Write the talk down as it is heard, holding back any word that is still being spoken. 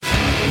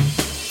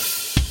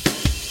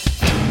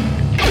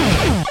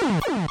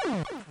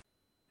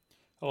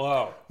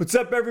Hello. What's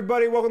up,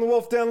 everybody? Welcome to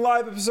Wolf Den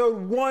Live,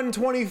 episode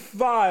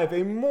 125.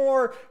 A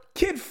more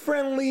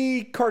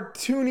kid-friendly,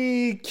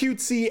 cartoony,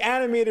 cutesy,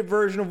 animated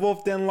version of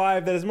Wolf Den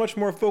Live that is much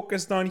more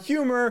focused on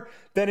humor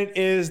than it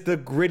is the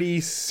gritty,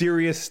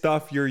 serious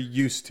stuff you're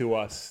used to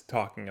us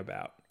talking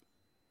about.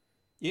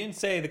 You didn't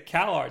say the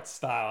CalArts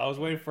style. I was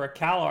waiting for a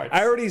CalArts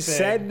I already thing.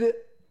 said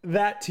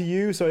that to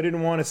you, so I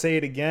didn't want to say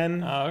it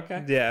again. Oh,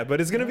 okay. Yeah,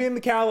 but it's going to be in the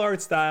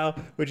CalArts style,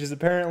 which is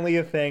apparently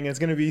a thing. It's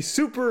going to be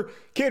super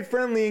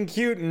kid-friendly and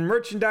cute and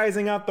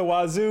merchandising out the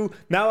wazoo.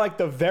 Not like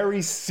the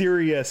very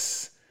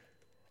serious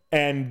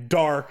and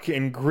dark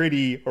and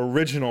gritty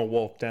original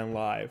Wolf Den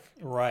Live.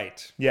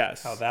 Right.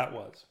 Yes. How that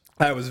was.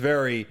 That was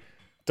very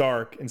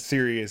dark and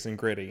serious and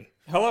gritty.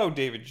 Hello,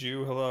 David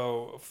Jew.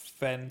 Hello,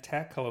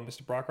 Fentech. Hello,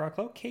 Mr. Brockrock.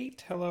 Hello,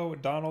 Kate. Hello,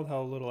 Donald.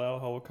 Hello, Little L.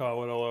 Hello,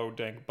 Colin. Hello,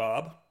 Dank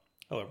Bob.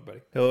 Hello, everybody.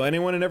 Hello,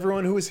 anyone and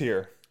everyone who is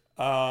here.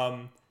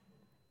 So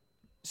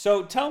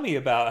tell me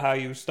about how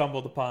you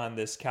stumbled upon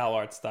this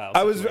CalArts style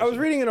I was situation.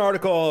 reading an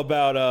article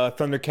about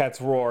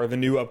Thundercats Roar, the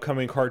new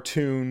upcoming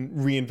cartoon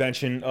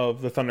reinvention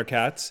of the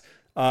Thundercats,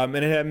 and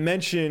it had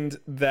mentioned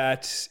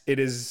that it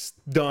is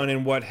done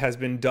in what has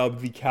been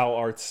dubbed the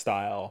CalArts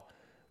style,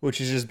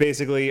 which is just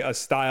basically a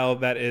style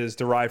that is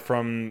derived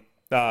from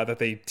that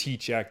they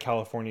teach at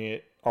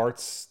California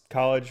Arts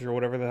College or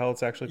whatever the hell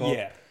it's actually called.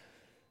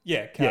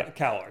 Yeah,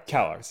 CalArts.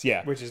 CalArts,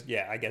 yeah. Which is,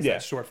 I guess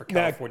that's short for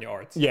California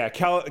Arts. Yeah,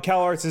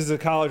 CalArts is a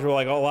college where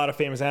like a lot of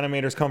famous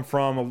animators come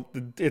from.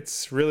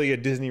 It's really a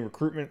Disney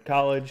recruitment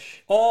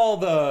college. All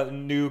the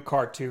new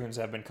cartoons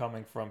have been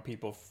coming from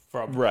people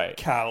from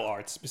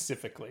CalArts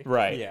specifically.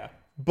 Right. Yeah.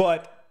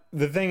 But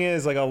the thing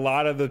is, like, a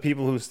lot of the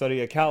people who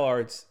study at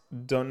CalArts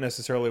don't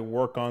necessarily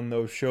work on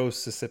those shows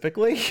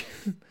specifically.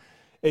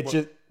 What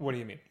do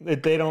you mean?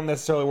 They don't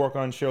necessarily work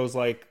on shows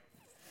like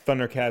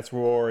Thundercats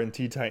Roar and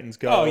Teen Titans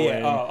Go. Oh,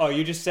 yeah.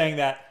 You're just saying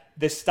that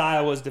this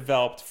style was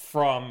developed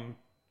from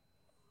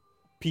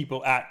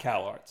people at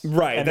CalArts.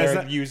 Right. And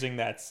they're using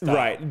that style.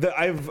 Right.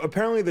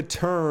 Apparently the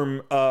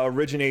term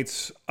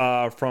originates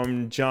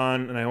from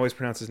John, and I always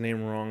pronounce his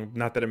name wrong.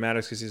 Not that it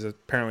matters because he's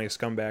apparently a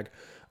scumbag.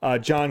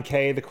 John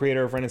Kay, the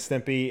creator of Ren and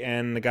Stimpy,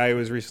 and the guy who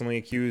was recently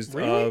accused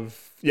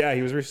of... Yeah,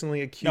 he was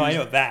recently accused... No, I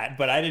know that,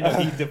 but I didn't know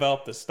he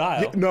developed the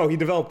style. No, he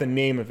developed the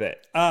name of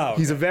it. Oh, okay.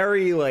 He's a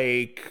very,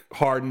 like,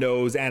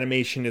 hard-nosed,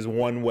 animation is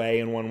one way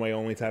and one way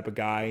only type of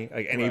guy.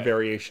 Like, any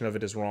variation of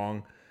it is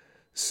wrong.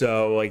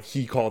 So, like,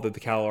 he called it the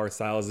CalArts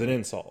style as an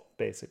insult,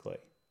 basically.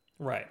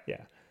 Right.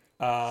 Yeah.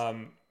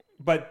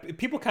 But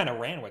people kind of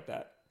ran with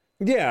that.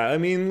 Yeah, I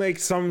mean, like,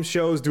 some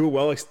shows do it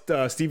well.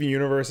 Like, Steven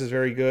Universe is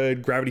very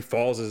good. Gravity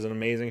Falls is an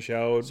amazing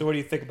show. So what do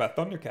you think about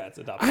Thundercats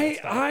adopting that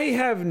style? I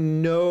have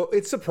no...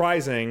 It's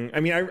surprising. I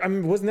mean, I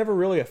was never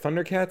really a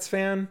Thundercats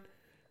fan.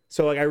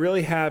 So, like, I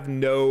really have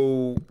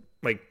no,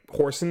 like,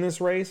 horse in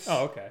this race.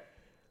 Oh, okay.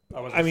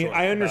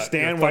 I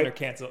understand why... your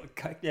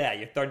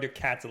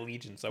Thundercats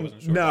allegiance. I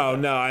wasn't sure.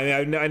 No.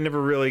 I never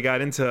really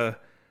got into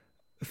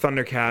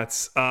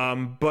Thundercats.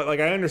 But, like,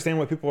 I understand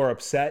why people are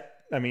upset.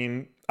 I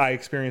mean... I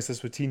experienced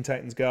this with Teen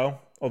Titans Go,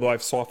 although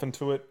I've softened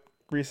to it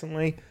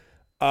recently.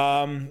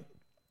 Yeah,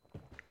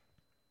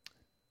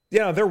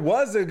 there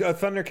was a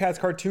Thundercats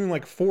cartoon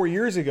like 4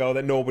 years ago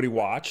that nobody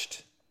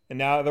watched, and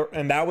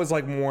that was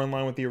like more in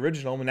line with the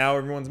original. But now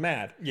everyone's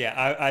mad.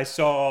 Yeah, I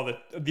saw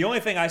the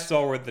only thing I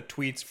saw were the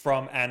tweets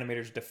from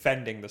animators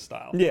defending the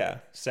style. Yeah,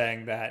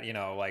 saying that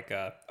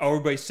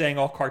everybody's saying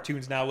all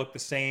cartoons now look the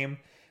same.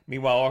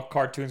 Meanwhile, all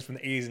cartoons from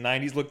the 80s and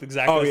 90s looked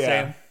exactly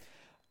the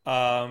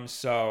same.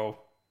 So.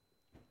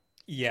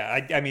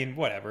 Yeah, I mean,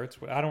 whatever.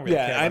 I don't really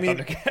care about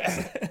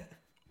Thundercats.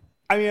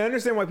 I mean, I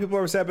understand why people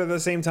are upset, but at the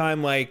same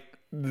time, like,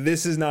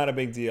 this is not a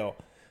big deal.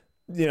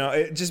 You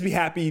know, just be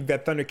happy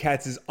that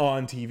Thundercats is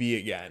on TV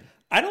again.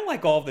 I don't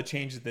like all of the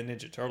changes the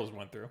Ninja Turtles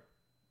went through.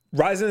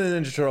 Rise of the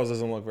Ninja Turtles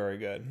doesn't look very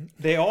good.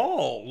 They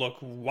all look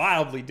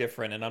wildly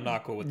different, and I'm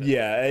not cool with it.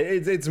 Yeah,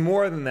 it's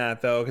more than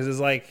that, though, because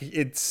it's like,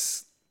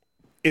 it's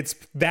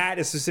that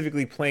is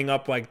specifically playing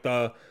up, like,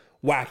 the...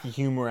 wacky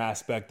humor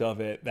aspect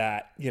of it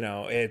that, you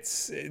know,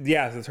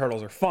 the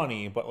Turtles are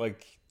funny, but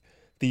like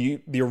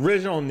the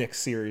original Nick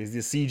series, the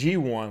CG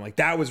one, like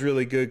that was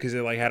really good because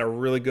it like had a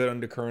really good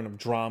undercurrent of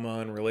drama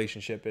and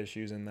relationship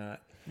issues in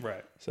that.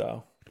 Right.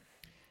 So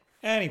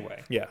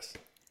anyway. Yes.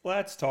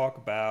 Let's talk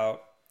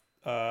about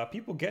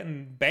people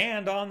getting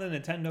banned on the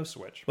Nintendo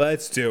Switch.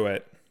 Let's do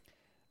it.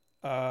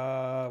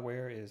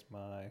 Where is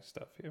my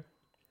stuff here?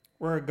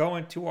 We're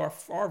going to our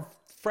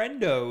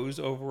friendos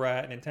over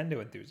at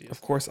Nintendo Enthusiast.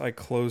 Of course, I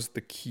closed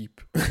the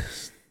keep. Of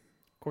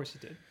course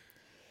you did.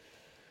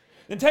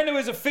 Nintendo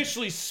is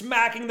officially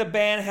smacking the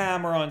ban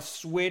hammer on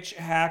Switch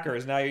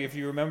hackers. Now, if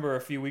you remember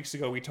a few weeks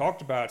ago, we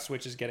talked about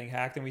Switches getting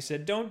hacked, and we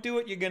said, don't do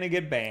it, you're going to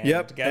get banned.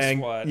 Yep. Guess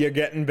what? You're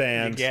getting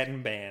banned. You're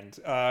getting banned.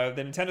 The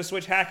Nintendo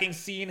Switch hacking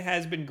scene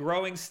has been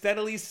growing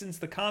steadily since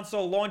the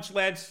console launch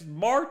last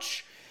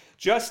March,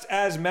 just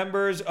as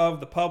members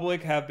of the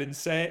public have been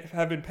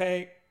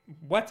paying...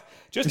 What?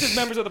 Just as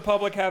members of the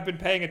public have been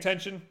paying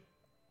attention,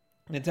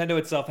 Nintendo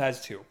itself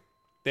has too.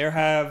 There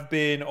have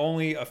been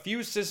only a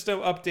few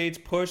system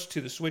updates pushed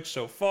to the Switch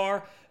so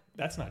far.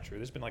 That's not true.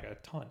 There's been like a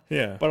ton.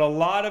 Yeah. But a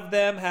lot of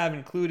them have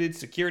included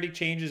security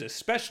changes,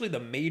 especially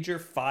the major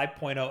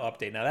 5.0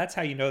 update. Now, that's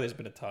how you know there's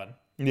been a ton.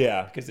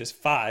 Yeah. Because there's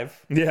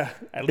 5. Yeah.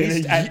 At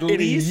least in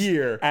a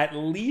year. At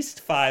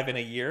least 5 in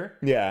a year.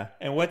 Yeah.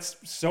 And what's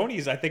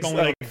Sony's, I think,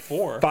 only like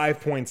 4.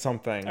 5 point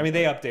something. I mean,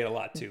 they update a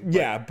lot too.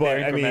 Yeah, but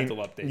they're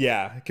incremental updates.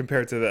 Yeah,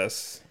 compared to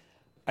this.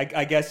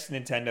 I guess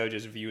Nintendo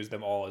just views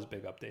them all as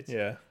big updates.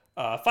 Yeah.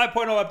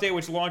 5.0 update,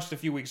 which launched a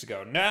few weeks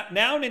ago.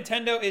 Now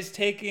Nintendo is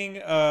taking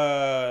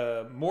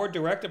a more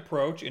direct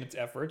approach in its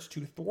efforts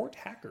to thwart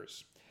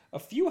hackers. A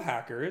few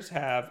hackers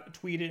have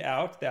tweeted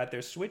out that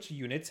their Switch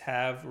units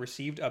have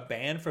received a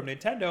ban from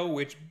Nintendo,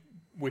 which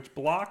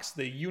blocks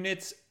the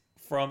units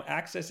from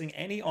accessing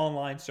any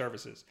online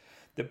services.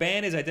 The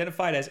ban is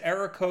identified as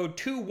error code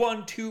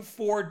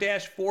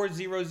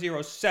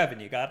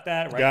 2124-4007. You got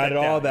that? Got it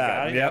all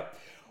that. Yep.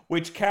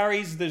 Which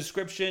carries the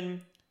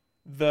description: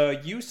 the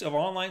use of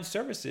online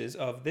services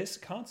of this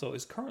console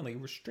is currently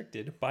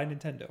restricted by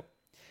Nintendo.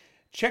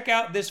 Check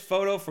out this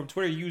photo from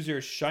Twitter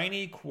user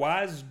Shiny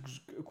Quagsire.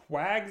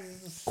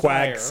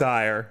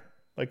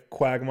 Like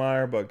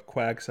Quagmire, but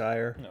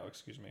Quagsire. No,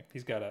 excuse me.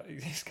 He's got a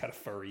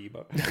furry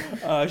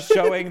emote.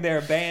 Showing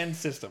their banned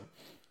system.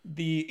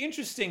 The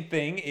interesting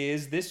thing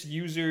is this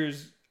user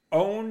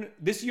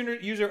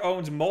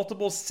owns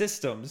multiple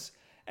systems,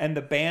 and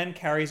the ban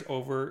carries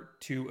over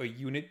to a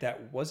unit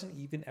that wasn't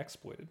even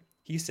exploited.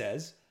 He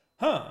says,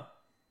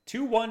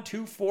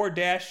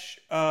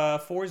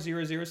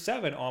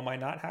 2124-4007 on my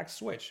not hacked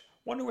Switch.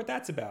 Wonder what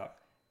that's about.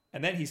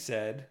 And then he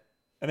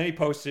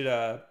posted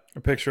a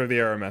picture of the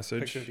error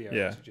message.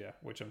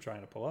 Which I'm trying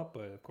to pull up,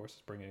 but of course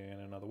it's bringing in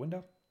another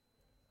window.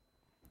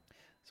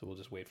 So we'll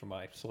just wait for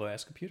my slow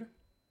ass computer.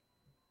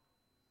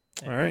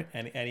 All right.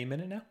 Any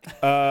minute now.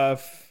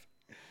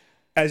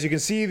 As you can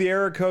see, the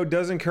error code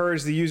does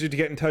encourage the user to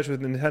get in touch with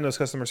Nintendo's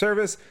customer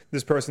service.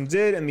 This person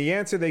did, and the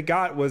answer they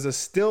got was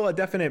still a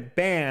definite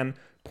ban,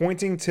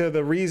 pointing to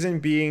the reason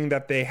being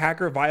that the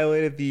hacker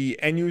violated the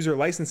end-user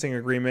licensing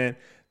agreement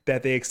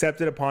that they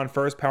accepted upon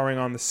first powering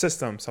on the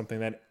system,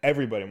 something that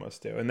everybody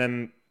must do. And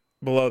then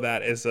below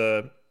that is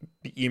the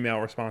email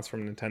response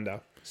from Nintendo.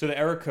 So the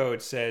error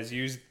code says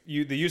the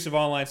use of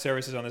online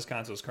services on this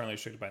console is currently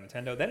restricted by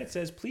Nintendo. Then it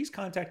says, please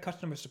contact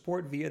customer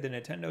support via the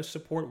Nintendo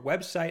support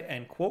website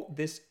and quote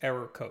this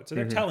error code. So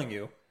they're telling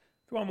you,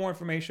 if you want more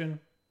information,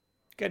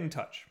 get in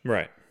touch.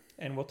 Right.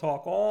 And we'll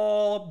talk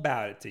all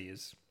about it to you.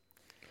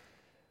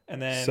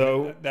 And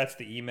then that's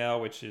the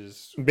email, which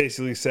is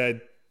basically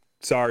said,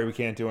 sorry, we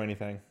can't do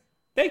anything.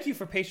 Thank you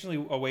for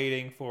patiently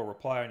awaiting for a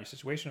reply on your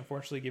situation.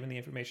 Unfortunately, given the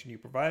information you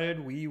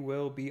provided, we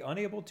will be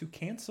unable to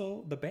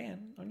cancel the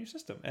ban on your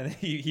system. And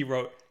he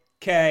wrote,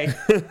 K.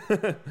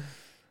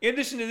 In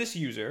addition to this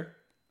user,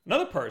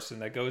 another person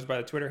that goes by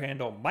the Twitter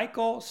handle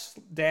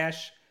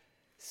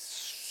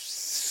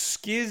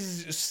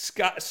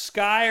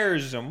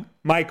Michael-Skyersm.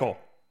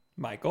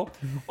 Michael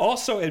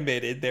also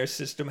admitted their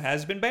system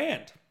has been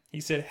banned.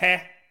 He said,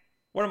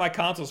 one of my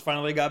consoles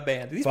finally got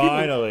banned.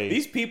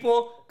 These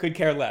people could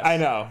care less. I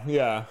know,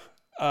 yeah.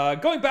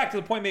 Going back to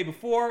the point made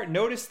before,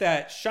 notice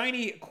that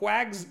Shiny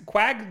Quagsire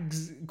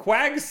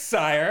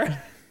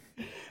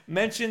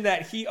mentioned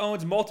that he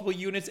owns multiple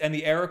units and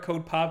the error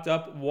code popped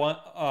up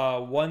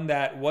one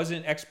that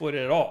wasn't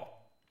exploited at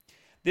all.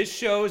 This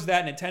shows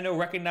that Nintendo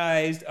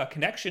recognized a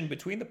connection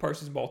between the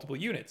person's multiple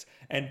units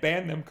and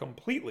banned them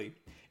completely.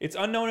 It's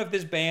unknown if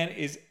this ban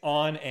is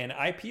on an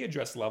IP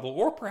address level,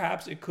 or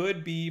perhaps it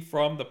could be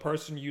from the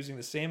person using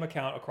the same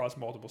account across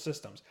multiple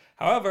systems.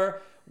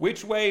 However,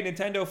 which way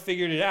Nintendo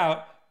figured it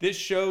out, this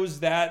shows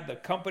that the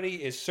company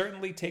is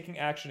certainly taking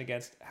action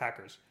against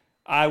hackers.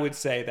 I would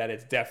say that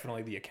it's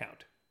definitely the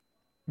account.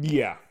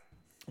 Yeah.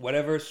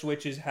 Whatever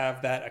Switches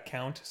have that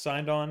account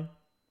signed on,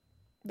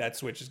 that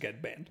Switch is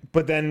getting banned.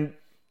 But then,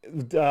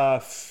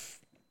 if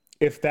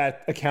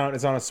that account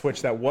is on a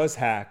Switch that was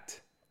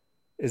hacked,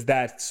 is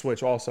that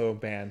Switch also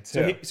banned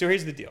too? So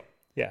here's the deal.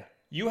 Yeah.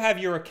 You have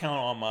your account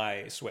on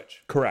my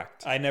Switch.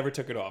 Correct. I never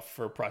took it off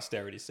for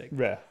posterity's sake.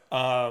 Yeah.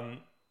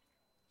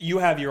 You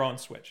have your own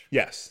Switch.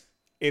 Yes.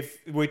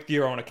 With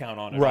your own account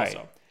on it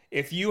also.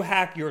 If you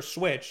hack your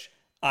Switch,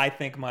 I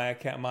think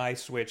my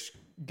Switch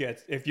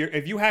gets... If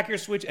you hack your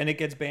Switch and it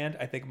gets banned,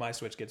 I think my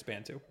Switch gets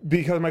banned too.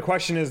 Because my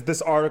question is,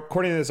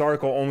 according to this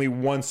article, only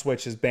one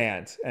Switch is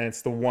banned, and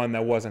it's the one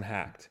that wasn't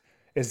hacked.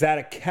 Is that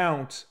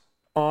account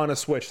on a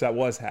Switch that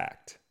was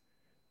hacked?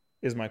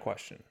 Is my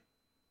question.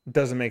 It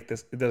doesn't make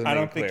it clear. I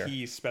don't think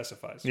he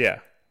specifies. Yeah.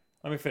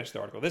 Let me finish the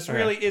article. This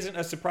really isn't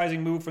a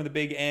surprising move from the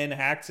big N.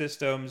 Hacked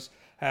systems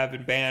have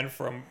been banned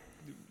from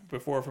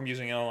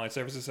using online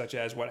services, such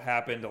as what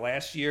happened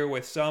last year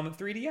with some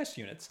 3DS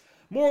units.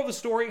 Moral of the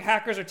story,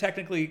 hackers are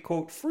technically,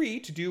 quote, free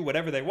to do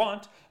whatever they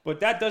want, but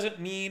that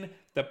doesn't mean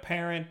the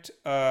parent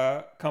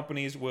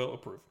companies will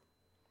approve.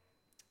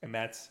 And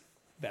that's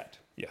that.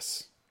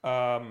 Yes.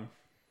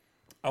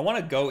 I want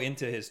to go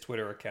into his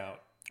Twitter account.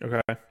 Okay.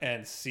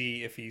 And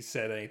see if he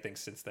said anything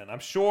since then. I'm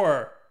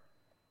sure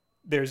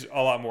there's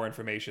a lot more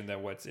information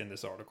than what's in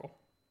this article.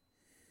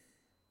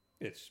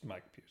 My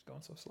computer's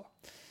going so slow.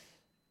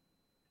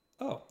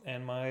 Oh,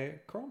 and my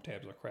Chrome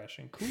tabs are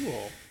crashing.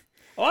 Cool.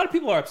 A lot of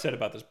people are upset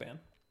about this ban.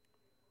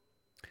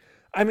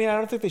 I mean, I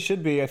don't think they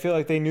should be. I feel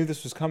like they knew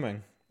this was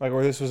coming, like,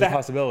 or this was a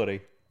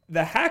possibility.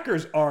 The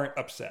hackers aren't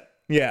upset.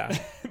 Yeah.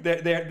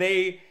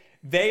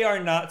 They are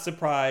not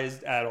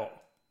surprised at all.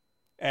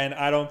 And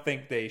I don't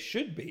think they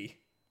should be.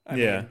 I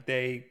mean,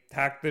 they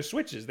hacked their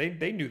switches.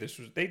 They knew this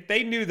was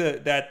they knew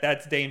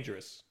that's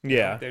dangerous.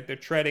 Yeah. They're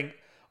treading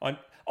on.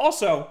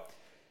 Also,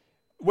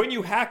 when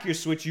you hack your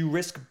switch, you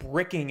risk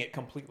bricking it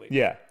completely.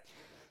 Yeah.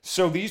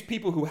 So these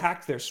people who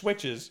hacked their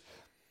switches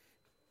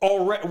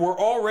were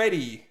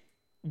already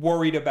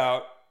worried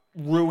about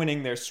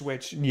ruining their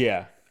switch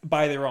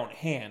by their own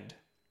hand.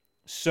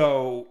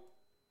 So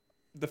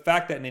the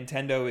fact that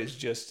Nintendo is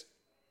just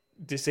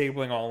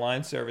disabling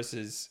online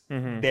services,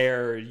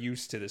 they're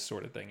used to this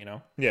sort of thing, you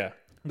know? Yeah.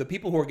 The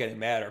people who are getting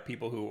mad are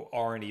people who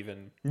aren't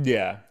even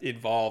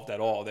involved at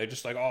all. They're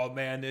just like, oh,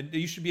 man,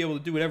 you should be able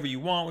to do whatever you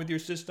want with your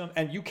system.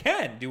 And you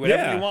can do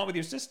whatever you want with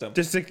your system.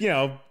 Just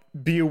to,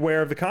 be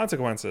aware of the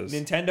consequences.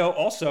 Nintendo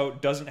also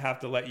doesn't have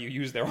to let you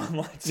use their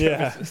online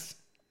services.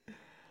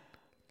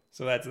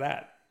 So that's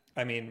that.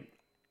 I mean,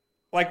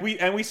 like we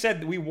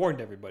warned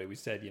everybody. We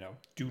said,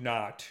 do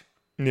not.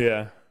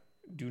 Yeah.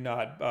 Do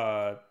not.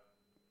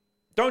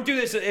 Don't do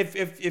this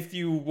if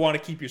you want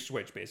to keep your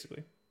Switch,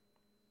 basically.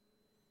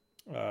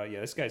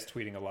 This guy's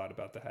tweeting a lot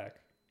about the hack.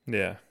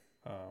 Yeah.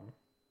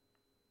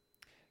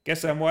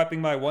 Guess I'm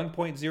wiping my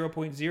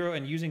 1.0.0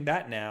 and using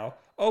that now.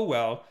 Oh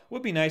well,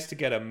 would be nice to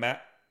get a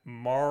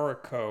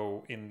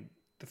Marco in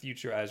the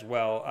future as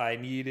well. I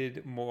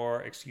needed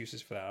more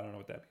excuses for that. I don't know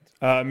what that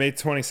means. May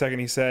 22nd,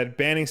 he said,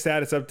 banning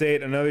status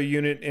update. Another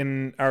unit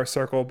in our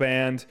circle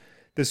banned.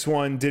 This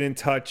one didn't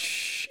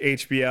touch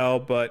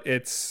HBL, but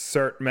its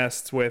cert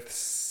messed with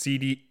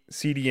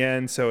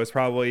CDN, so it's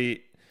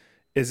probably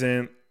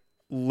isn't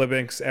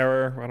Libin's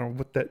error. I don't know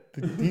what that...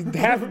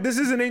 this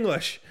is in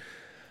English.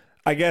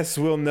 I guess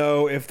we'll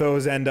know if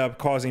those end up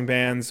causing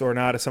bans or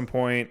not at some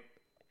point.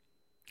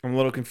 I'm a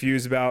little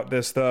confused about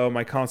this, though.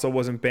 My console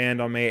wasn't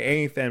banned on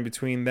May 8th, and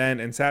between then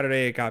and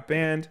Saturday, it got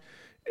banned.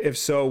 If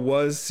so,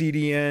 was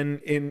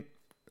CDN in...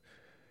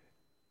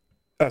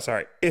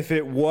 If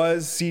it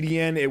was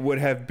CDN, it would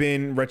have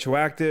been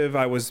retroactive.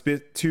 I was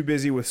too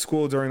busy with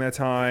school during that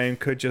time.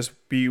 Could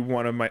just be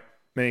one of my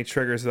many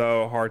triggers,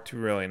 though. Hard to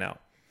really know.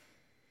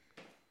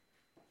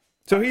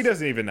 So he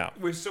doesn't even know.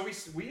 So we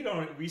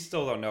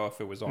still don't know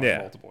if it was on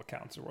multiple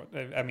accounts or what.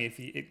 I mean,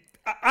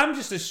 I'm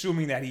just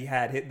assuming that he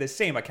had the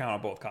same account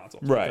on both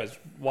consoles. Right. Because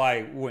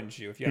why wouldn't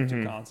you if you have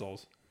two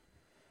consoles?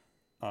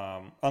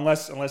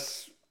 Unless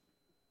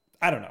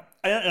I don't know.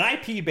 An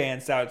IP ban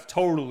sounds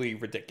totally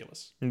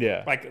ridiculous.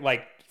 Yeah.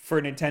 Like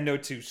for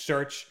Nintendo to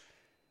search,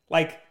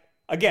 what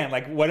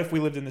if we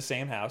lived in the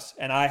same house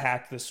and I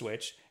hacked the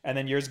Switch and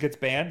then yours gets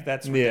banned?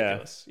 That's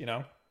ridiculous,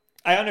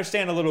 I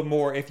understand a little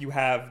more if you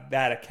have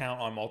that account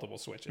on multiple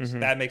Switches.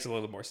 That makes a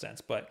little more sense.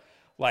 But,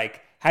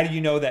 how do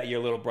you know that your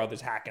little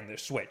brother's hacking their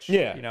Switch?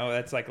 Yeah.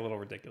 That's, a little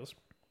ridiculous.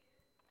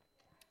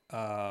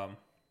 Now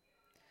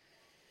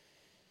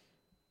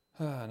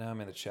I'm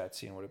in the chat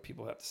seeing what do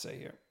people have to say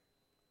here.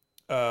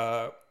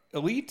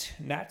 Elite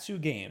Natsu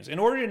Games. In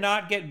order to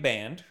not get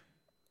banned,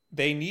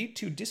 they need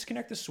to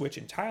disconnect the Switch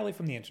entirely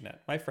from the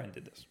internet. My friend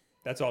did this.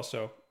 That's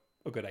also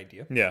a good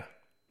idea. Yeah.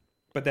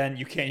 But then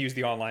you can't use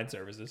the online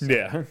services.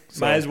 So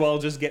might as well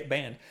just get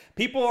banned.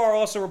 People are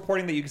also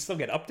reporting that you can still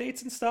get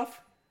updates and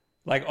stuff,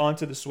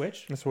 onto the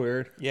Switch. That's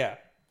weird. Yeah.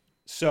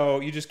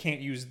 So you just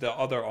can't use the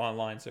other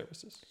online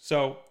services.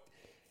 So,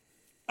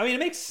 I mean, it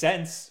makes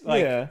sense.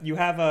 You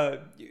have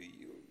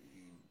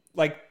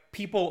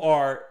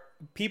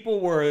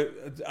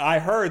I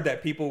heard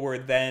that people were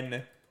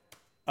then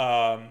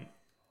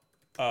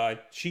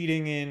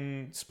cheating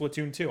in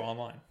Splatoon 2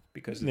 online.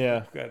 Because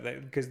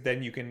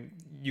then you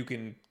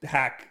can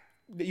hack.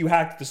 You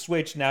hacked the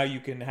Switch. Now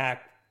you can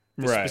hack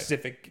the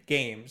specific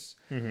games.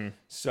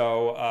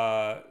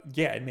 So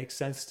it makes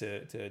sense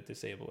to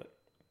disable it.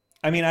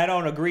 I mean, I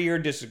don't agree or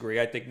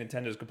disagree. I think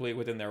Nintendo's completely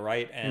within their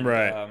right, and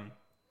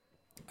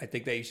I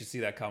think that you should see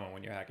that coming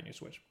when you're hacking your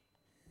Switch.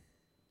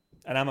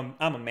 And I'm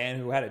a man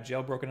who had a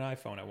jailbroken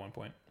iPhone at one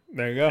point.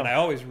 There you go. And I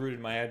always rooted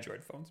my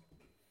Android phones.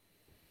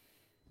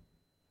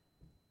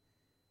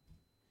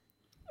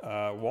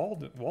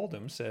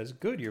 Waldem says,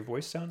 good, your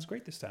voice sounds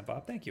great this time,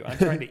 Bob. Thank you. I'm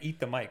trying to eat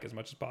the mic as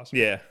much as possible.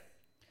 Yeah.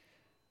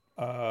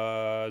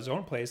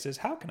 Zone Play says,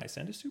 how can I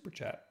send a super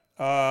chat?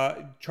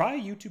 Try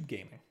YouTube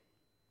Gaming.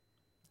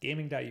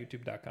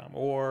 Gaming.youtube.com.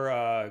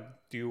 Or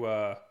do,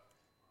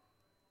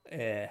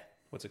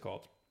 what's it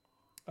called?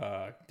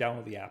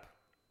 Download the app.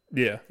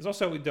 Yeah. There's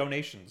also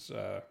donations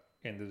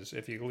in this.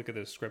 If you look at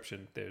the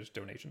description, there's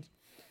donations.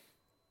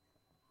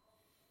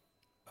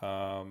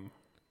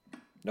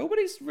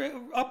 Nobody's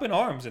up in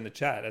arms in the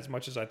chat as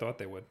much as I thought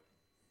they would.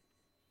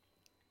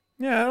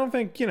 Yeah, I don't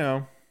think,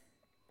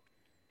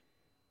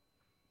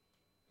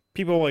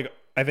 people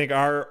I think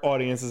our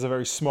audience is a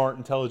very smart,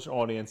 intelligent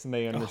audience, and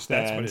they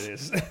understand that's what it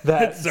is.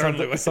 that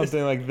Certainly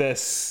something like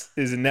this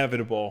is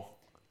inevitable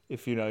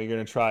if you're going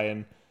to try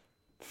and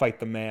fight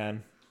the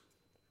man.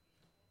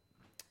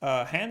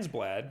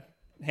 Hansbald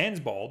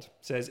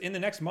says, in the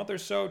next month or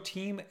so,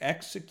 Team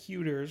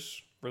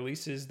Executors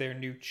releases their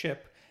new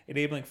chip,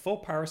 enabling full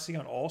piracy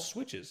on all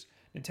Switches.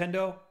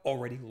 Nintendo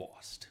already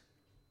lost.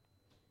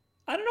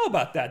 I don't know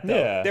about that, though.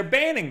 Yeah. They're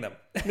banning them.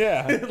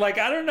 Yeah. Like,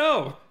 I don't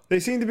know. They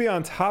seem to be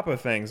on top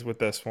of things with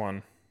this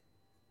one.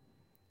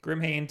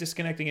 Grimhane,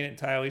 disconnecting it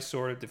entirely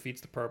sort of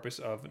defeats the purpose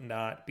of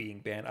not being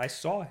banned. I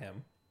saw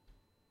him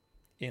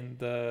in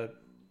the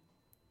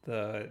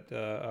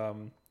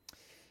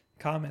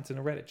comments in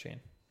a Reddit chain.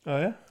 Oh,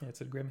 yeah? Yeah, it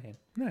said Grimhane.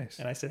 Nice.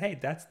 And I said, hey,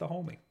 that's the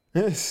homie.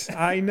 Yes,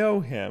 I know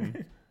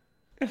him.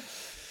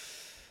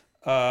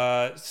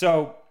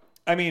 So,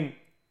 I mean,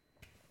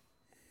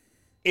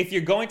 if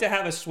you're going to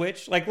have a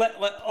Switch, like a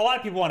lot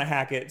of people want to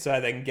hack it so that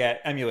they can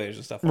get emulators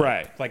and stuff.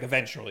 Right. Like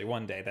eventually,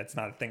 one day. That's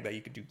not a thing that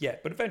you could do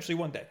yet, but eventually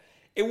one day.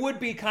 It would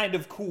be kind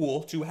of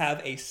cool to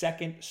have a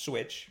second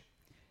Switch,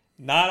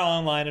 not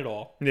online at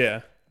all.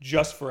 Yeah.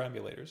 Just for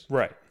emulators.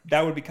 Right.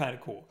 That would be kind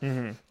of cool.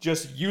 Mm-hmm.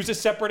 Just use a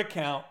separate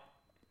account.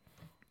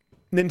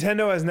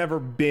 Nintendo has never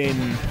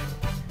been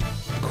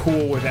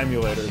cool with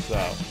emulators,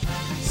 though.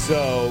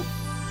 So,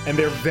 and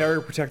they're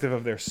very protective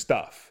of their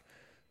stuff.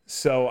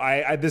 So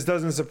this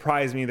doesn't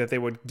surprise me that they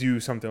would do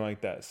something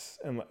like this.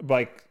 And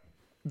like,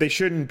 they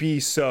shouldn't be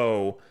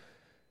so,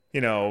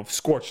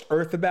 scorched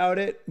earth about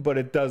it. But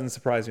it doesn't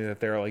surprise me that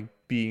they're like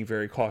being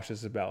very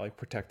cautious about like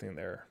protecting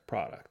their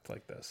product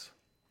like this.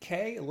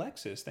 K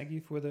Alexis, thank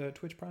you for the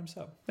Twitch Prime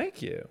sub.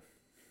 Thank you.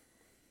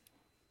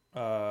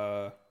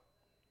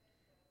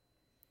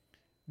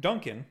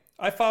 Duncan,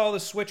 I follow the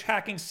Switch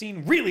hacking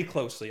scene really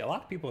closely. A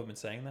lot of people have been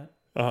saying that.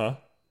 Uh-huh.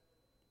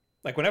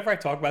 Like whenever I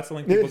talk about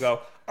something, people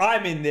go,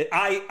 "I'm in the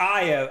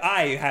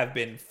I have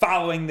been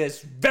following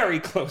this very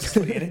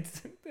closely." And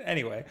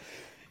anyway,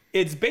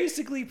 it's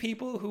basically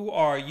people who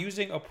are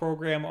using a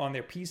program on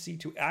their PC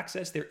to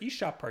access their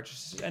eShop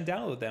purchases and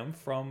download them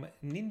from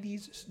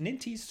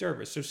Ninty's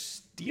servers. So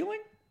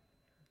stealing?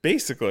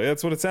 Basically,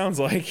 that's what it sounds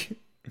like.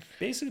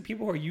 Basically,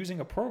 people who are using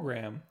a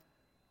program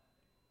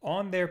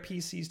on their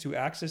PCs to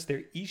access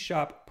their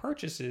eShop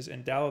purchases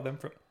and download them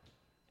from.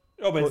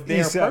 Oh, but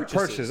it's their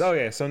purchases. Oh,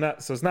 yeah. So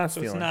it's not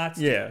stealing. It's not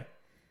stealing. Yeah.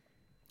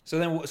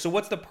 So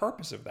what's the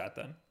purpose of that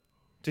then?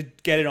 To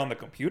get it on the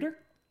computer?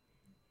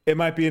 It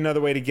might be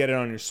another way to get it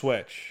on your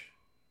Switch.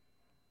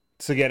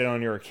 To get it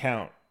on your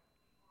account.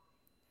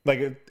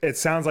 Like it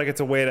sounds like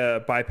it's a way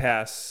to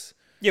bypass.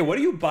 Yeah, what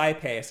are you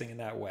bypassing in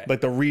that way?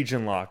 Like the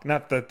region lock.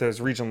 Not that there's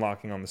region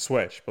locking on the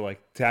Switch, but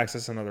like to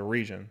access another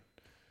region.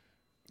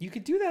 You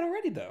could do that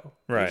already, though.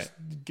 Right.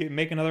 Just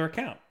make another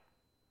account.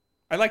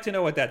 I'd like to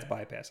know what that's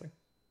bypassing.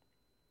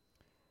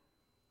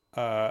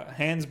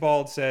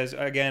 Hansbald says,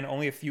 again,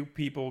 only a few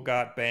people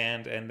got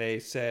banned, and they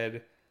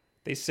said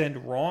they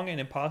send wrong and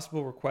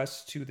impossible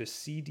requests to the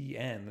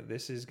CDN.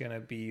 This is going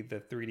to be the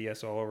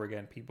 3DS all over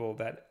again. People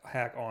that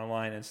hack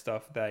online and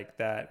stuff like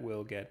that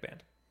will get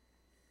banned.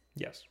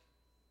 Yes.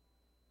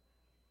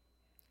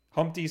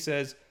 Humpty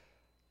says,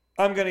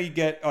 I'm going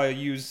to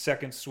use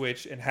second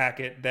Switch and hack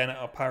it, then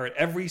I'll pirate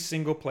every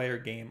single player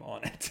game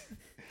on it.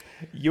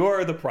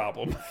 You're the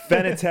problem.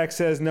 Benetech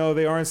says, no,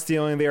 they aren't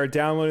stealing. They are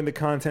downloading the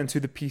content to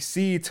the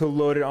PC to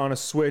load it on a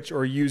Switch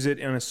or use it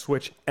in a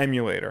Switch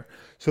emulator.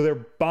 So they're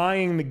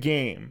buying the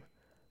game,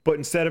 but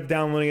instead of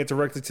downloading it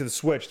directly to the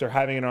Switch, they're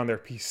having it on their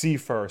PC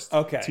first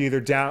to either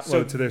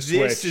download to their Switch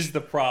this is the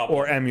problem.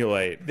 Or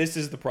emulate. This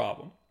is the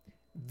problem.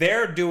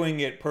 They're doing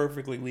it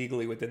perfectly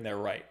legally within their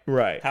right.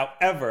 Right.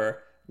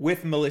 However,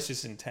 with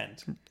malicious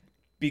intent.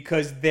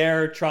 Because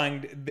they're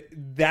trying,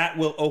 that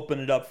will open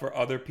it up for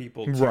other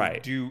people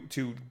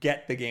to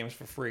get the games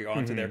for free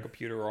onto their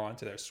computer or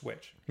onto their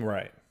Switch.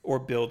 Right. Or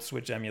build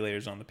Switch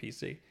emulators on the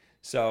PC.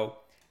 So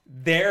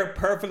they're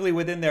perfectly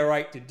within their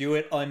right to do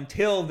it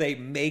until they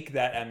make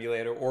that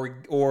emulator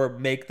or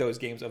make those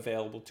games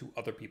available to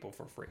other people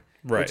for free.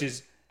 Right. Which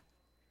is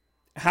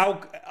how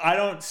I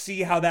don't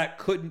see how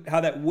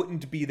that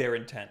wouldn't be their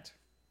intent.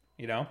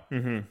 You know?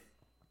 Mm-hmm.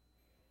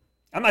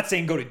 I'm not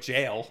saying go to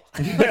jail.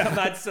 I'm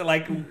not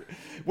like,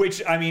 which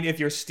I mean, if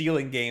you're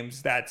stealing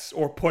games,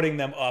 or putting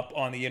them up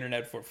on the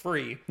internet for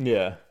free.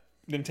 Yeah.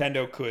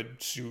 Nintendo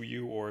could sue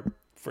you or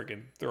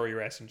freaking throw your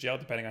ass in jail,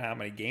 depending on how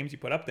many games you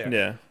put up there.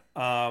 Yeah.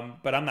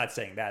 But I'm not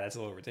saying that. That's a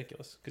little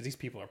ridiculous because these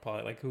people are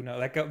probably like, who knows?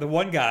 Like the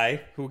one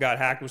guy who got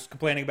hacked was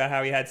complaining about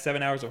how he had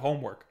 7 hours of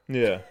homework.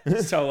 Yeah.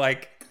 So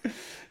like,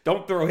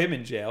 don't throw him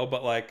in jail,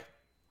 but like,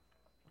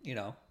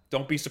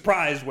 don't be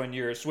surprised when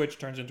your Switch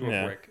turns into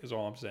a brick. Is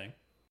all I'm saying.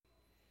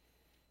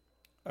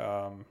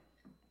 I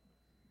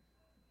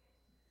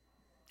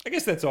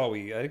guess that's all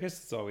we got to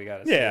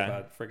say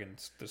about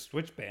friggin' the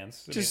Switch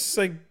bans. Just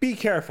like be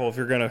careful if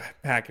you're gonna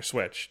hack your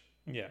Switch.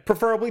 Yeah.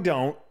 Preferably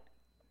don't.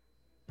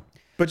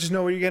 But just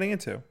know what you're getting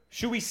into.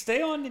 Should we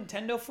stay on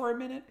Nintendo for a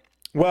minute?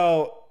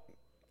 Well,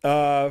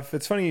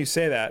 it's funny you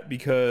say that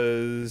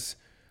because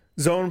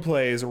Zone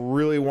Plays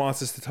really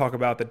wants us to talk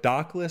about the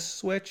dockless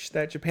Switch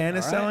that Japan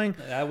is selling.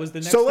 That was the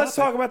next So let's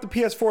topic. talk about the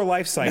PS4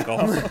 life cycle.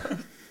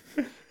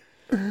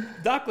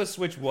 Dockless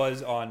Switch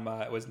was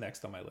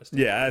next on my list.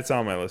 Yeah, it's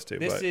on my list too.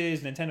 This but.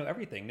 is Nintendo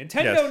Everything.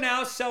 Nintendo Yes.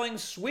 now selling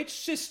Switch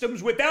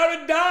systems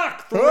without a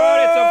dock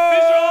throughout its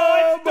official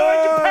Let's Do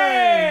It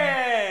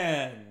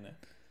Japan.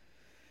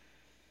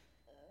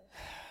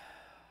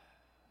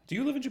 Do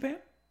you live in Japan?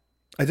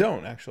 I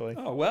don't, actually.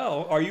 Oh,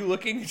 well, are you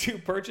looking to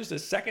purchase a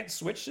second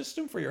Switch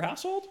system for your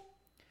household?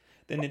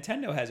 Then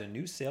Nintendo has a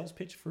new sales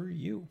pitch for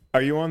you.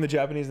 Are you on the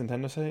Japanese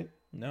Nintendo site?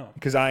 No.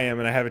 Because I am,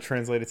 and I have it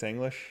translated to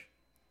English.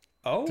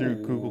 Oh.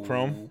 Through Google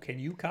Chrome. Can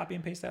you copy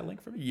and paste that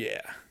link for me?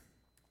 Yeah.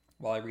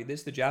 While I read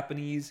this, the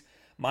Japanese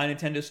My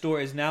Nintendo store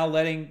is now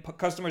letting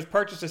customers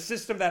purchase a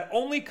system that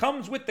only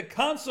comes with the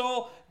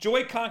console,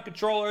 Joy-Con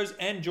controllers,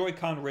 and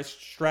Joy-Con wrist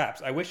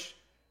straps. I wish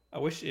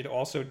it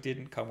also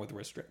didn't come with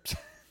wrist straps.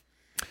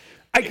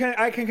 I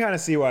can kind of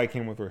see why it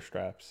came with wrist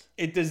straps.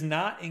 It does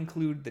not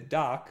include the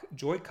dock,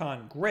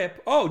 Joy-Con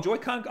grip. Oh,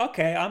 Joy-Con.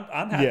 Okay,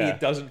 I'm happy it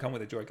doesn't come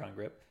with a Joy-Con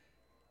grip.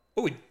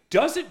 Oh, it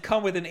doesn't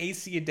come with an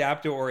AC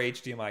adapter or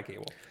HDMI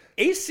cable.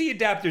 AC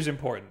adapter is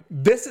important.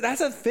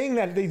 That's a thing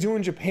that they do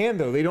in Japan,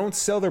 though. They don't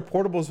sell their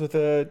portables with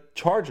a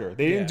charger.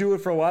 They didn't do it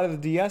for a lot of the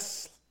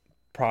DS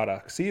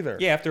products either.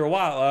 Yeah, after a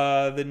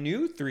while, the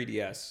new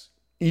 3DS.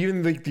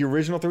 Even the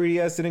original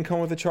 3DS didn't come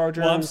with a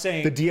charger. Well, I'm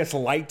saying the DS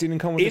Lite didn't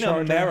come with a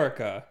charger. In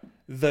America,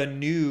 the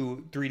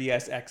new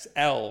 3DS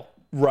XL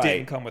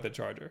didn't come with a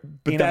charger.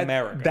 But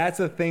America. That's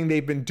a thing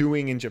they've been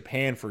doing in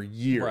Japan for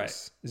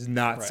years. Is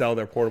not sell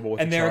their portable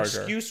with a charger. And their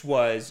excuse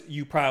was,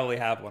 you probably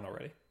have one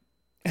already.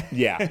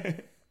 Yeah.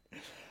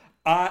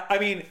 I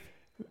mean,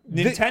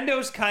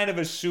 Nintendo's kind of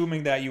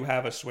assuming that you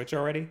have a Switch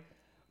already.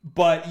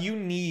 But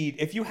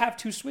if you have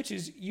two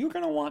Switches, you're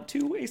going to want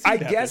two AC adapters. I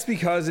guess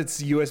because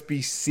it's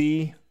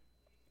USB-C,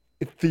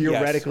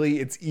 theoretically,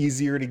 it's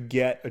easier to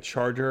get a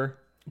charger.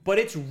 But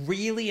it's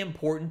really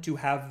important to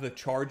have the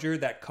charger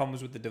that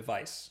comes with the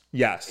device.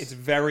 Yes. It's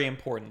very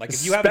important. Like,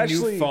 if you have a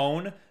new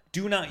phone,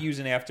 do not use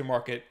an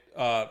aftermarket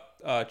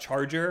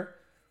charger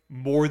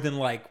more than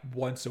like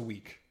once a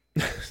week.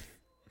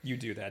 You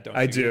do that, don't you?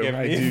 I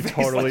do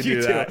totally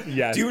do that.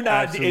 Yes, do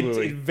not.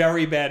 absolutely. It's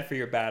very bad for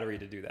your battery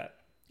to do that.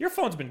 Your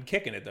phone's been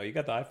kicking it though. You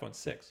got the iPhone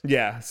 6.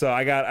 Yeah, so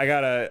I got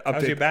to update.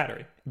 How's your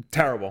battery?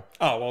 Terrible.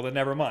 Oh well, then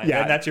never mind.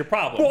 Yeah, then that's your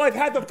problem. Well, I've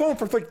had the phone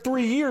for like 4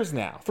 years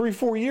now.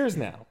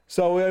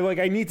 So like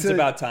I need to. It's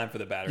about time for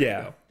the battery to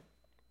go.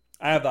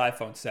 I have the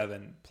iPhone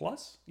 7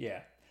 Plus. Yeah.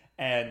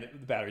 And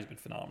the battery's been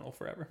phenomenal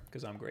forever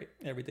because I'm great.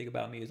 Everything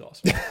about me is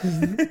awesome.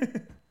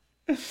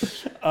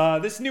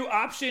 This new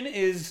option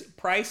is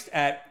priced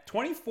at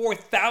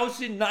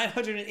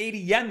 24,980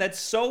 yen. That's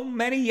so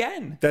many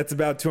yen. That's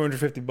about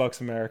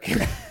 $250 American.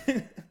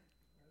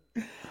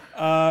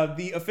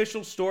 The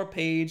official store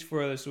page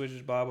for the Switch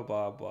is blah, blah,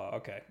 blah, blah.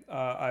 Okay.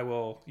 I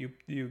will.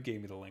 You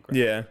gave me the link, right?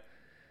 Yeah.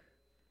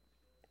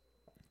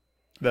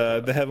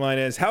 The headline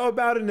is, how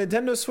about a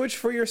Nintendo Switch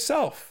for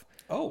yourself?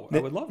 Oh, I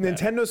would love that.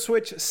 Nintendo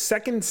Switch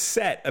second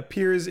set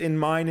appears in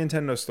My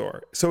Nintendo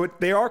Store. So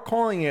they are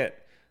calling it,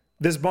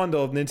 this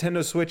bundle,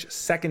 Nintendo Switch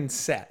second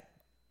set,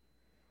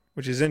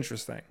 which is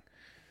interesting.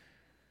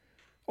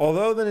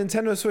 Although the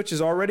Nintendo Switch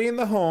is already in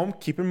the home,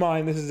 keep in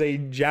mind this is a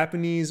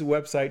Japanese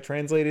website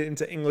translated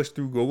into English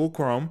through Google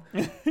Chrome.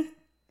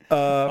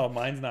 Oh,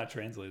 mine's not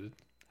translated.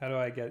 How do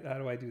I do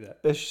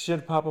that? This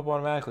should pop up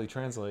automatically,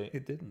 translate.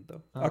 It didn't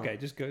though. Oh. Okay,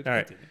 just go. All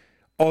right.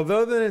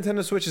 Although the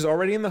Nintendo Switch is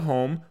already in the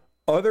home,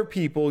 other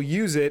people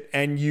use it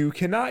and you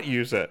cannot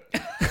use it.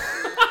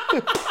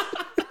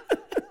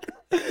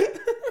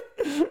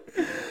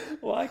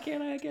 Why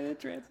can't I get it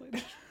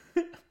translated?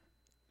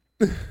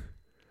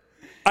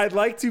 I'd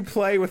like to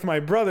play with my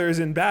brothers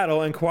in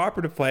battle and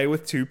cooperative play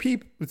with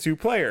two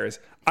players.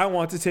 I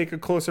want to take a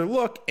closer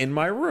look in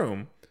my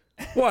room.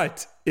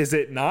 What? Is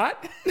it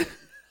not?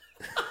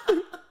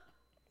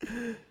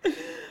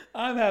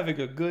 I'm having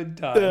a good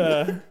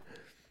time.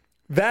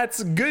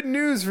 That's good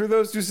news for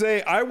those who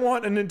say, I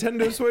want a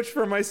Nintendo Switch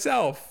for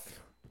myself.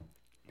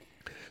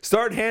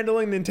 Start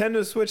handling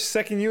Nintendo Switch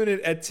second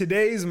unit at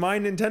today's My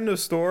Nintendo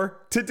Store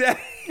today.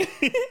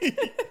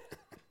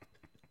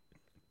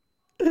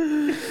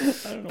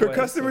 For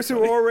customers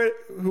who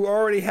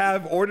already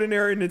have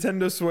ordinary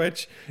Nintendo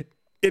Switch,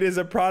 it is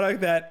a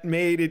product that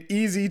made it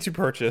easy to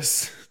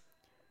purchase.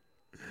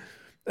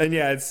 And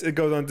yeah, it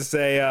goes on to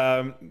say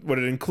what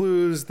it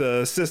includes: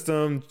 the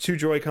system, 2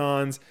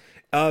 Joy-Cons.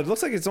 It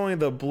looks like it's only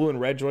the blue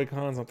and red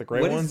Joy-Cons, not the gray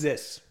ones. What is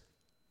this?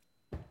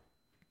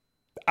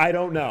 I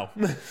don't know.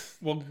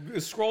 Well,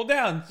 scroll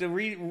down to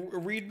read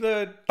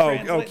the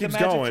keeps magic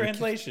going.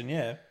 translation.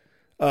 Yeah.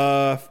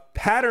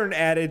 Pattern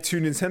added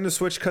to Nintendo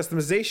Switch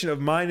customization of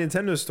My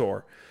Nintendo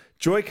Store.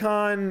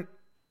 Joy-Con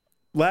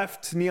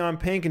left neon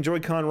pink and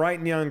Joy-Con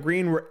right neon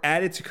green were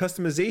added to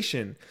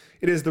customization.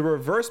 It is the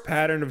reverse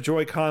pattern of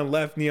Joy-Con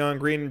left neon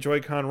green and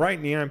Joy-Con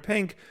right neon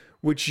pink,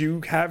 which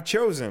you have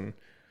chosen.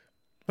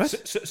 What?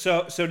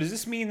 So does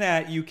this mean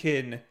that you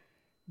can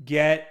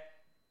get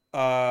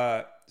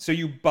so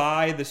you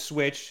buy the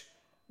Switch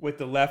with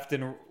the left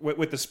and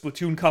with the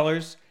Splatoon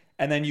colors,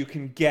 and then you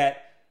can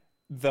get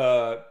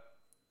the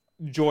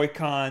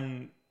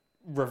Joy-Con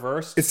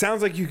reversed. It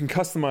sounds like you can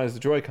customize the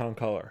Joy-Con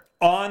color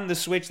on the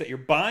Switch that you're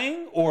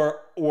buying,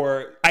 or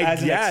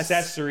as an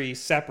accessory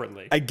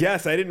separately. I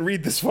guess I didn't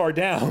read this far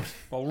down.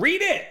 Well,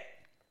 read it.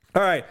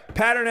 All right,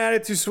 pattern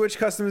added to Switch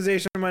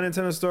customization in my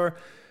Nintendo Store.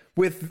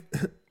 With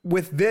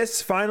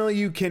this, finally,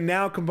 you can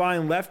now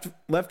combine left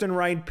and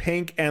right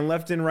pink and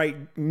left and right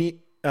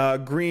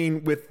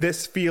green with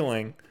this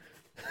feeling.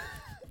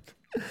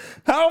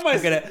 How am I?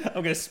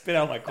 I'm gonna spit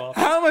out my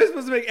coffee. How am I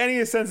supposed to make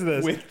any sense of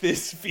this? With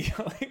this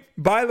feeling.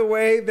 By the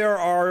way, there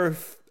are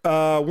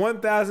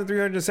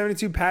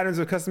 1,372 patterns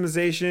of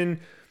customization.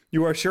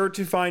 You are sure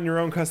to find your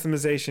own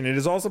customization. It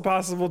is also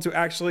possible to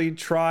actually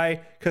try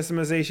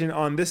customization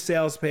on this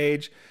sales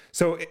page.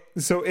 So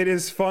it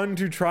is fun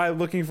to try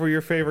looking for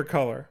your favorite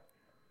color.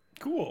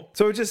 Cool.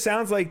 So it just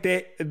sounds like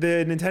the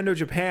Nintendo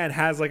Japan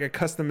has like a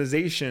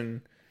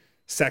customization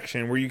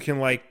section where you can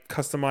like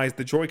customize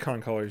the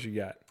Joy-Con colors you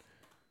get.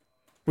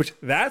 Which,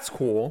 that's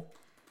cool.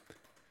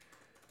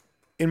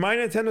 In my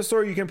Nintendo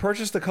Store, you can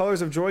purchase the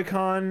colors of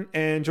Joy-Con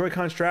and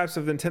Joy-Con straps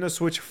of the Nintendo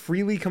Switch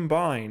freely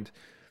combined.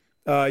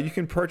 You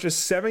can purchase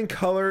 7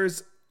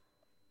 colors.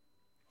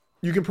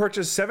 You can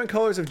purchase 7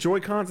 colors of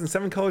Joy-Cons and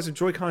 7 colors of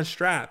Joy-Con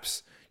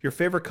straps. Your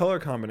favorite color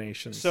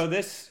combinations. So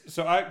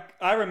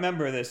I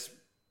remember this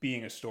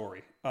being a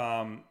story.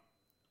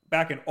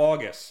 Back in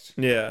August,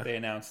 they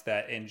announced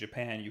that in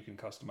Japan you can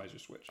customize your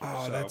Switch.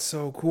 Oh, that's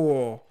so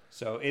cool.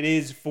 So it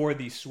is for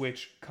the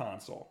Switch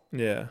console.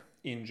 Yeah.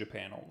 In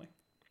Japan only.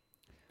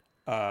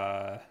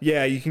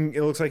 Yeah, you can.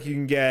 It looks like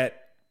you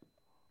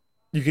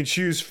can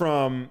choose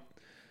from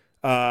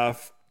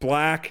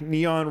black,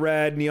 neon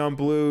red, neon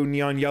blue,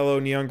 neon yellow,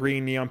 neon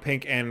green, neon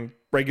pink, and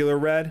regular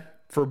red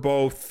for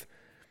both.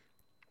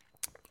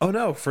 Oh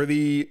no, for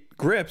the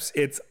grips,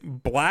 it's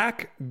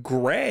black,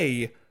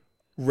 gray,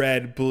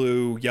 red,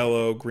 blue,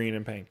 yellow, green,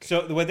 and pink.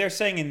 So what they're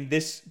saying in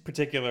this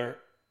particular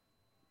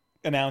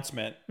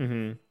announcement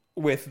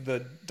with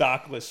the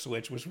dockless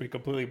Switch, which we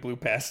completely blew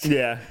past.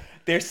 Yeah.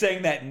 They're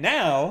saying that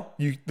now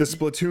the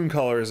Splatoon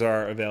colors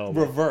are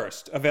available.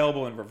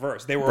 Available in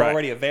reverse. They were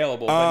already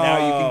available, but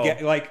now you can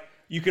get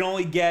you can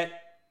only get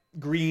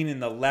green in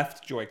the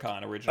left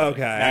Joy-Con originally.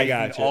 Okay, now I you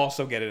got can you.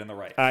 also get it in the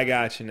right. I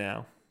got you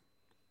now.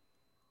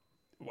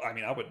 I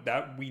mean,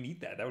 we need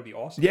that. That would be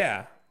awesome.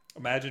 Yeah.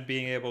 Imagine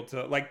being able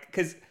to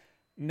because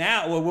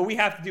now what we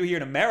have to do here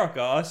in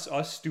America, us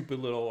stupid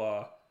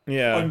little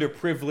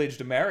underprivileged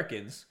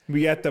Americans,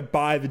 we have to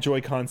buy the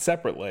Joy-Con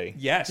separately.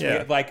 Yes,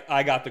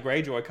 I got the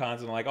gray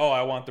Joy-Cons and I'm like, oh,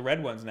 I want the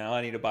red ones now.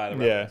 I need to buy the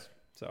red ones.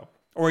 So,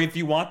 or if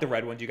you want the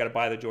red ones, you got to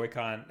buy the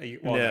Joy-Con. No,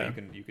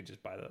 you can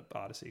just buy the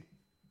Odyssey.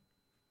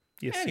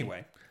 Yes.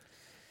 Anyway.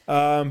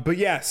 But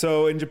yeah,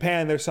 so in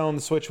Japan they're selling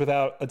the Switch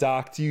without a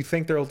dock. Do you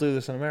think they'll do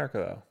this in America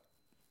though?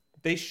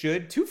 They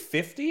should.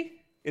 $250?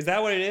 Is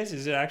that what it is?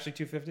 Is it actually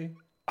 $250?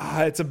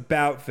 It's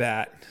about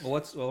that. Well,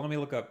 let me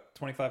look up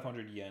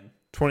 2,500 yen.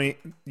 20,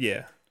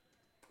 yeah.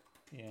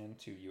 Yen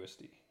to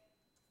USD.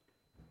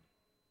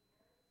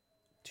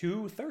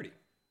 $230.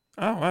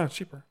 Oh wow,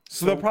 cheaper.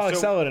 So they'll probably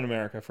sell it in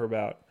America for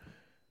about.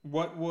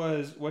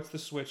 What's the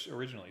Switch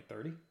originally?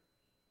 30?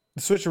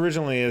 The Switch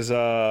originally is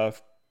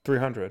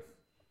 300.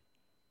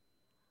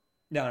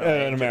 No,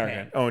 in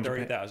America. Japan.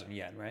 30,000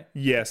 yen, right?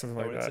 Yeah, something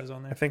like that. What it says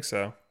on there? I think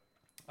so.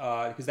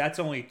 Because that's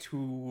only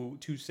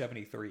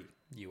 273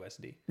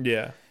 USD.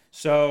 Yeah.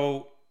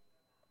 So,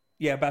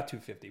 yeah, about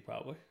 250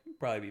 probably.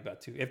 Probably be about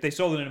two. If they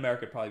sold it in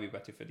America, it'd probably be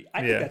about 250. I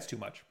think that's too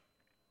much.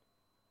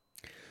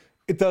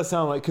 It does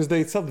sound like because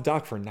they sell the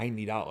dock for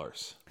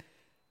 $90.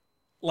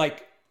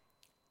 Like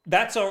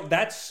that's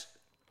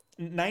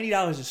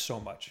 $90 is so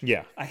much.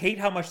 Yeah. I hate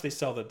how much they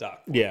sell the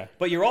dock. Yeah.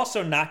 But you're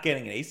also not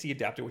getting an AC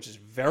adapter, which is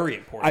very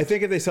important. I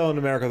think if they sell it in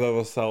America,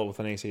 they'll sell it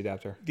with an AC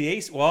adapter. They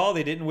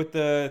didn't with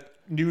the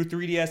new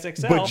 3DS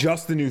XL. But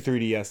just the new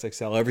 3DS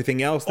XL.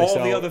 Everything else they all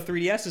sell. The other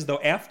 3DSs though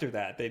after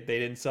that they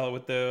didn't sell it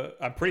with the.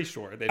 I'm pretty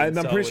sure they didn't.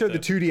 I'm pretty sure the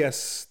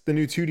 2DS, the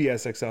new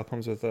 2DS XL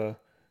comes with a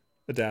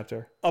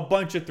adapter. A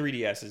bunch of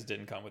 3DSs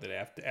didn't come with it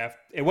after.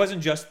 It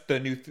wasn't just the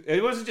new.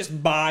 It wasn't just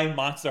my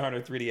Monster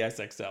Hunter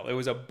 3DS XL. It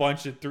was a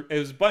bunch of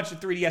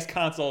 3DS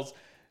consoles.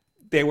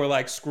 They were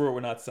like, screw it,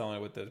 we're not selling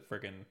it with the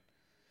freaking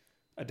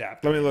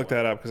adapter. Let me look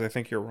that up because I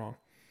think you're wrong.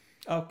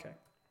 Okay.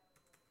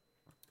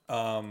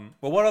 Well,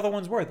 what other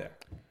ones were there?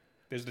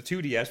 There's the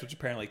 2DS, which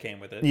apparently came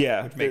with it.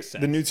 Yeah, which makes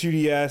sense. The new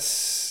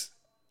 2DS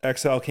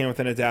XL came with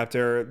an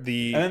adapter. And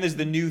then there's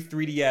the new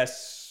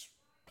 3DS.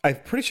 I'm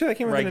pretty sure that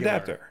came with an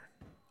adapter.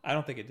 I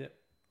don't think it did.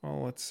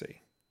 Well, let's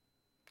see.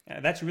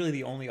 Yeah, that's really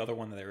the only other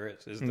one that there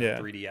is the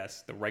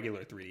 3DS, the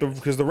regular 3DS.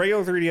 Because the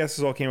regular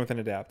 3DSs all came with an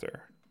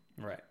adapter.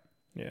 Right.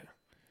 Yeah.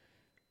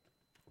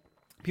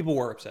 People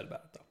were upset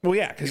about it, though. Well,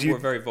 yeah. People were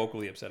very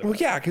vocally upset about it. Well,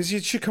 yeah, because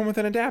it should come with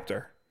an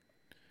adapter.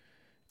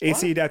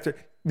 AC adapter.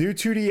 New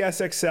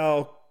 2DS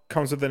XL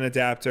comes with an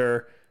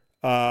adapter.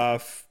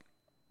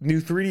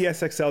 New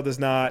 3DS XL does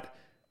not.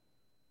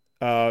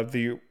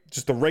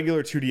 Just the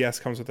regular 2DS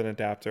comes with an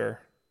adapter.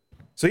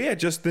 So yeah,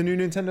 just the new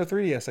Nintendo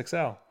 3DS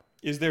XL.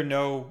 Is there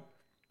no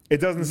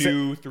It doesn't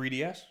new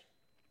 3DS?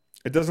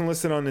 It doesn't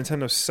list it on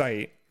Nintendo's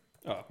site.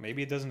 Oh,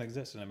 maybe it doesn't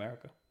exist in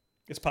America.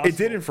 It's possible. It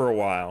didn't for a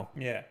while.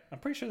 Yeah, I'm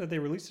pretty sure that they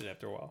released it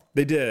after a while.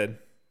 They did.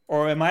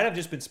 Or it might have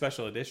just been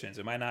special editions.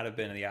 It might not have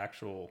been the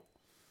actual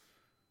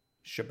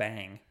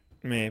shebang.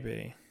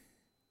 Maybe.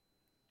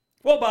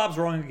 Well, Bob's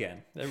wrong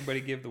again.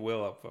 Everybody give the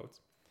Will up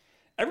votes.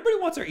 Everybody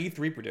wants our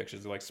E3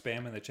 predictions. They're like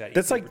spam in the chat.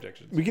 That's E3 like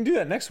predictions. we can do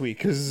that next week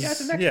because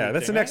That's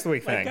a next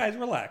week thing. Like, guys,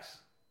 relax.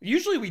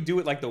 Usually we do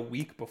it like the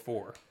week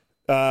before.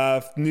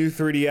 New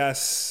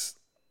 3DS.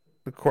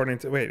 According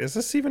to is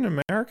this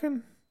even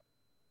American?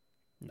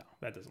 No,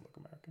 that doesn't look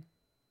American.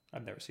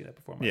 I've never seen that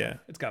before. Yeah,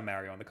 it's got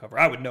Mario on the cover.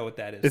 I would know what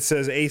that is. It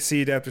says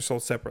AC adapter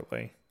sold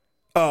separately.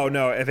 Oh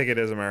no, I think it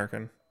is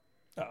American.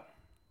 Oh,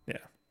 yeah.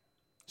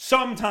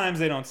 Sometimes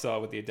they don't sell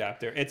it with the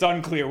adapter. It's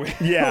unclear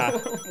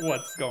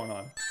what's going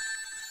on.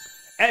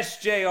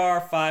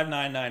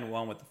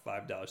 SJR5991 with the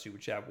 $5 super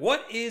chat.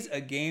 What is a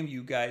game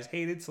you guys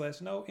hated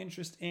 / no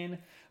interest in,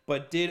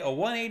 but did a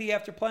 180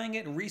 after playing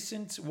it?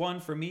 Recent one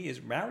for me is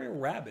Mario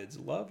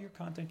Rabbids. Love your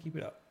content. Keep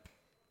it up.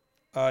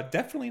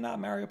 Definitely not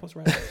Mario plus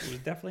Rabbids. It was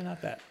definitely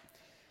not that.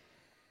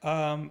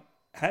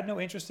 Had no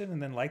interest in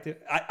and then liked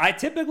it. I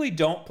typically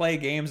don't play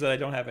games that I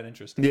don't have an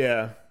interest in.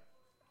 Yeah.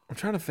 I'm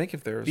trying to think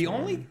if there's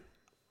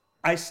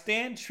I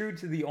stand true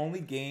to the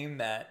only game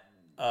that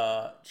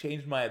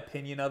changed my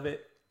opinion of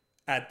it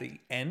at the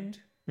end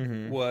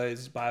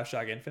was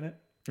BioShock Infinite.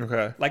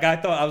 Okay. Like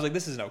I was like,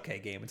 this is an okay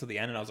game until the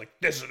end, and I was like,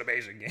 this is an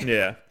amazing game.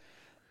 Yeah.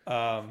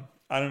 I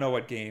don't know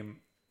what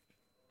game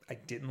I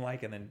didn't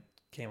like and then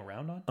came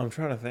around on. I'm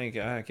trying to think.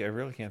 I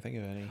really can't think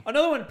of any.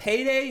 Another one,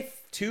 Payday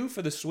 2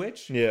 for the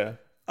Switch. Yeah.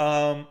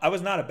 I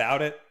was not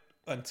about it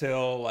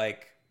until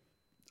like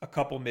a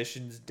couple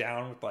missions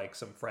down with like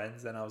some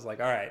friends, and I was like,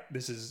 all right,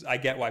 I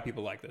get why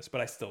people like this,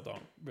 but I still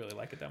don't really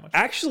like it that much.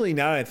 Actually,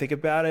 now that I think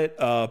about it,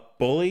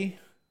 Bully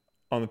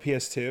on the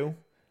PS2.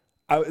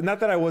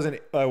 Not that I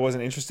wasn't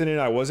interested in it.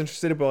 I was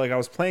interested in it, but like I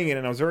was playing it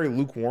and I was very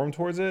lukewarm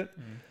towards it.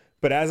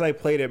 But as I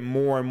played it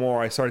more and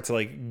more, I started to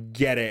like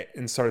get it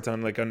and started to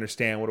like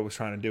understand what it was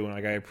trying to do, and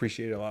like I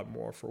appreciated it a lot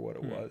more for what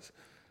it was.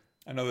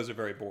 I know those are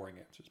very boring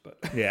answers, but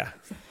yeah.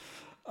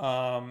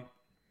 Oh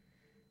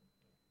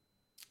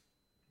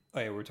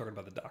yeah, we were talking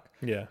about the dock.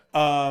 Yeah.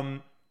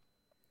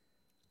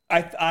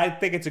 I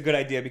think it's a good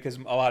idea because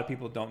a lot of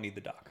people don't need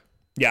the dock.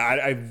 Yeah,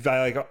 I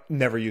like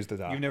never used the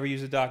dock. You've never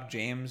used the dock.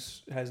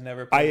 James has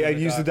never. I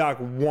used the dock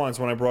once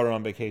when I brought it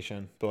on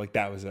vacation, but like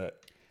that was it.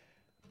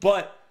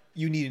 But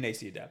you need an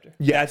AC adapter.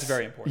 Yeah, that's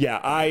very important.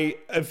 Yeah,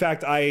 in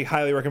fact I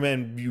highly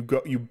recommend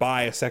you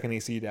buy a second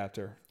AC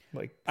adapter.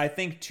 Like I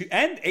think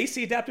and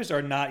AC adapters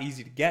are not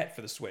easy to get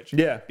for the Switch.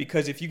 Yeah,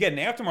 because if you get an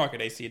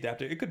aftermarket AC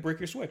adapter, it could break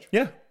your Switch.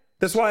 Yeah.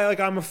 That's why like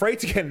I'm afraid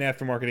to get an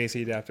aftermarket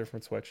AC adapter for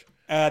Switch.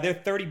 They're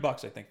 $30, I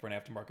think, for an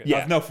aftermarket.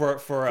 Yeah. No, for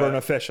an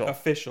official.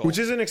 Which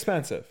isn't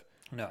expensive.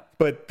 No.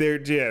 But they're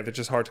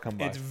just hard to come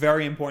by. It's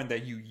very important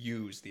that you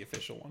use the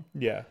official one.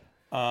 Yeah.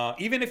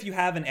 Even if you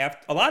have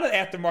a lot of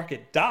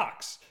aftermarket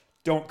docks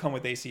don't come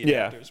with AC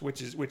adapters,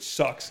 which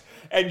sucks.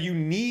 And you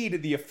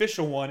need the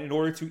official one in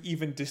order to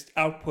even just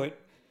output.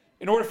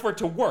 In order for it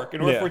to work,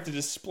 in order for it to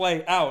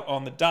display out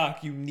on the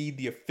dock, you need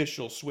the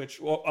official Switch,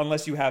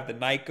 unless you have the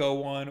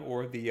Nyko one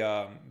or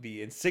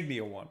the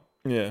Insignia one.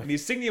 Yeah. And the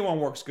Insignia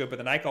one works good, but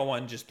the Nyko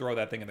one, just throw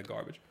that thing in the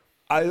garbage.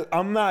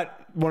 I'm not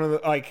one of the,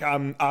 like,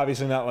 I'm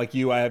obviously not like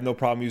you. I have no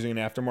problem using an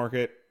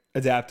aftermarket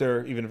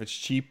adapter, even if it's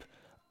cheap.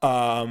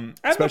 I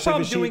have no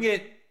problem doing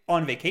it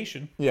on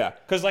vacation. Yeah.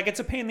 Because, like, it's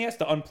a pain in the ass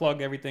to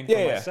unplug everything from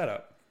my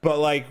setup. But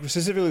like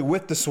specifically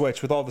with the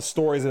Switch, with all the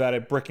stories about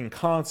it bricking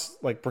consoles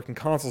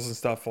and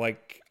stuff,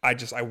 like I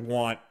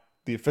want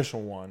the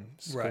official one,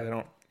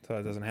 right? So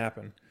that doesn't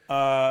happen.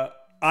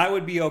 I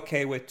would be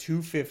okay with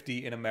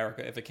 $250 in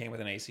America if it came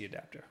with an AC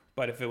adapter.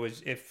 But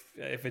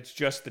if it's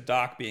just the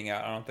dock being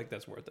out, I don't think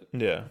that's worth it.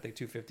 Yeah, I think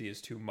 $250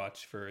 is too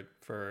much for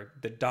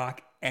the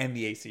dock and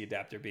the AC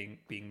adapter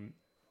being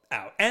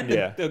out, and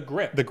the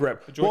grip. The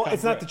grip. Well,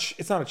 it's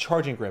not a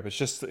charging grip. It's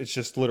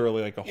just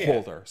literally like a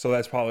holder. So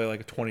that's probably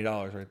like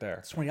 $20 right there.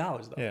 It's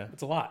 $20 though. Yeah,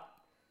 it's a lot.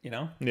 You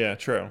know. Yeah,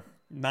 true.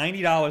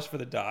 $90 for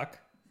the dock,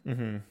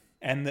 and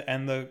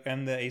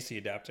the AC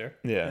adapter.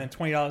 Yeah, and then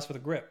 $20 for the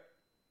grip,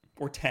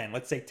 or 10.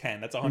 Let's say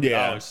 10. That's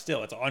 $100.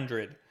 Still, it's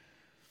 $100.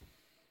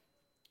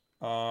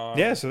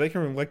 Yeah, so they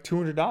can like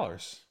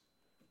 $200.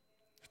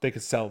 They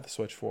could sell the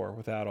Switch for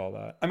without all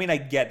that. I mean, I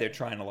get they're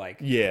trying to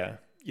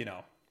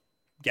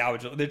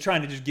gouge. They're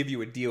trying to just give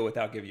you a deal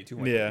without giving you too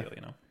much of a deal,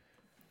 you know.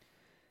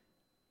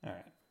 All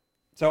right.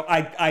 So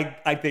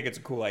I think it's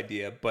a cool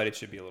idea, but it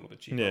should be a little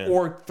bit cheaper. Yeah.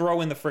 Or throw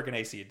in the freaking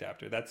AC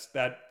adapter.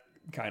 That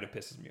kind of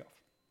pisses me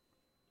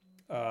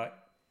off.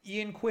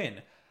 Ian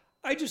Quinn.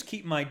 I just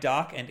keep my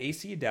dock and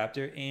AC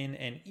adapter in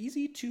an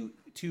easy to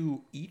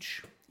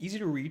reach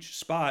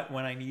spot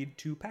when I need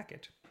to pack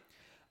it.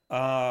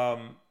 I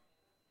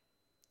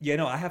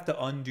have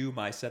to undo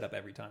my setup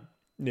every time.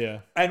 Yeah.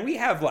 And we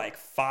have like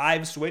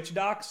 5 Switch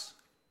docks.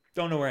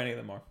 Don't know where any of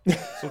them are.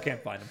 Still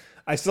can't find them.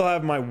 I still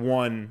have my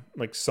one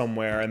like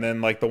somewhere, and then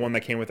like the one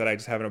that came with it, I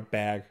just have in a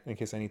bag in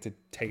case I need to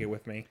take it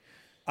with me.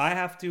 I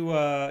have to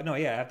I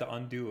have to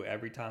undo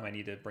every time I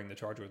need to bring the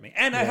charger with me.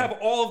 And I have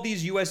all of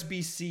these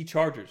USB-C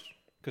chargers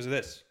because of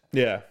this.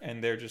 Yeah.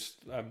 And they're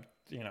just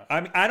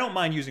I don't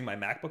mind using my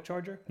MacBook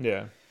charger.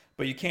 Yeah.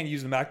 But you can't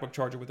use the MacBook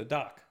charger with a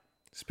dock.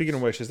 Speaking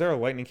of which, is there a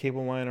lightning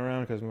cable lying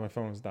around? Because my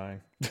phone is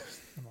dying.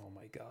 Oh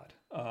my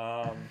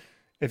god.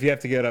 If you have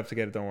to get up to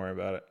get it, don't worry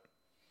about it.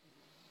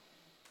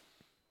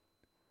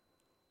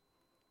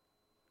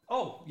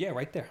 Oh, yeah,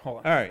 right there. Hold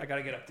on. All right. I got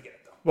to get up to get it,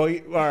 though. Well,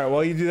 all right.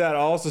 While you do that,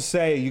 I'll also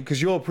say, because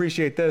you'll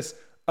appreciate this,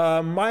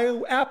 my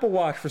Apple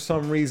Watch, for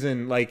some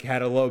reason, like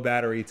had a low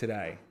battery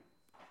today.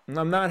 And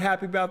I'm not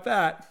happy about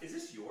that. Is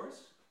this yours?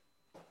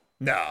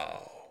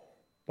 No.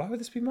 Why would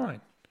this be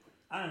mine?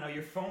 I don't know.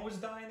 Your phone was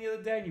dying the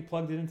other day, and you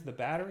plugged it into the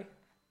battery.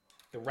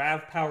 The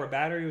RAV Power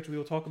battery, which we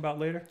will talk about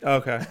later.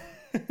 Okay.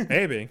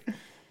 Maybe.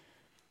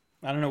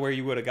 I don't know where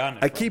you would have gotten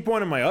it I from. keep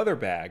one in my other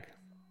bag,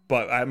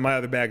 but my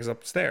other bag is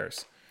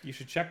upstairs. You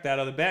should check that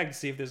other bag to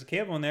see if there's a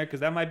cable in there,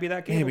 because that might be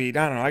that cable. Maybe.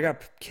 I don't know. I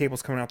got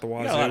cables coming out the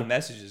wazoo. You got a lot of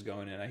messages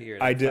going in. I hear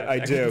it. I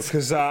do,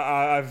 because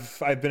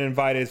I've been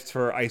invited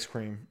for ice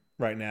cream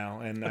right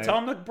now, and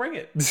tell them to bring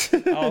it.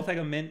 I'll take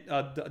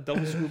a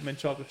double scoop mint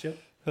chocolate chip.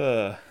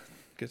 Good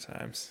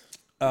times.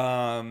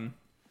 Dylan,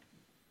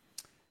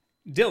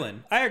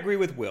 I agree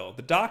with Will.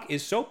 The dock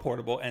is so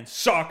portable and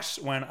sucks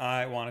when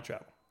I want to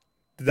travel.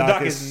 The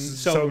dock is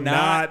so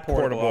not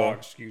portable. Oh,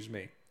 excuse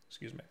me.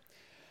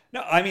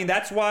 No, I mean,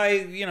 that's why,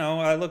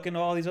 I look into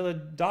all these other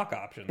dock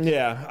options.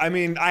 Yeah. I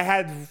mean,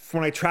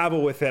 when I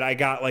travel with it, I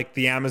got like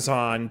the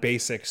Amazon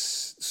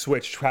Basics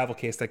Switch travel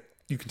case that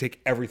you can take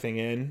everything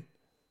in.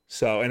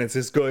 So, and it's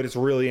as good. It's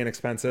really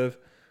inexpensive.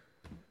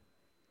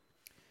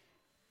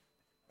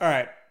 All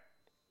right.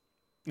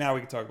 Now we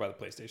can talk about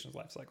the PlayStation's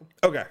life cycle.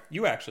 Okay.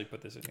 You actually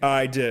put this in here.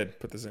 I did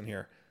put this in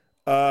here.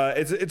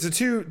 It's a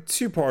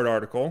two-part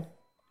article.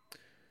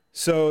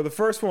 So the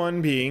first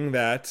one being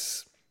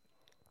that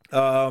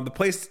the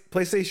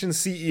PlayStation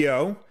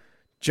CEO,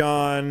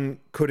 John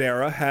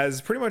Codera,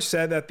 has pretty much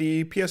said that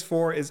the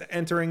PS4 is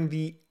entering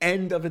the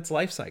end of its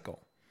life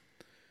cycle.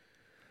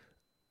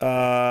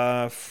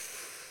 Where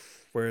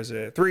is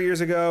it? 3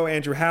 years ago,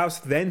 Andrew House,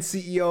 then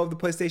CEO of the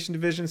PlayStation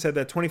division, said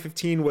that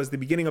 2015 was the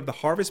beginning of the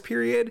harvest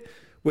period,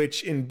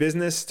 which in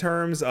business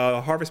terms,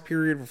 harvest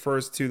period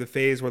refers to the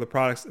phase where the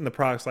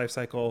product's life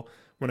cycle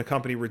when a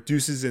company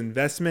reduces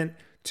investment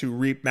to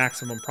reap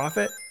maximum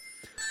profit.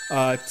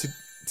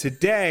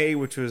 Today,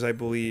 which was, I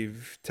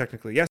believe,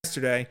 technically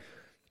yesterday,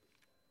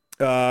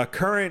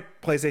 current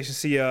PlayStation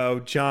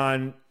CEO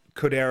John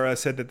Codera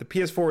said that the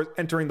PS4 is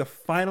entering the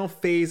final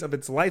phase of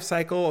its life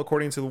cycle,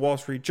 according to the Wall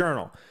Street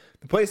Journal.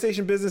 The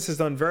PlayStation business has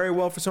done very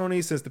well for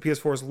Sony since the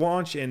PS4's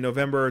launch in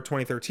November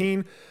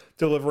 2013,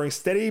 delivering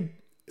steady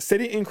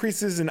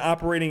increases in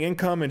operating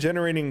income and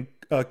generating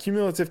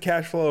cumulative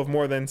cash flow of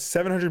more than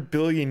 700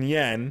 billion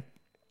yen,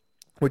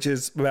 which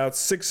is about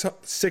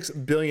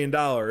 $6 billion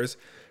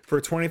for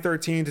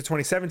 2013 to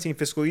 2017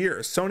 fiscal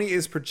years. Sony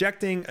is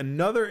projecting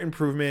another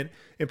improvement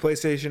in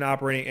PlayStation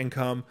operating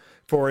income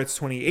for its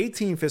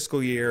 2018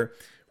 fiscal year,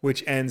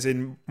 which ends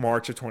in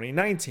March of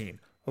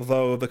 2019.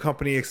 Although the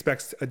company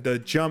expects the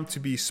jump to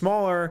be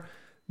smaller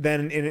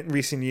than in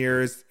recent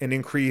years, an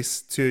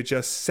increase to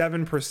just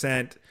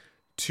 7%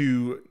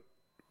 to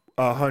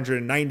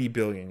 190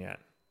 billion yen.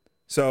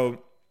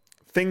 So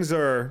things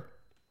are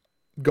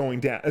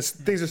going down.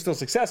 Things are still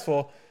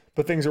successful,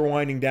 but things are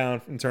winding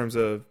down in terms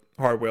of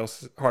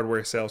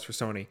hardware sales for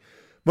Sony.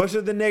 Much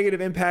of the negative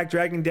impact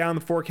dragging down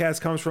the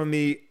forecast comes from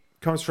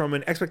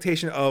an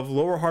expectation of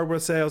lower hardware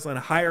sales and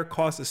higher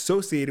costs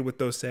associated with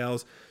those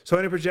sales.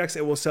 Sony projects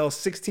it will sell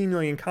 16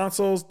 million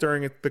consoles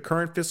during the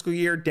current fiscal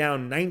year,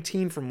 down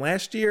 19 from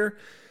last year.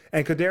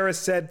 And Codera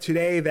said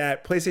today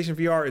that PlayStation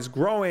VR is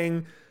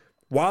growing.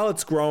 While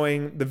it's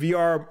growing, the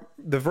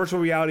virtual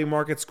reality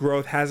market's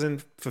growth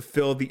hasn't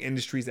fulfilled the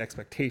industry's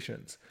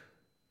expectations.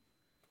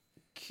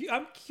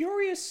 I'm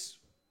curious.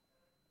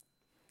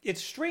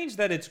 It's strange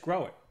that it's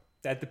growing.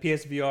 That the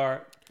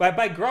PSVR,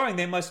 by growing,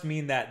 they must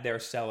mean that they're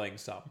selling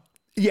some.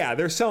 Yeah,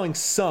 they're selling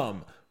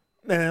some,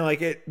 and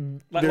like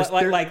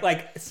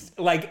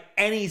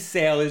any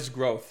sale is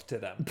growth to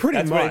them.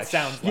 That's much. What it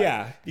sounds like.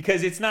 Yeah,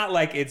 because it's not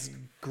like it's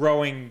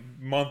growing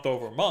month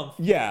over month.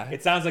 Yeah,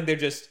 it sounds like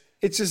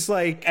it's just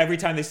like every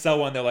time they sell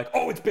one, they're like,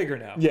 oh, it's bigger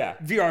now. Yeah,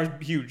 VR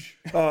is huge.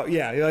 Oh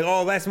yeah, you're like,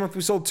 oh, last month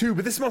we sold 2,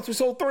 but this month we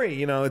sold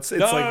 3. It's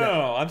no, like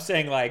no. I'm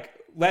saying like.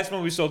 Last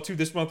month we sold 2.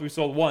 This month we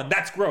sold 1.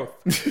 That's growth.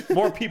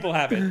 More people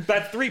have it.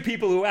 That's 3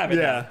 people who have it.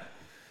 Yeah.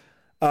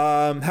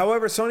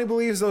 However, Sony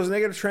believes those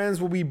negative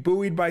trends will be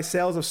buoyed by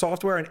sales of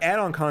software and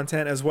add-on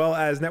content, as well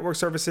as network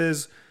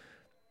services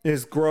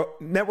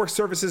growth,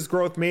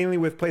 mainly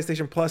with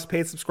PlayStation Plus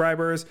paid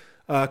subscribers.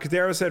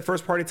 Codera said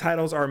first-party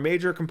titles are a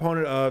major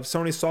component of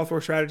Sony's software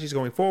strategies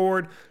going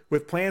forward,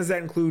 with plans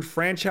that include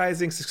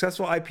franchising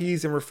successful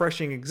IPs and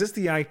refreshing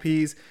existing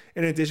IPs,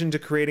 in addition to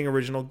creating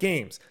original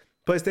games.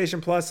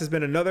 PlayStation Plus has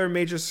been another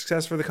major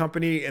success for the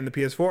company in the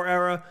PS4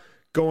 era.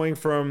 going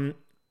from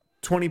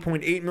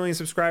 20.8 million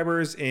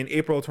subscribers in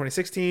April of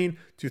 2016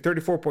 to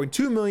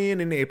 34.2 million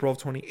in April of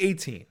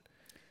 2018.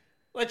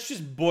 Let's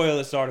just boil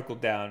this article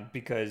down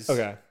because,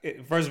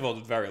 first of all,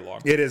 it's very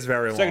long. It is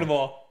very long. Second of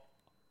all,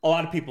 a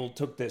lot of people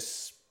took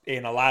this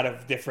in a lot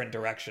of different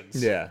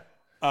directions. Yeah.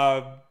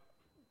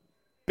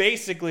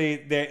 Basically,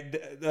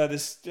 the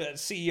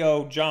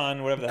CEO,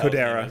 John, whatever the hell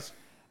his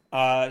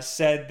name is,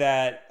 said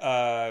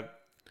that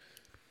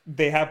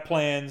they have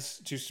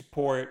plans to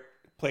support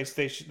the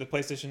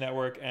PlayStation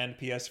Network and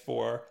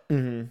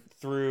PS4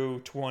 through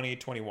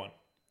 2021.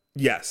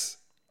 Yes.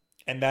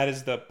 And that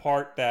is the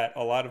part that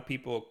a lot of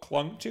people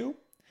clung to.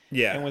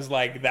 Yeah. And was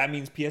like, that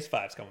means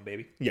PS5's coming,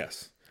 baby.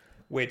 Yes.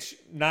 Which,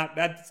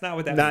 that's not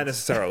what that means. Not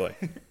necessarily.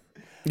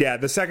 Yeah,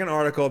 the second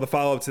article, the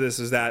follow-up to this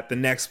is that the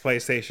next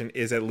PlayStation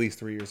is at least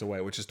 3 years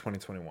away, which is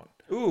 2021.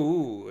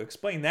 Ooh,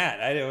 explain that.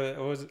 It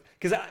was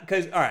because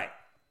all right.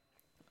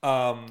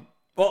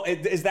 Well,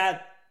 is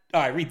that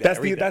all right? Read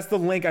that. That's the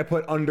link I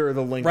put under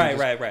the link. Right.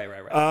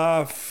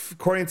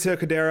 According to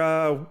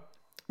Kadera,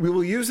 we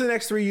will use the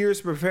next 3 years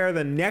to prepare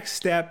the next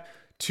step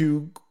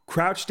to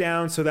crouch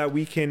down so that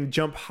we can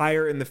jump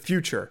higher in the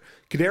future.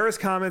 Kadera's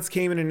comments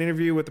came in an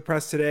interview with the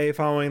press today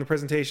following the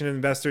presentation of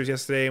investors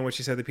yesterday in which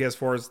he said the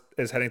PS4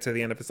 is heading to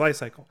the end of its life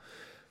cycle.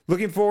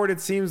 Looking forward,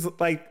 it seems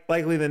like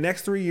likely the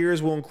next 3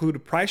 years will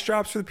include price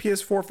drops for the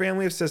PS4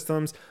 family of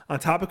systems on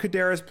top of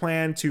Kadera's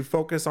plan to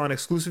focus on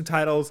exclusive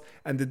titles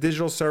and the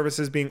digital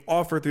services being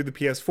offered through the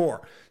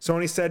PS4.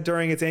 Sony said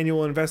during its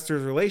annual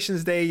Investors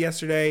Relations Day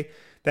yesterday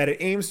that it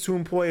aims to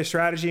employ a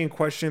strategy in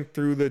question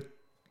through the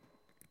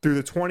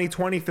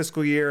 2020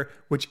 fiscal year,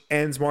 which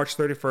ends March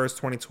 31st,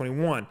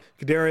 2021.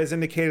 Kadera has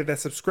indicated that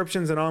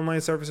subscriptions and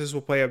online services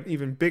will play an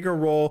even bigger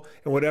role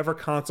in whatever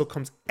console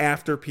comes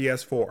after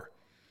PS4.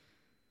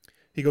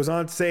 He goes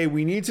on to say,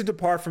 we need to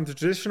depart from the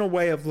traditional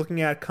way of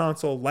looking at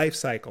console life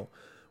cycle.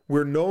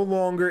 We're no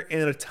longer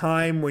in a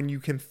time when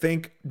you can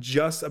think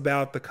just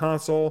about the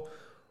console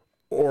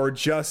or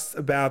just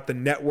about the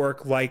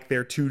network like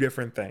they're two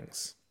different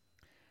things.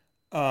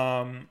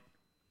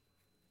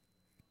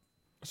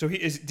 So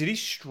did he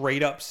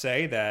straight up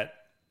say that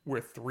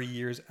we're 3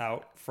 years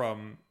out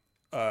from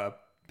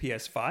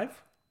PS5?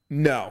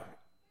 No.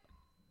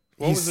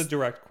 What was the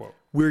direct quote?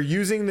 We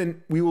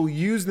will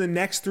use the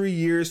next 3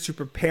 years to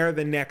prepare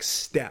the next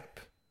step.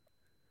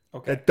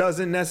 Okay. That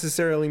doesn't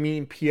necessarily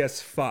mean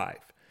PS5.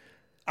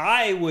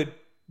 I would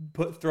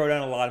throw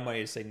down a lot of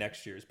money to say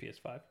next year's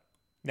PS5.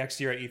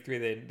 Next year at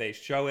E3 they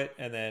show it,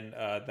 and then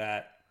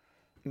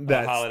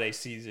that holiday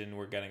season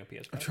we're getting a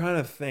PS5. I'm trying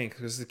to think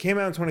because it came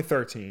out in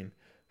 2013.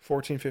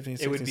 14, 15,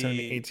 16,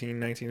 17, 18,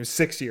 19. It was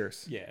 6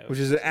 years. Yeah. Which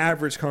is an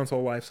average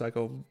console life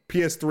cycle.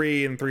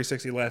 PS3 and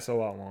 360 lasts a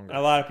lot longer.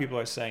 A lot of people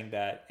are saying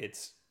that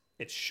it's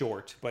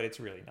short, but it's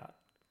really not.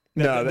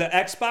 The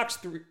Xbox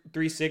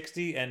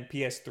 360 and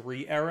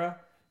PS3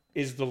 era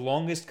is the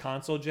longest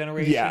console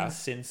generation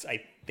since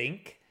I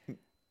think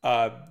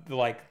the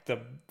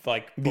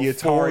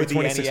Atari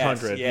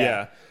 2600.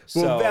 Yeah.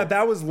 Well,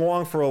 that was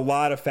long for a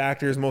lot of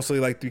factors, mostly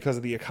like because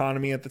of the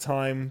economy at the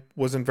time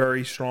wasn't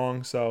very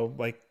strong. So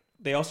like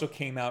they also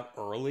came out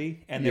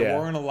early, and there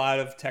weren't a lot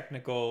of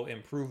technical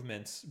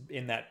improvements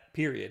in that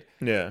period.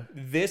 Yeah.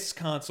 This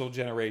console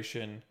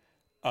generation,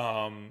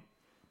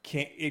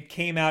 it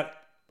came out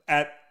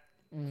at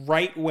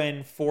right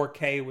when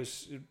 4K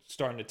was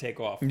starting to take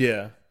off.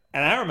 Yeah.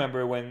 And I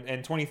remember when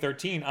in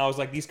 2013, I was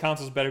like, these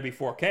consoles better be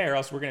 4K or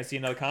else we're going to see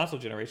another console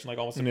generation like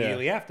almost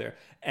immediately after.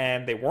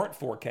 And they weren't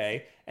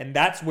 4K. And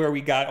that's where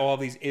we got all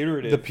these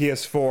iterative... The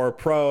PS4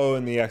 Pro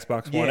and the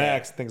Xbox One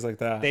X, things like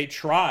that. They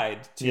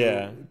tried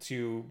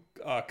to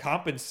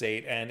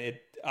compensate, and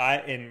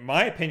in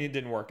my opinion,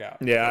 didn't work out.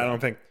 Yeah, I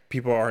don't think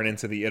people aren't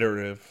into the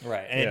iterative.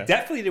 Right. And it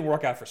definitely didn't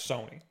work out for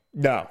Sony.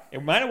 No.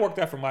 It might have worked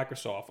out for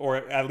Microsoft, or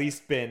at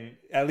least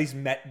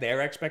met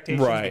their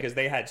expectations because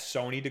they had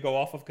Sony to go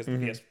off of because the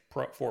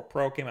PS4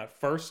 Pro came out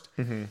first.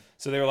 Mm-hmm.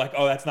 So they were like,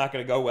 oh, that's not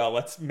going to go well.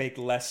 Let's make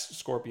less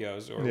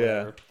Scorpios or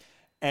whatever.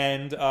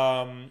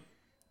 And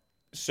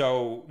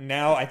so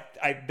now I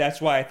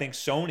that's why I think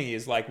Sony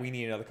is like, we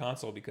need another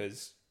console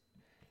because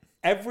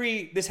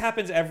this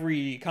happens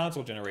every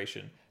console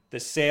generation. The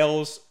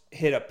sales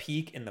hit a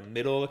peak in the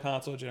middle of the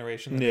console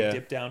generation, then they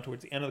dip down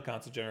towards the end of the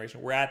console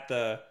generation. We're at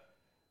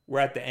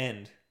the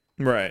end.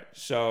 Right.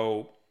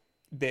 So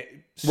we're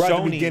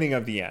at the beginning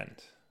of the end.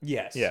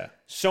 Yes. Yeah.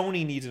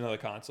 Sony needs another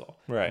console.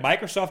 Right.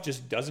 Microsoft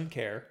just doesn't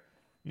care.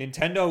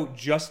 Nintendo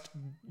just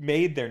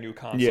made their new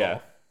console. Yeah.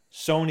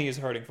 Sony is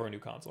hurting for a new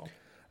console.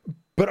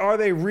 But are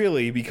they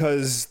really?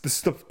 Because the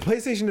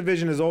PlayStation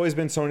division has always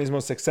been Sony's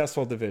most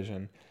successful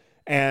division.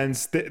 And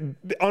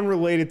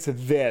unrelated to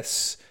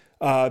this,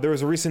 there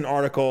was a recent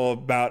article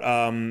about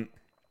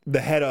the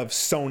head of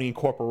Sony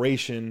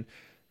Corporation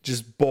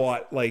just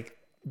bought like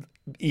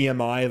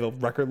EMI, the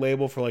record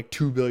label, for like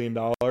 $2 billion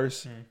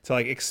to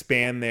like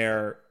expand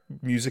their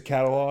music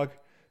catalog.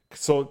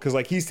 So, because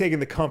like he's taking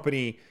the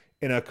company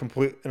in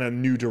a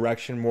new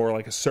direction, more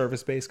like a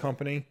service-based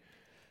company.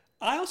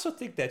 I also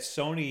think that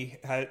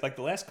Sony had, like,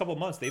 the last couple of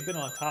months, they've been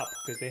on top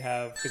because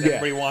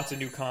everybody wants a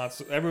new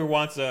console. Everyone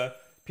wants a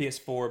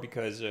PS4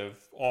 because of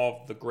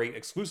all the great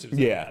exclusives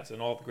that it has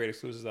and all the great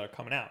exclusives that are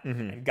coming out.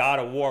 And God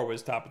of War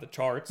was top of the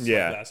charts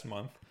last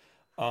month.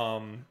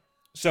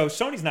 So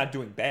Sony's not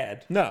doing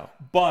bad. No.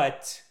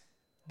 But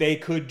they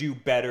could do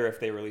better if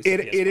they release it.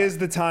 It is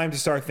the time to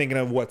start thinking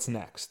of what's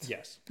next.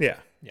 Yes. Yeah.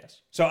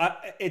 Yes. So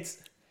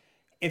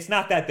it's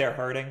not that they're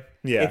hurting.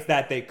 Yeah. It's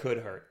that they could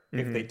hurt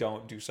if they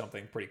don't do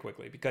something pretty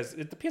quickly. Because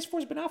the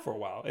PS4's been out for a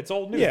while. It's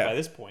old news by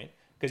this point.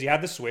 Because you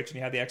have the Switch and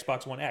you have the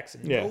Xbox One X.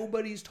 And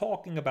nobody's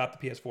talking about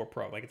the PS4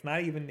 Pro. Like, it's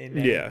not even in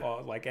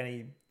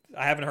any...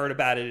 I haven't heard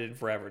about it in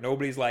forever.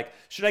 Nobody's like,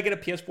 should I get a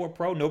PS4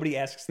 Pro? Nobody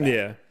asks that.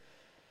 Yeah.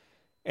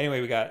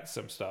 Anyway, we got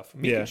some stuff.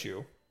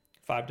 Mikachu,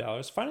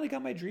 $5. Finally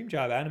got my dream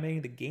job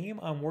animating the game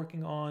I'm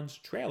working on's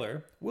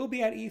trailer. We'll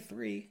be at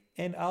E3,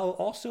 and I'll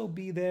also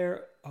be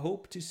there.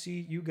 Hope to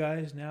see you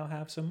guys now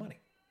have some money.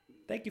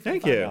 Thank you for the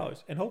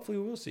 $5. And hopefully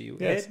we will see you.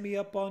 Yes. Hit me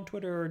up on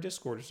Twitter or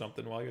Discord or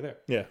something while you're there.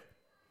 Yeah.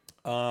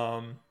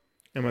 And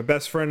my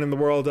best friend in the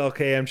world,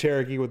 LKM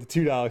Cherokee, with the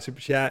 $2 super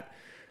chat.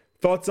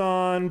 Thoughts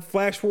on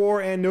Flash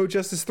War and No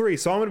Justice 3.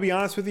 So I'm going to be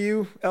honest with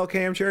you,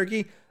 LKM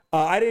Cherokee.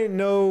 I didn't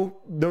know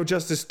No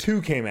Justice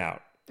 2 came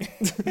out.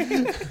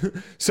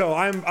 So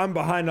I'm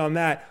behind on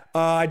that.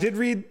 I did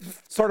read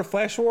start of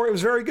Flash War. It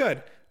was very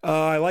good.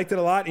 I liked it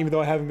a lot, even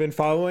though I haven't been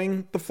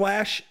following the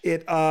Flash.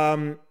 It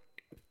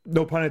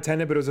no pun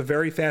intended, but it was a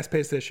very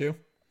fast-paced issue.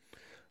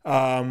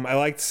 I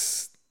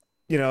liked,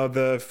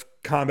 the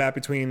combat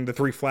between the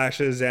three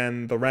Flashes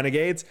and the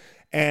Renegades,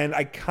 and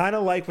I kind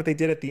of like what they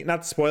did at the,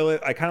 not to spoil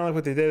it, I kind of like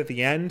what they did at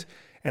the end,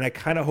 and I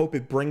kind of hope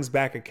it brings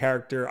back a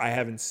character I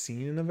haven't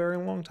seen in a very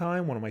long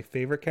time, one of my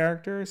favorite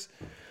characters.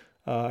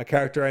 A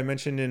character I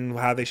mentioned in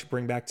how they should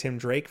bring back Tim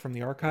Drake from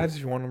the archives,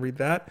 if you want to read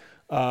that.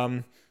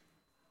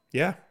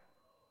 Yeah.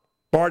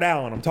 Bart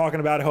Allen. I'm talking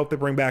about, I hope they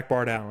bring back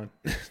Bart Allen.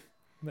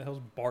 Who the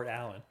hell's Bart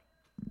Allen?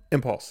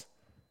 Impulse.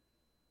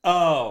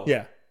 Oh.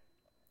 Yeah.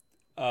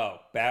 Oh,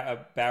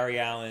 Barry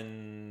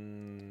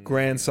Allen.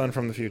 Grandson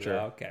from the future.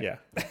 Oh, okay.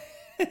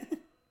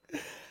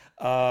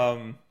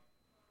 Yeah.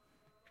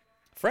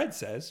 Fred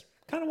says,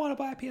 kind of want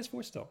to buy a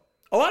PS4 still.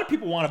 A lot of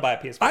people want to buy a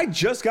PS4. I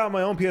just got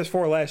my own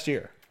PS4 last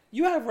year.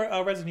 You have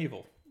Resident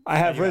Evil. I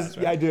have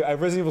I do. I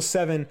have Resident Evil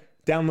 7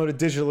 downloaded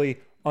digitally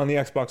on the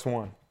Xbox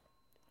One.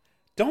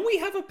 Don't we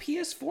have a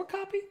PS4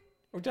 copy?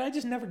 Or did I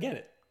just never get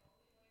it?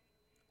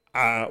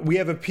 I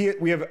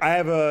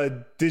have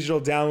a digital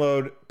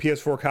download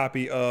PS4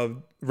 copy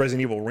of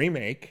Resident Evil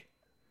Remake.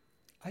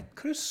 I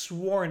could have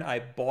sworn I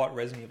bought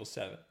Resident Evil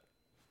 7.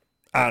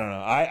 I don't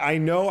know. I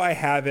know I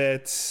have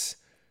it.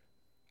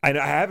 I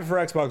have it for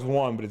Xbox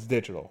One, but it's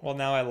digital. Well,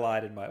 now I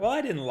lied in my... Well,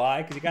 I didn't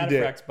lie because you got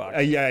it for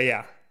Xbox.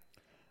 Yeah.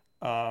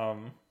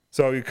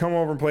 So you come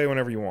over and play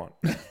whenever you want.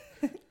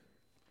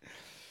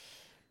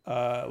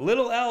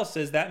 Little L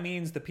says that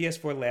means the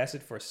PS4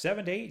 lasted for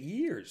 7 to 8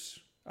 years.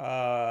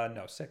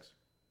 No, 6.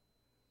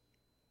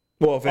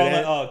 Well, if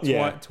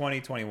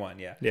 2021,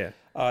 yeah. Yeah.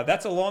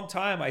 That's a long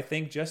time. I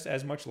think just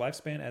as much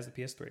lifespan as the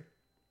PS3.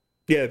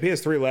 Yeah, the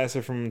PS3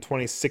 lasted from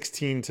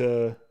 2016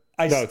 to...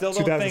 still don't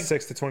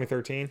 2006 to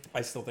 2013.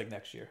 I still think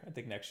next year. I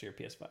think next year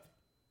PS5.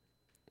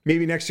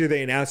 Maybe next year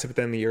they announce it, but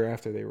then the year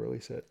after they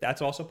release it.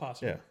 That's also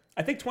possible. Yeah.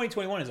 I think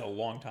 2021 is a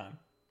long time.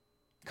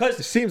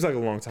 It seems like a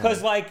long time.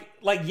 Because the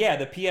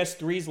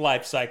PS3's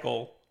life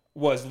cycle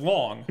was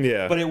long.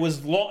 Yeah. But it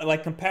was long,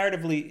 like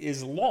comparatively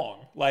is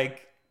long.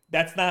 Like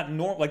that's not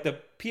normal. Like the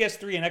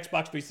PS3 and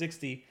Xbox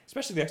 360,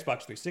 especially the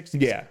Xbox 360.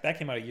 Yeah. That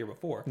came out a year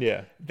before.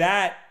 Yeah.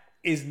 That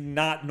is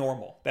not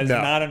normal. That is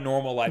not a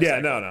normal life cycle.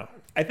 Yeah, no.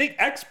 I think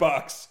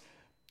Xbox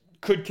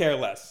could care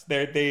less.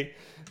 The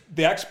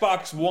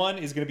Xbox One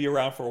is going to be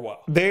around for a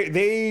while.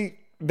 They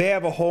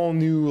have a whole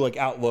new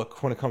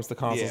outlook when it comes to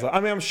consoles. Yeah.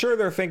 I mean, I'm sure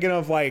they're thinking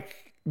of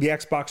the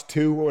Xbox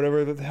 2 or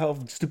whatever the hell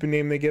stupid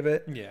name they give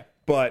it. Yeah.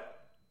 But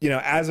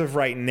as of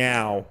right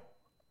now,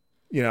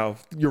 you're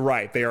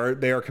right. They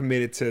are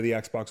committed to the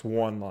Xbox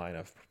One line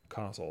of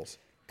consoles.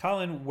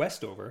 Colin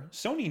Westover,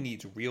 Sony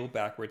needs real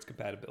backwards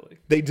compatibility.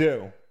 They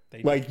do.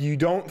 You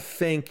don't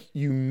think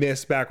you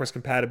miss backwards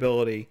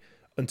compatibility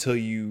until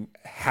you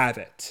have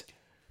it.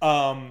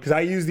 Because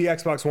I use the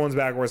Xbox One's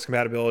backwards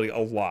compatibility a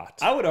lot.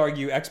 I would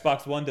argue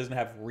Xbox One doesn't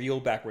have real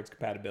backwards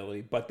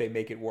compatibility, but they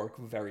make it work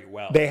very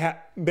well. They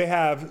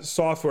have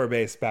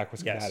software-based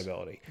backwards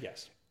compatibility.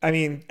 Yes. I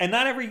mean... And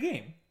not every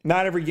game.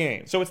 Not every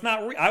game. So it's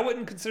not... I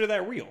wouldn't consider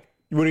that real.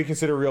 What do you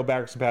consider real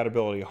backwards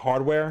compatibility?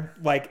 Hardware?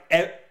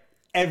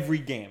 Every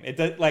game. It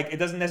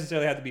doesn't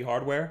necessarily have to be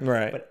hardware.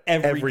 Right. But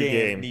every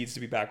game needs to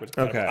be backwards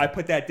compatible. Okay. I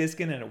put that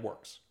disc in and it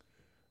works.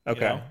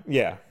 Okay.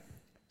 Yeah.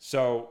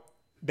 So...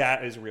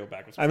 That is real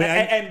backwards.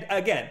 And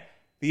again,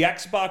 the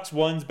Xbox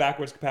One's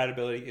backwards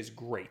compatibility is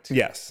great.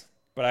 Yes.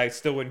 But I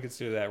still wouldn't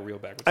consider that real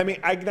backwards. I mean,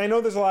 I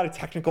know there's a lot of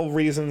technical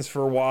reasons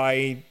for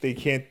why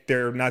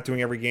they're not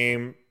doing every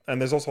game.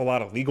 And there's also a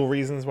lot of legal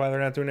reasons why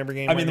they're not doing every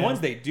game. I mean, the ones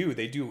they do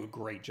a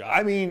great job.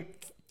 I mean,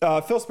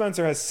 Phil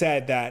Spencer has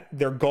said that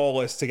their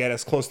goal is to get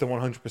as close to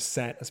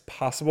 100% as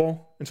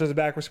possible in terms of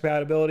backwards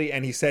compatibility,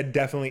 and he said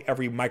definitely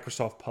every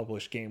Microsoft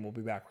published game will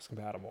be backwards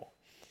compatible.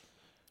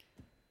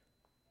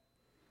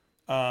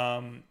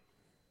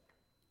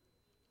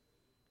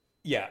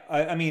 Yeah,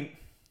 I mean,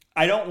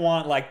 I don't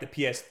want like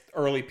the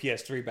early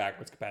PS3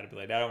 backwards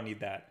compatibility. I don't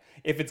need that.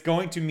 If it's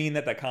going to mean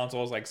that the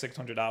console is like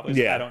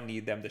 $600, I don't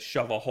need them to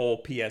shove a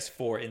whole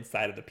PS4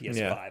 inside of the PS5.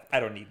 Yeah. I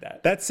don't need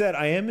that. That said,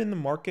 I am in the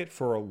market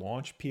for a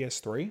launch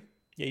PS3.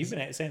 Yeah, you've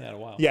been saying that a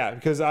while. Yeah,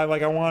 because I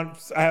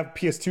have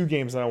PS2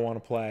 games that I want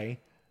to play.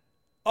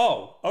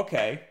 Oh,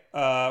 okay.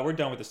 We're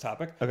done with this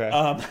topic.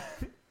 Okay.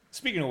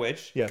 Speaking of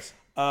which, yes,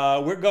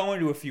 we're going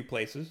to a few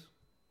places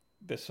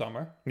this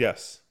summer.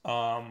 Yes.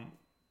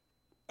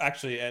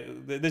 Actually,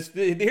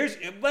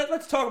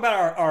 let's talk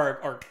about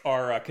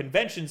our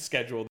convention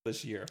schedule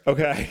this year.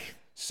 Okay.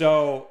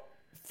 So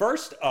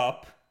first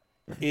up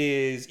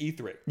is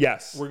E3.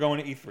 Yes, we're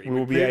going to E3. We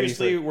will be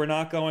previously at E3. We're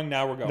not going.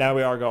 Now we're going. Now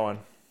we are going.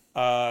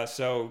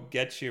 So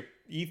get your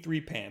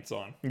E3 pants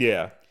on.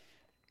 Yeah.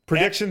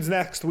 Predictions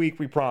next week,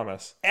 we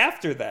promise.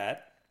 After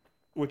that,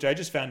 which I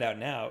just found out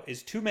now,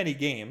 is Too Many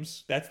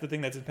Games. That's the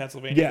thing that's in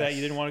Pennsylvania that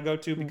you didn't want to go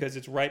to because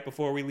it's right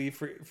before we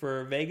leave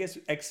for Vegas,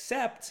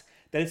 except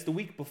that it's the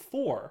week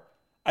before.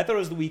 I thought it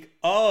was the week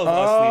of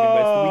us leaving,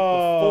 but it's the week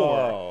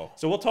before.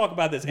 So we'll talk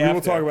about this after. We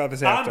will talk about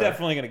this after. I'm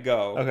definitely going to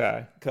go.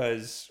 Okay.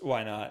 Because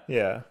why not?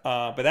 Yeah.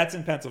 But that's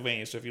in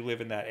Pennsylvania, so if you live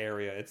in that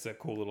area, it's a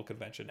cool little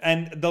convention.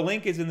 And the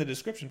link is in the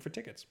description for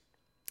tickets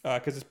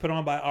because it's put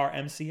on by our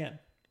MCN.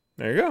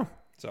 There you go.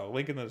 So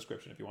link in the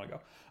description if you want to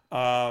go.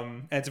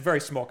 And it's a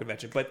very small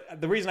convention.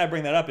 But the reason I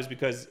bring that up is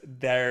because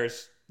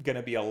there's going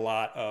to be a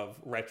lot of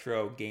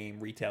retro game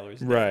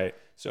retailers there. Right.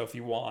 So if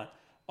you want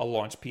a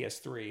launch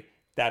PS3,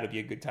 that would be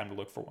a good time to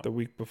look for one. The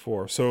week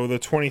before. So the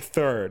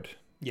 23rd.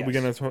 Yes. We're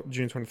going to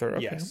June 23rd.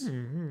 Okay. Yes.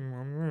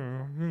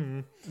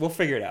 We'll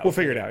figure it out. We'll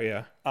figure it out,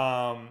 yeah.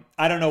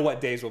 I don't know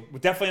what days we'll...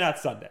 Definitely not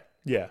Sunday.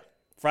 Yeah.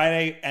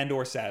 Friday and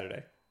or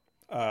Saturday.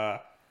 Then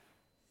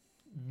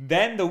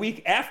the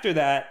week after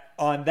that,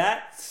 on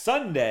that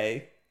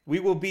Sunday,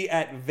 we will be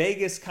at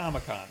Vegas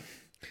Comic-Con.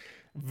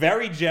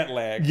 Very jet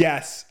lagged.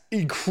 Yes,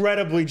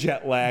 incredibly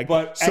jet lagged.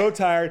 But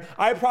tired.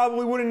 I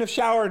probably wouldn't have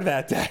showered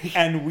that day.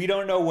 And we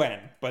don't know when,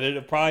 but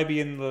it'll probably be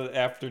in the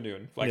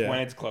afternoon, when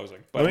it's closing.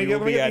 But let me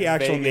get the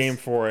actual name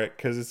for it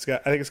because I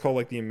think it's called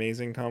like the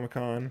Amazing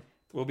Comic-Con.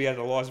 We'll be at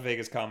the Las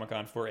Vegas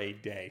Comic-Con for a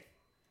day.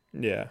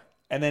 Yeah.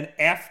 And then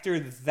after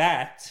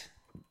that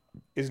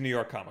is New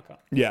York Comic-Con.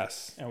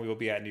 Yes. And we will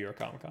be at New York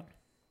Comic-Con.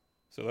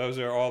 So those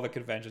are all the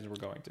conventions we're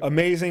going to.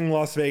 Amazing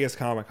Las Vegas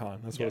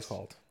Comic-Con. That's what it's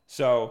called.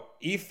 So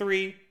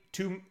E3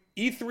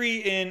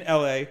 in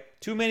LA,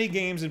 Too Many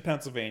Games in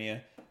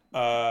Pennsylvania,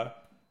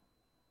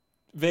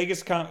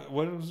 Vegas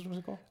what was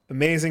it called?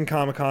 Amazing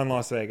Comic-Con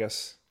Las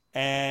Vegas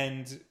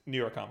and New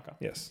York Comic-Con.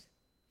 Yes.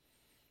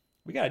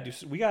 We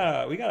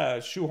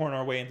gotta shoehorn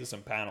our way into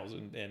some panels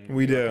in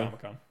New York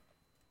Comic-Con.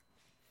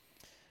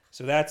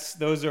 So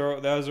those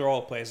are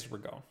all the places we're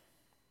going.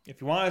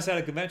 If you want us at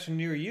a convention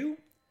near you,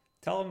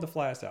 tell them to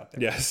fly us out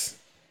there. Yes.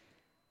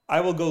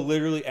 I will go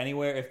literally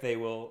anywhere if they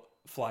will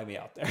fly me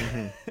out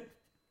there.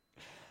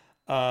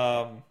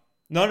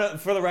 Mm-hmm.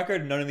 For the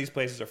record, none of these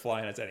places are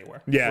flying us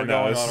anywhere. Yeah, we're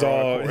going on our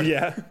own accord.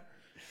 Yeah.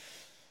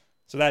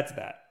 So that's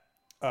that.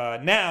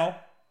 Now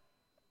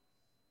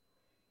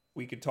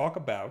we could talk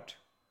about.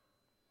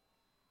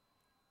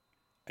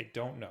 I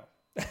don't know.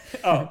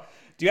 Oh,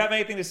 do you have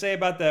anything to say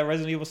about the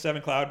Resident Evil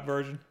 7 Cloud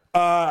version?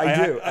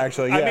 I do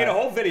actually. Yeah. I made a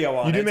whole video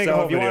on it. You did make a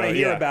whole video. If you want to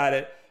hear about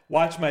it,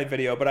 watch my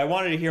video. But I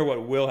wanted to hear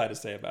what Will had to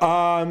say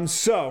about it.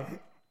 So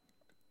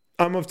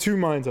I'm of two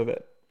minds of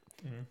it.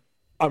 Mm-hmm.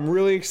 I'm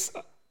really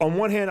on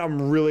one hand,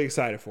 I'm really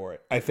excited for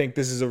it. I think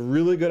this is a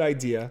really good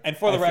idea. And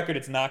for the record,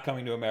 it's not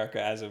coming to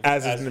America as of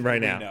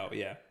right now. No,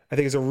 yeah. I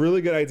think it's a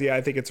really good idea.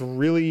 I think it's a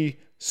really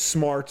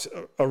smart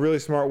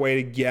way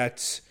to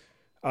get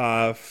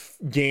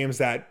games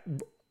that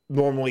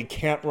normally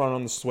can't run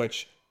on the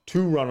Switch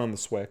to run on the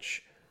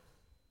Switch.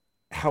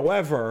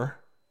 However,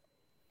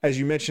 as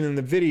you mentioned in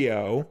the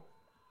video,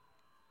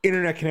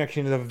 internet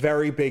connection is a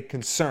very big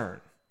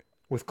concern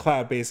with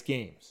cloud-based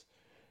games.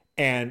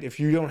 And if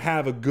you don't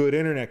have a good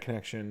internet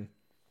connection,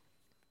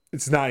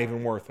 it's not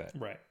even worth it.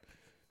 Right.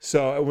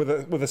 So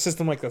with a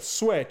system like the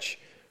Switch,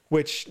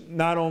 which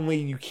not only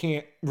you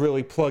can't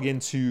really plug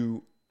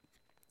into,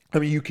 I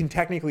mean, you can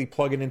technically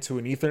plug it into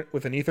an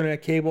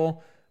Ethernet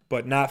cable,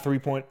 but not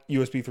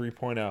USB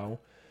 3.0.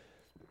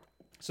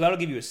 So that'll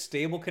give you a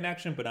stable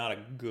connection, but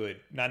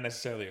not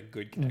necessarily a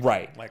good connection.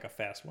 Right. Like a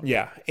fast one.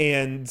 Yeah.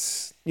 And,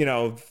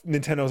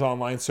 Nintendo's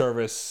online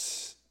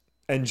service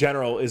in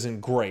general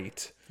isn't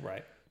great.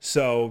 Right.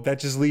 So that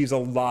just leaves a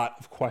lot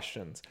of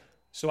questions.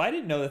 So I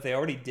didn't know that they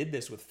already did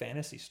this with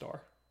Phantasy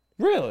Star.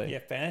 Really? Yeah,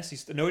 Phantasy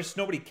Star. No, just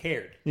nobody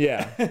cared.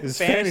 Yeah.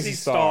 Phantasy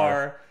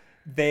Star,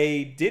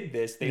 they did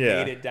this. They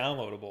made it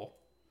downloadable.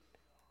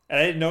 And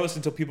I didn't notice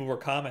until people were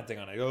commenting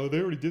on it. Oh, they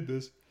already did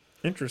this.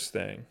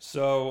 Interesting.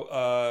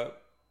 So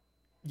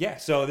Yeah,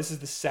 so this is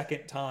the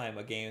second time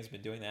a game has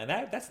been doing that.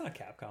 And that's not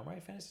Capcom,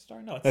 right? Phantasy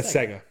Star? No, it's That's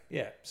Sega.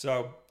 Yeah,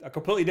 so a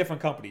completely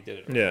different company did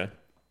it. Already. Yeah.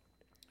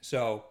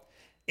 So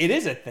it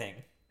is a thing.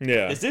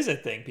 Yeah. This is a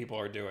thing people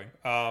are doing.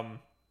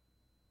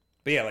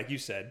 But yeah, like you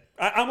said,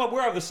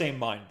 we're of the same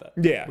mind, though.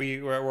 Yeah.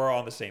 We're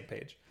on the same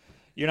page.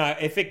 You're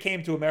not. If it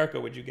came to America,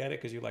 would you get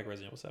it because you like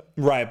Resident Evil 7?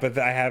 Right, but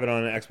I have it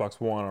on an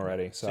Xbox One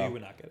already, so you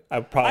would not get it.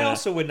 I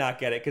also would not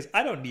get it because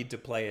I don't need to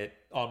play it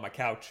on my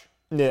couch.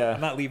 Yeah.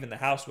 I'm not leaving the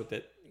house with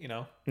it.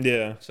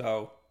 Yeah.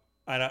 So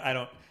I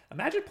don't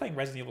imagine playing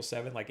Resident Evil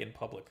 7 like in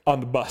public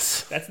on the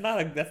bus. That's not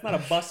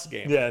a bus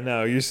game. Yeah,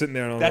 no, you're sitting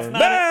there and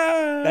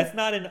that's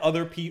not an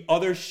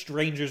other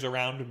strangers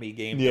around me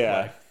game.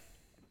 Yeah.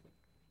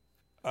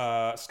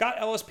 Scott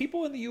Ellis,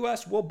 people in the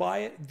U.S. will buy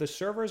it. The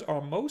servers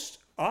are most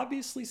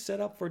obviously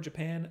set up for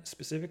Japan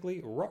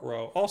specifically.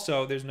 Ruh-roh.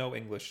 Also, there's no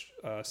English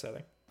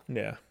setting.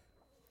 Yeah.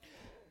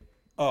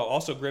 Oh,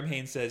 also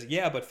Grimhane says,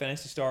 yeah, but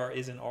Phantasy Star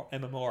is an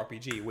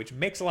MMORPG, which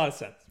makes a lot of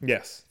sense.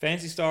 Yes.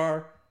 Phantasy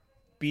Star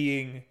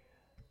being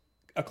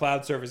a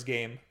cloud service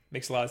game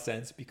makes a lot of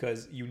sense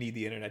because you need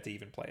the internet to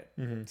even play it.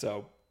 Mm-hmm.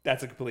 So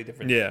that's a completely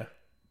different,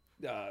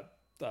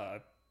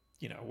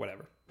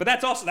 whatever. But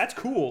that's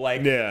cool.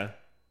 Like,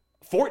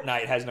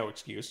 Fortnite has no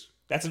excuse.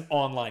 That's an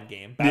online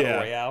game, battle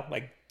royale.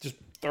 Like, just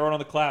throw it on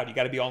the cloud. You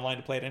got to be online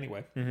to play it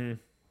anyway, as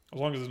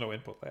long as there's no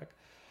input lag.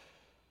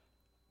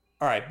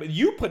 All right, but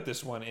you put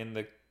this one in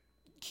the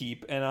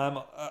keep, and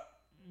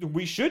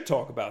we should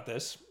talk about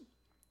this.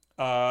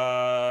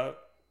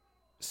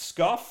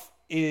 Scuff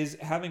is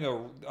having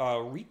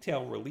a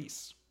retail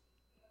release.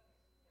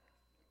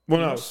 Well,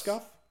 no,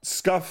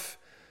 Scuff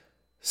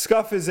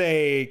is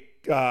a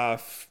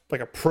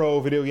like a pro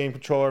video game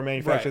controller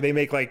manufacturer. Right. They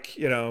make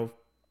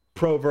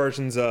pro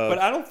versions of. But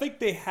I don't think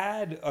they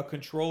had a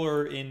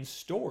controller in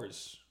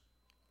stores.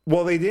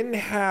 Well, they didn't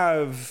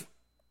have.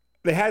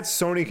 They had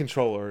Sony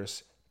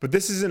controllers. But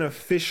this is an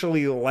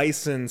officially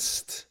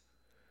licensed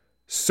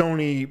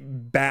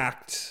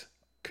Sony-backed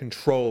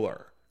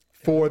controller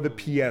for the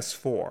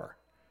PS4.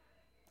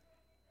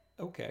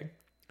 Okay.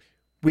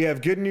 We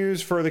have good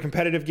news for the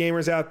competitive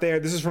gamers out there.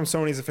 This is from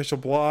Sony's official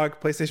blog,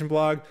 PlayStation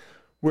blog.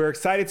 We're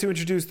excited to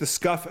introduce the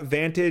Scuff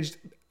Vantage,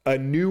 a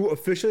new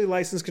officially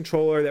licensed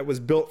controller that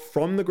was built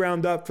from the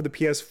ground up for the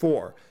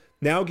PS4.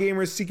 Now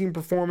gamers seeking a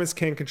performance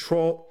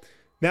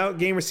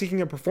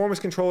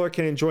controller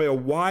can enjoy a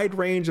wide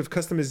range of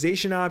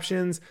customization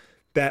options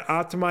that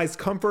optimize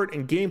comfort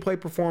and gameplay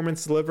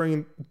performance,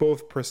 delivering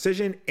both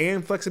precision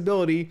and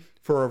flexibility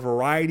for a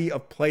variety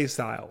of play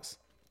styles.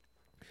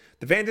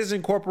 The Vantage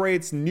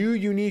incorporates new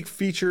unique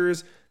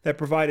features that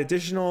provide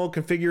additional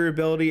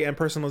configurability and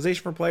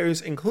personalization for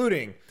players,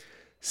 including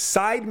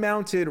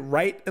side-mounted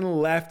right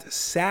and left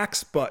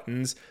sax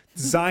buttons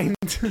designed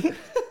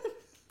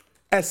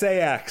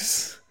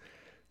SAX,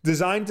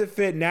 designed to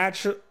fit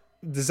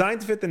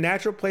the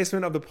natural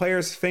placement of the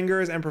player's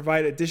fingers and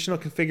provide additional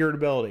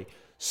configurability.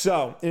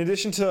 So, in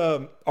addition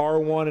to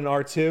R1 and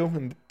R2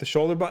 and the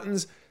shoulder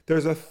buttons,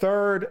 there's a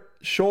third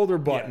shoulder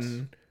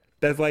button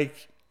that's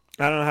like,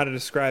 I don't know how to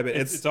describe it.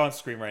 It's on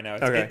screen right now.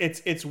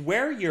 It's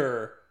where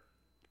your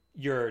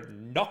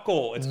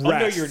knuckle, it's rests.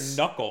 Under your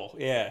knuckle,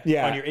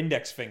 on your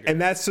index finger.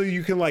 And that's so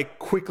you can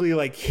quickly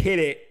hit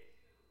it.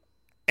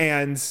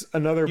 And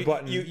another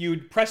button.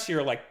 You'd press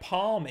your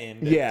palm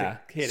in to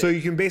hit so it.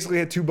 You can basically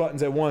hit two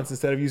buttons at once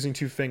instead of using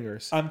two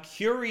fingers. I'm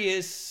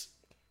curious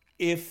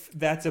if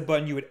that's a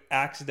button you would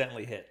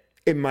accidentally hit.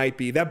 It might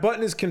be. That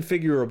button is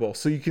configurable,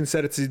 so you can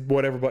set it to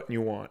whatever button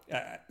you want.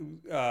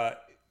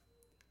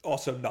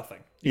 Also nothing.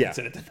 You can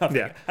set it to nothing.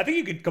 Yeah. I think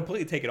you could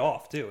completely take it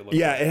off too.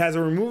 It has a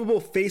removable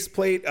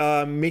faceplate.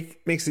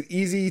 Makes it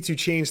easy to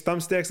change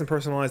thumbsticks and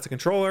personalize the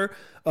controller.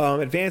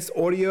 Advanced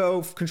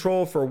audio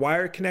control for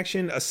wired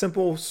connection. A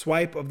simple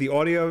swipe of the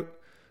audio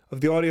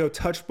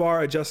touch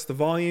bar adjusts the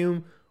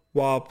volume,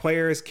 while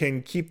players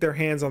can keep their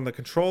hands on the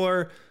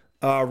controller.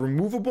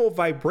 Removable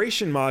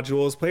vibration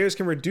modules. Players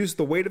can reduce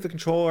the weight of the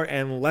controller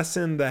and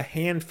lessen the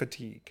hand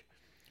fatigue.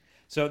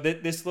 So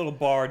this little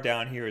bar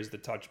down here is the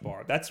touch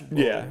bar. That's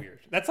really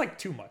weird. That's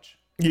too much.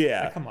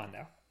 Yeah. Come on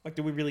now.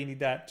 Do we really need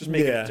that? Just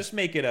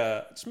make it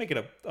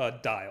a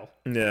dial.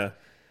 Yeah.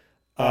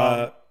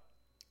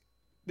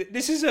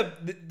 This is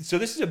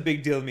a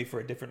big deal to me for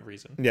a different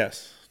reason.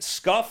 Yes.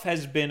 Scuff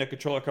has been a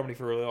controller company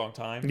for a really long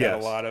time. Yes. That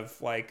a lot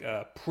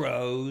of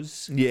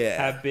pros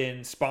have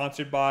been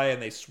sponsored by,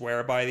 and they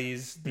swear by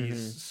these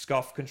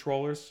Scuff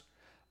controllers.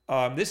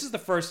 This is the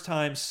first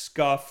time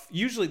Scuff,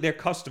 usually they're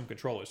custom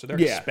controllers, so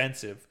they're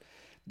expensive.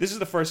 This is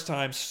the first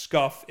time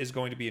Scuff is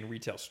going to be in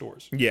retail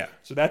stores. Yeah.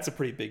 So that's a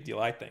pretty big deal,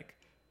 I think.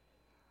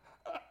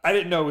 I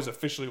didn't know it was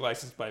officially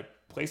licensed by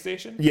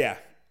PlayStation. Yeah.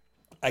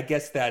 I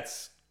guess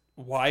that's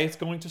why it's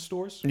going to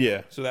stores.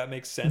 Yeah. So that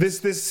makes sense.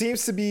 This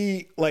seems to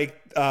be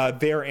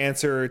their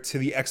answer to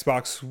the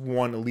Xbox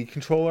One Elite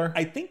controller.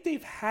 I think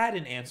they've had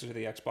an answer to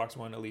the Xbox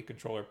One Elite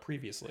controller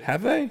previously.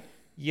 Have they?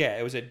 Yeah,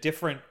 it was a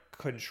different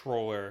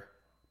controller,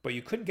 but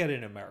you couldn't get it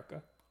in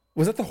America.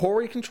 Was that the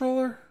Hori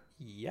controller?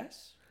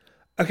 Yes.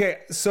 Okay,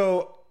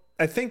 so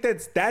think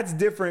that's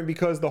different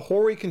because the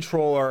Hori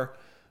controller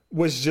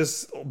was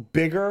just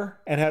bigger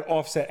and had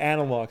offset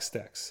analog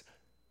sticks.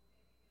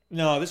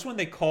 No, this one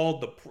they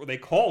called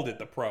it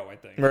the Pro, I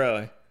think.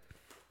 Really?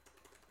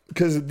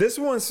 Because this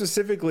one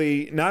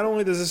specifically, not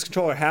only does this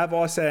controller have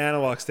offset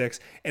analog sticks,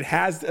 it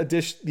has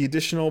the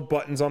additional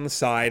buttons on the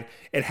side.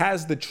 It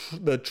has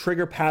the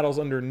trigger paddles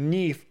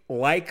underneath,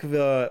 like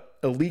the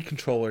Elite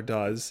controller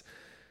does.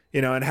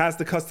 You know, it has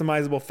the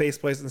customizable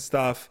faceplates and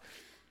stuff.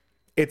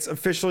 It's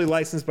officially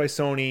licensed by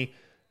Sony,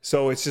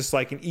 so it's just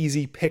like an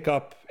easy pick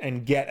up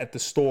and get at the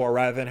store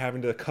rather than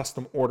having to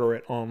custom order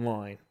it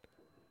online.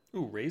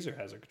 Ooh, Razer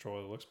has a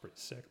controller that looks pretty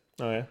sick.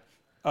 Oh yeah.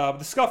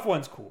 The Scuff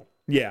one's cool.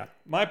 Yeah.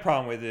 My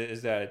problem with it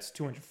is that it's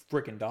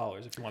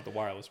 $200 if you want the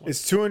wireless one.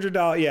 It's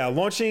 $200. Yeah,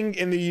 launching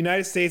in the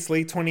United States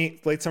late summer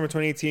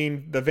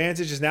 2018. The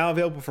Vantage is now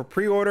available for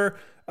pre-order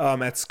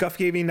at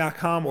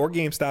scuffgaming.com or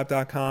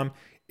GameStop.com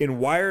in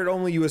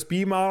wired-only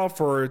USB model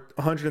for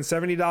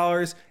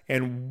 $170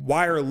 and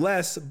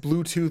wireless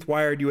Bluetooth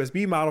wired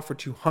USB model for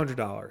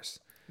 $200.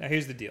 Now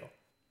here's the deal.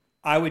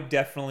 I would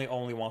definitely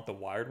only want the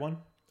wired one.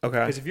 Okay.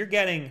 Because if you're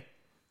getting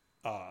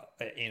an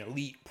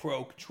Elite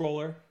Pro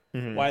controller,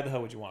 why the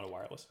hell would you want a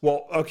wireless?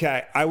 Well,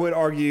 okay. I would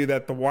argue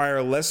that the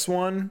wireless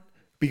one,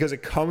 because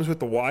it comes with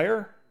the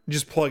wire,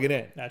 just plug it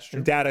in. That's true.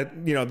 And data,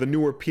 the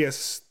newer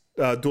PS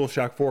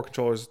DualShock 4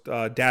 controllers,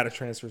 data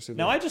transfers to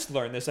Now, I just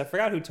learned this. I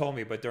forgot who told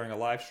me, but during a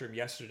live stream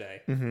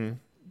yesterday,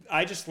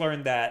 I just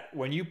learned that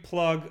when you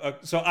plug...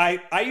 So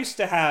I used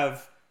to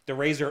have the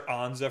Razer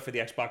Onza for the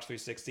Xbox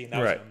 360, and that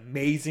was an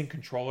amazing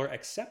controller,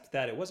 except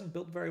that it wasn't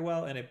built very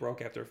well, and it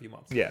broke after a few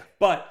months. Yeah.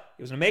 But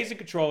it was an amazing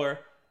controller.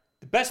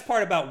 The best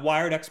part about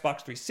wired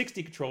Xbox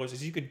 360 controllers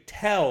is you could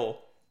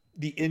tell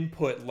the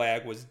input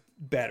lag was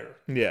better.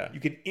 Yeah. You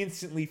could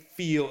instantly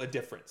feel a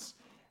difference.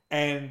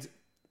 And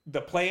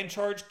the Play and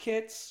Charge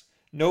kits,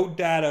 no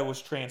data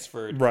was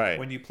transferred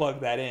when you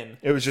plug that in.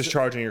 It was just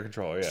charging your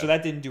controller, yeah. So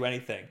that didn't do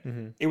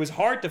anything. It was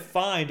hard to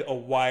find a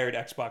wired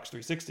Xbox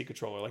 360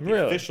 controller, like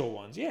the official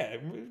ones. Yeah,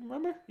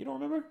 remember? You don't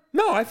remember?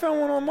 No, I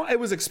found one online. It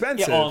was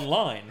expensive. Yeah,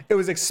 online. It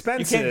was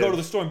expensive. You can't go to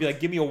the store and be like,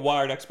 give me a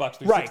wired Xbox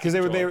 360 Right, because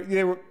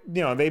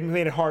they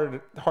made it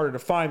harder to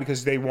find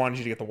because they wanted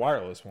you to get the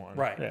wireless one.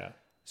 Right. Yeah.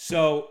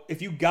 So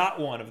if you got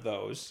one of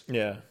those,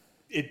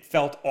 it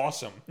felt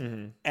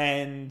awesome.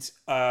 And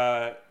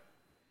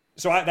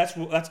so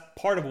that's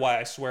part of why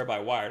I swear by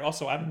wired.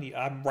 Also,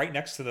 I'm right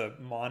next to the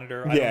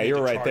monitor. I don't need you're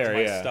to right charge there.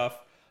 my stuff.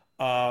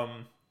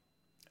 And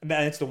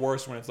then it's the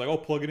worst when it's like, oh,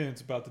 plug it in,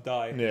 it's about to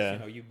die.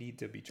 Yeah, you need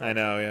to be charged. I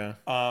know.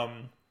 Yeah.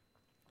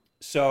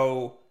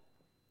 So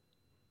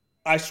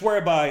I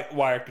swear by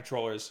wired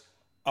controllers.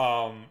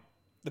 The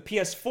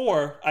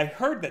PS4, I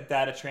heard that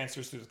data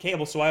transfers through the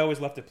cable, so I always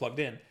left it plugged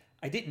in.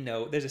 I didn't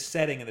know there's a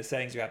setting in the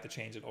settings you have to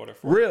change in order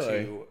for it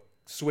to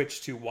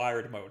switch to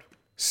wired mode.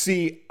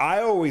 See,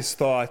 I always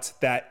thought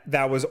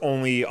that was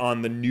only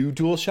on the new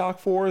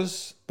DualShock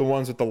 4s, the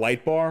ones with the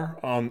light bar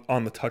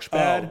on the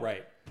touchpad. Oh,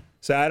 right.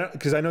 So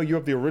because I know you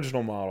have the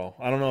original model.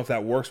 I don't know if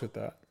that works with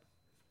that.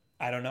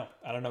 I don't know.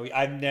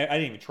 I didn't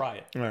even try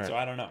it, so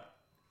I don't know.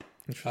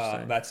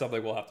 Interesting. That's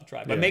something we'll have to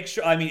try. But make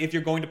sure. I mean, if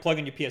you're going to plug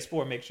in your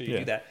PS4, make sure you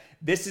do that.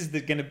 This is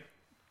going to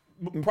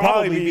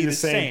probably be the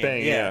same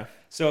thing. Yeah.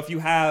 So if you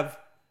have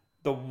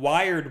the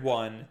wired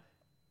one,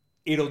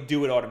 it'll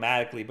do it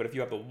automatically. But if you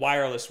have the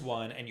wireless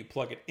one and you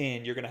plug it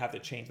in, you're going to have to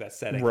change that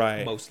setting,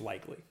 most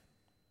likely.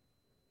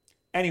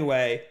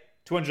 Anyway,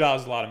 $200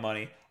 is a lot of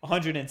money.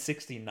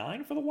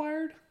 $169 for the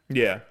wired?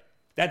 Yeah.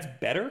 That's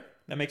better.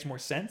 That makes more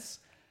sense.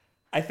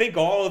 I think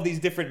all of these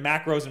different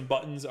macros and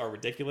buttons are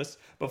ridiculous.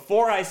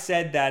 Before I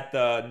said that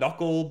the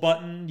knuckle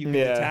button you can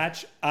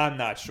detach, I'm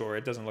not sure.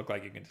 It doesn't look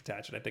like you can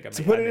detach it. I think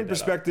to put it in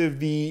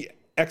perspective, the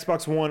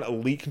Xbox One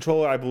Elite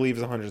controller, I believe,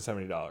 is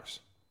 $170.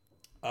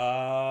 I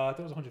thought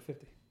it was $150.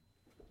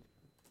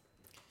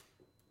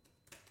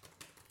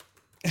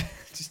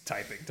 Just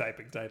typing.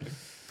 $150.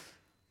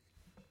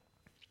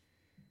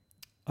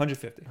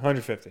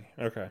 $150.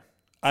 Okay.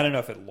 I don't know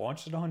if it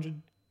launched at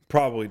 100.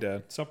 Probably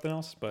did. Something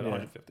else, but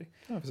 150.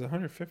 Oh, it was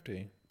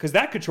 150. Because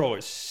that controller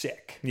is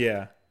sick.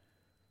 Yeah.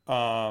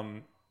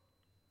 Or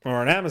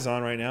on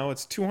Amazon right now,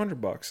 it's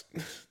 $200.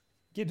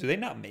 Yeah, do they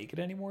not make it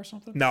anymore or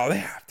something? No, they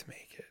have to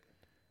make it.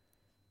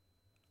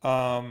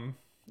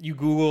 You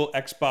Google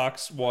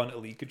Xbox One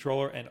Elite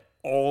controller, and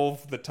all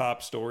of the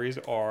top stories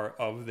are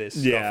of this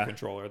stuff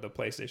controller, the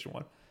PlayStation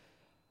 1.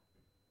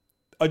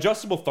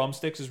 Adjustable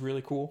thumbsticks is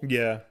really cool.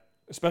 Yeah.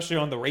 Especially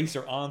on the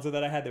Razer Onza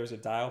that I had, there was a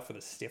dial for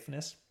the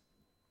stiffness.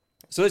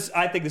 So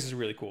I think this is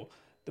really cool.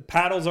 The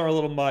paddles are a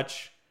little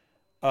much.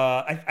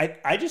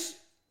 I just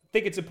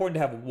think it's important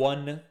to have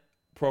one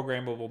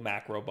programmable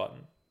macro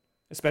button,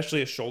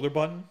 especially a shoulder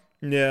button.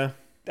 Yeah.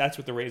 That's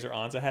what the Razer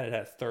Onza had. It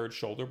had a third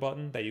shoulder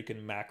button that you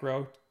can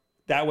macro.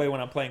 That way,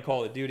 when I'm playing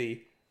Call of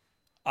Duty,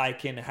 I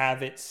can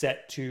have it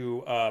set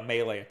to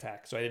melee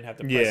attack, so I didn't have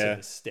to press in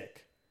the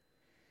stick.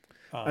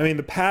 I mean,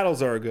 the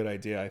paddles are a good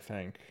idea, I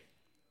think.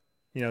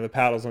 The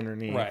paddles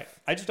underneath. Right.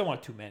 I just don't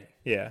want too many.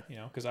 Yeah.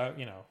 Because I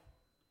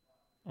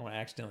want to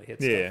accidentally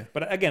hit stuff. Yeah.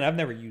 But again, I've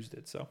never used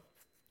it, so.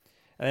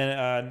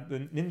 And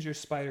then the Ninja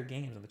Spider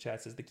Games in the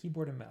chat says the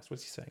keyboard and mouse.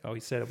 What's he saying? Oh, he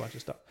said a bunch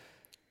of stuff.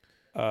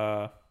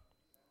 I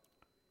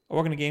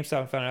walked into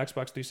GameStop and found an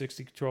Xbox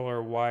 360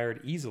 controller wired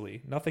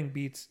easily. Nothing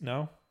beats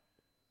no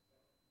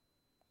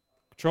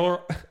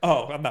controller.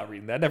 Oh, I'm not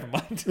reading that. Never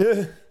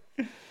mind.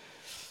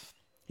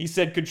 He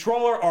said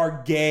controller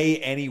are gay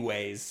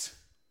anyways.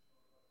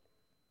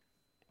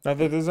 Not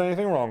that there's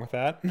anything wrong with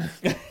that.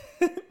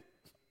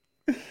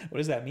 What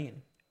does that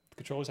mean?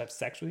 Controllers have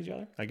sex with each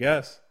other? I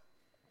guess.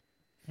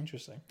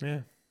 Interesting.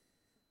 Yeah.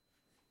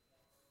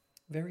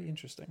 Very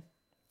interesting.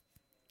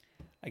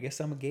 I guess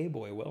I'm a gay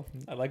boy, Will.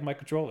 I like my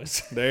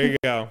controllers. There you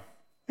go.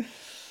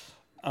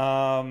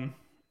 All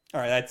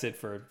right, that's it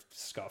for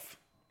scuff.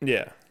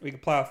 Yeah. We can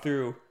plow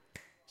through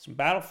some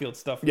Battlefield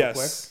stuff real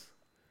quick.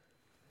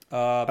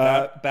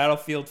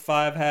 Battlefield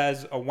 5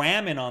 has a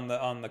whammon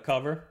on the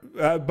cover.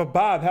 But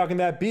Bob, how can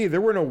that be?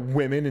 There were no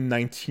women in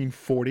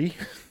 1940.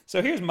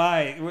 So here's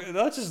my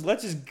let's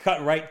just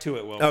cut right to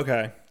it, Will.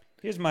 Okay.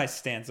 Here's my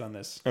stance on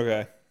this.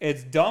 Okay.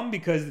 It's dumb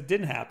because it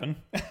didn't happen.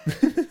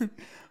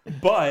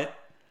 But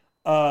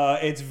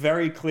it's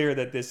very clear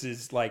that this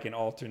is like an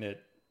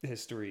alternate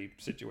history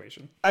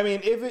situation. I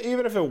mean,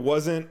 even if it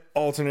wasn't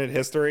alternate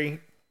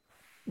history,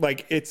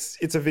 like it's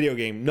a video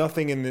game.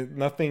 Nothing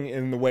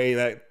in the way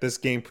that this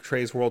game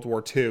portrays World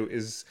War II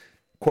is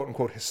quote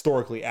unquote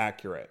historically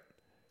accurate.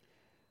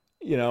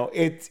 You know,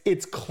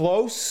 it's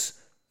close,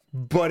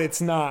 but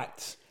it's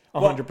not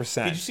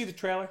 100%. Did you see the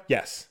trailer?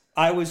 Yes.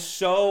 I was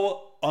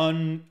so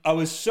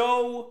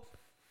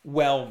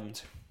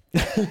whelmed.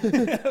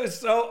 I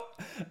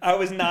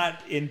was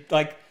not in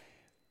like.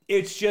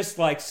 It's just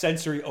like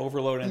sensory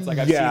overload, and it's like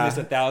I've seen this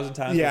 1,000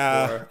 times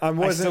before.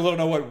 I still don't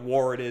know what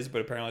war it is,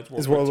 but apparently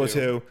it's World War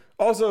II.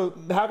 Also,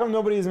 how come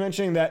nobody is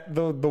mentioning that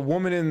the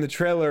woman in the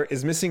trailer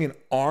is missing an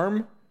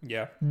arm?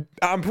 Yeah,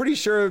 I'm pretty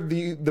sure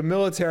the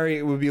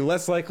military would be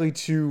less likely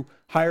to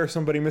hire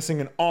somebody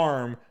missing an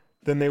arm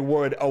than they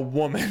would a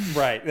woman.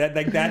 Right.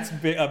 That's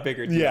a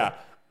bigger deal. Yeah.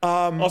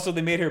 Also,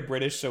 they made her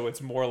British, so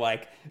it's more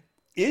like,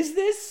 is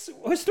this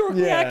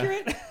historically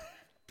accurate?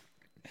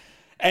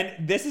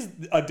 And this is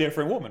a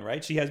different woman,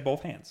 right? She has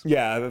both hands.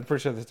 Yeah, I'm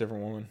pretty sure that's a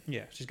different woman.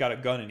 Yeah, she's got a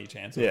gun in each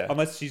hand. So yeah.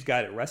 Unless she's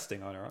got it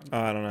resting on her arm.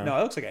 I don't know. No,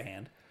 it looks like a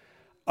hand.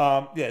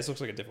 Yeah, this looks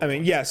like a different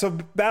woman. Yeah, so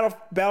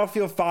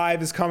Battlefield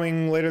 5 is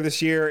coming later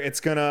this year. It's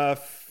going to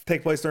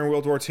take place during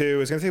World War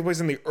II. It's going to take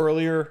place in the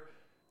earlier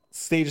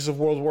stages of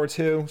World War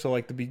II, so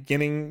like the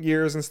beginning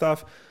years and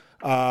stuff.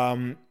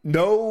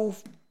 No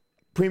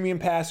premium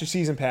pass or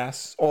season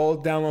pass.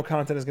 All download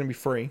content is going to be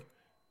free,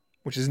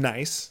 which is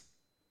nice.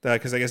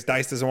 Because I guess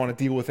DICE doesn't want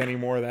to deal with any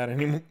more of that,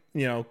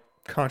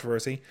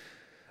 controversy.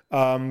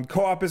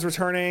 Co-op is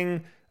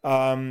returning.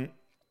 You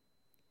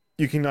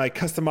can like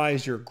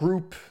customize your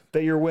group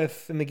that you're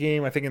with in the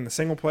game. I think in the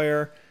single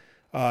player.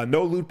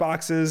 No loot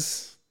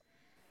boxes.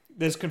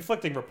 There's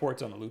conflicting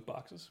reports on the loot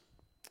boxes.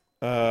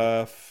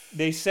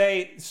 They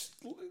say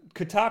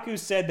Kotaku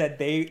said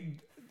that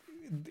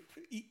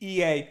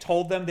EA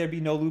told them there'd be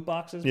no loot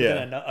boxes. But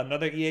then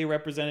another EA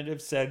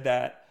representative said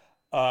that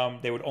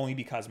they would only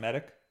be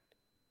cosmetic.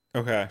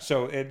 Okay.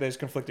 So there's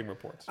conflicting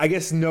reports. I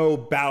guess no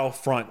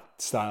Battlefront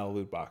style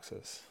loot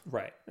boxes.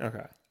 Right.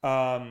 Okay.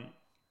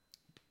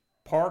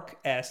 Park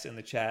S in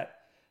the chat.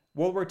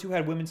 World War II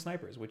had women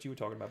snipers, which you were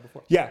talking about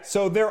before. Yeah.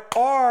 So there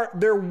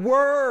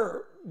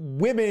were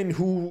women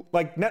who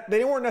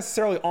they weren't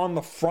necessarily on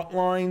the front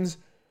lines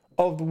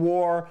of the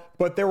war,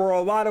 but there were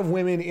a lot of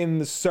women in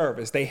the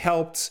service. They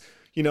helped,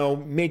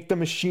 make the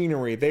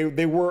machinery.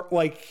 They were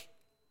like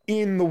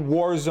in the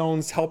war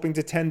zones helping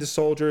to tend to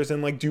soldiers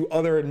and like do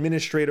other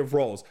administrative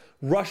roles.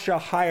 Russia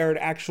hired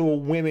actual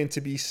women to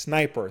be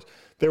snipers.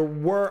 There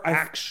were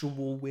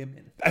actual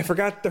women. I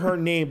forgot her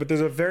name, but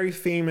there's a very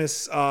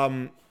famous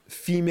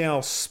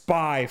female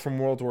spy from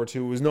World War II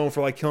who was known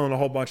for like killing a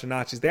whole bunch of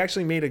Nazis. They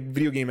actually made a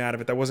video game out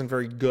of it that wasn't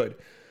very good.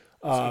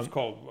 So it's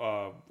called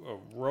a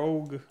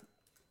Rogue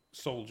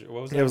Soldier.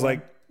 What was that? It was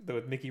like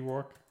with Mickey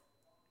Rourke.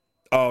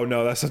 Oh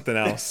no, that's something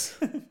else.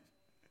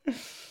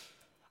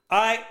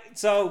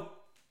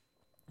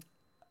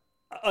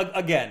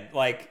 Again,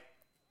 like,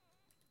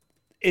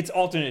 it's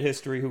alternate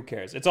history. Who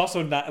cares? It's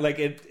also not like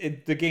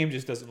the game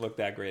just doesn't look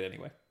that great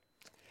anyway.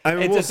 I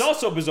mean, it's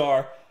also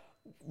bizarre.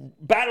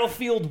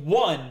 Battlefield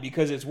 1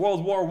 because it's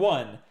World War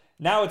I.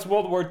 Now it's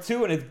World War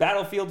II and it's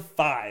Battlefield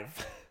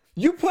 5.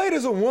 You played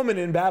as a woman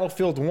in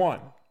Battlefield 1.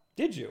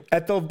 Did you?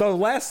 At the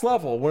last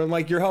level when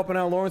like you're helping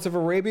out Lawrence of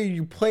Arabia,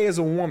 you play as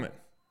a woman.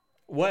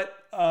 What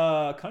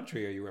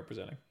country are you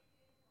representing?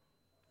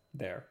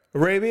 There.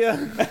 Arabia?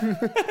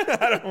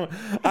 I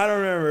don't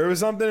remember. It was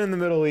something in the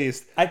Middle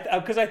East.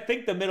 Because I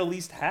think the Middle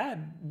East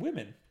had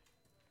women.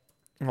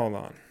 Hold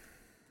on.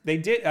 They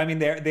did. I mean,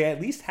 they at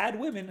least had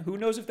women. Who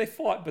knows if they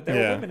fought, but there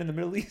were women in the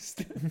Middle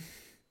East.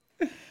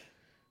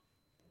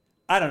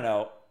 I don't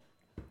know.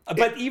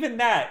 But even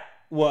that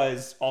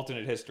was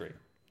alternate history.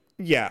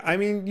 Yeah. I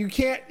mean, you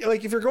can't,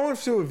 like, if you're going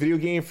to a video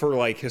game for,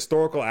 like,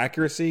 historical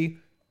accuracy,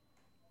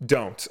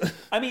 don't.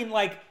 I mean,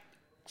 like,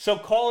 so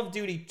Call of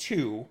Duty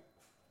 2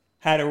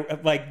 had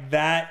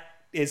that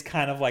is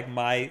kind of like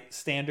my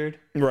standard,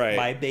 Right.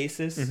 my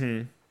basis.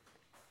 Mm-hmm.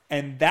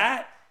 And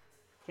that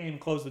can't even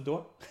close the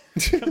door.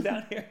 Come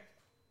down here.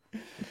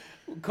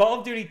 Call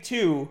of Duty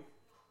 2,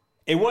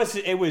 it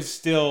was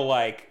still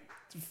like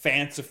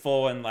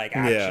fanciful and like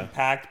action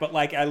packed, but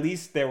like at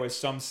least there was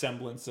some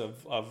semblance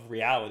of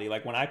reality.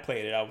 Like when I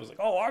played it, I was like,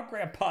 oh, our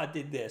grandpa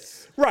did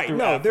this. Right.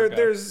 No,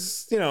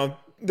 there's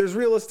there's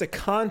realistic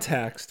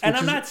context. And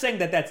I'm not saying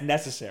that that's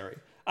necessary.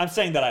 I'm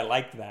saying that I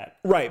liked that.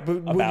 Right,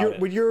 but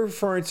what you're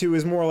referring to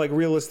is more like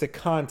realistic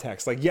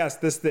context. Like, yes,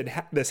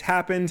 this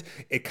happened.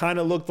 It kind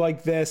of looked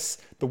like this.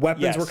 The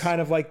weapons were kind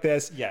of like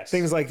this. Yes.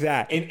 Things like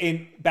that.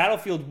 In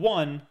Battlefield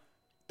 1,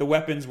 the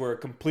weapons were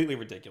completely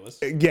ridiculous.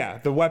 Yeah,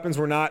 the weapons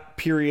were not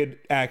period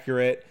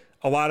accurate.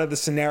 A lot of the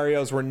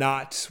scenarios were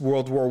not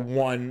World War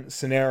I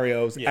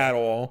scenarios at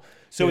all.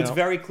 So it's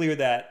very clear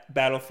that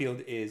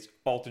Battlefield is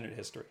alternate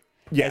history.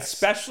 Yes.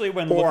 Especially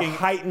when looking... Or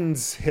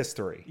heightens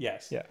history.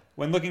 Yes. Yeah.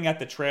 When looking at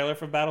the trailer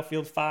for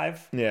Battlefield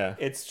 5,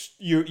 it's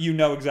you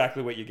know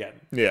exactly what you're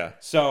getting. Yeah.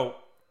 So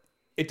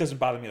it doesn't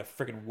bother me that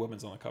freaking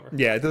woman's on the cover.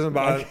 Yeah, it doesn't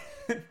bother...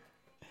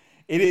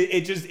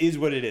 It just is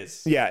what it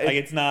is. Yeah.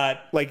 It's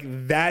not... Like,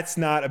 that's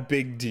not a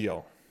big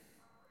deal.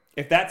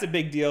 If that's a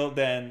big deal,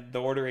 then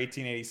the Order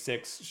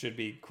 1886 should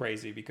be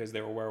crazy because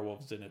there were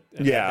werewolves in it.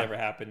 And that never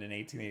happened in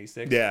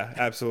 1886. Yeah,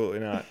 absolutely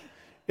not.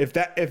 If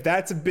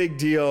that's a big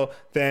deal,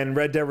 then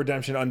Red Dead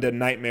Redemption Undead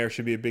Nightmare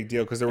should be a big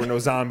deal because there were no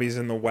zombies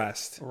in the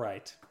West.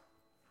 Right.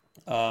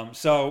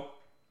 So,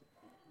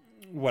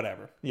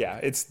 whatever. Yeah,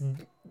 it's...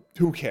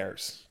 Who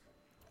cares?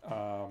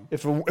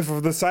 If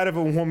the sight of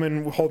a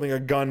woman holding a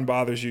gun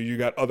bothers you, you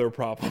got other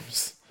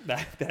problems.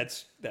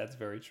 That's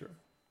very true.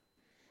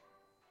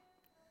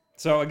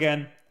 So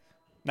again,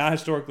 not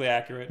historically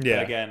accurate. Yeah.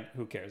 But again,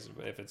 who cares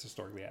if it's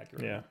historically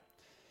accurate? Yeah.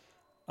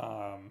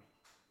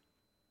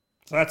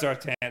 So that's our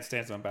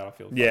stance on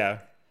Battlefield 5.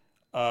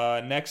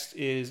 Yeah. Next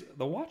is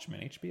The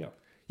Watchmen, HBO.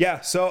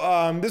 Yeah.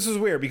 So this was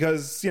weird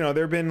because there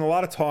have been a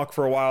lot of talk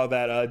for a while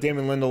that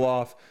Damon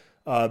Lindelof,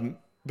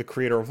 the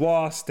creator of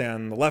Lost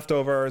and The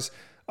Leftovers,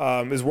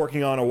 is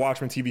working on a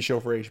Watchmen TV show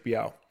for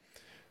HBO.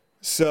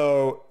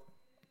 So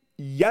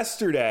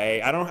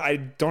yesterday, I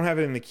don't have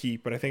it in the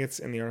keep, but I think it's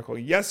in the article.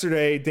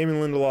 Yesterday, Damon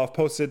Lindelof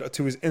posted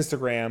to his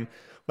Instagram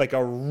like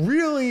a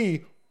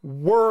really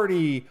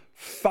wordy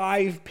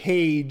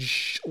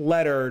 5-page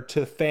letter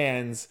to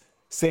fans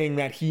saying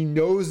that he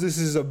knows this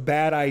is a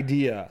bad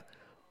idea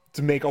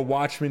to make a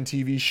Watchmen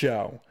TV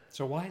show.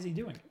 So why is he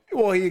doing it?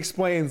 Well, he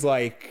explains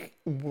like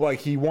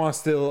he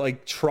wants to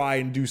like try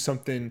and do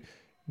something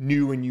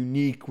new and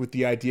unique with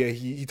the idea.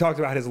 He talked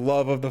about his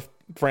love of the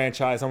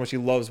franchise, how much he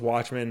loves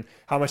Watchmen,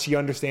 how much he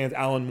understands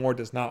Alan Moore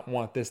does not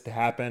want this to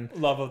happen.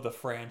 Love of the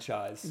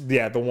franchise.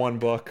 Yeah, the one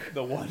book.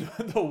 The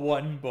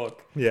one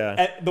book. Yeah.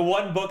 And the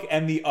one book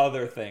and the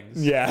other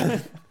things. Yeah.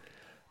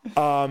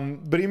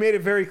 But he made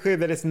it very clear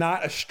that it's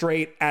not a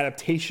straight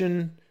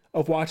adaptation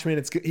of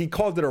Watchmen. He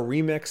called it a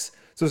remix.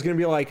 So it's going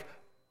to be like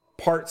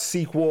part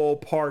sequel,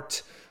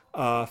 part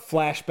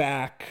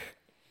flashback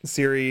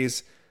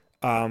series,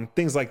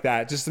 things like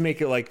that, just to make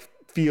it like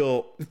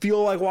feel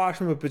like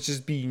Watchmen, but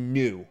just be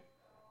new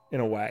in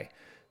a way.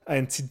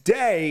 And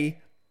today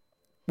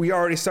we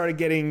already started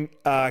getting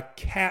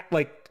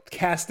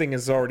casting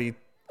is already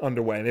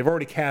underway. They've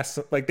already cast,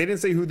 like, they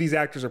didn't say who these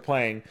actors are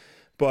playing,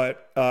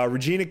 but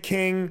Regina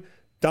King,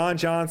 Don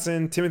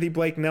Johnson, Timothy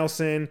Blake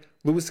Nelson,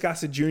 Louis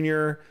Gossett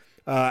Jr.,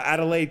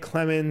 Adelaide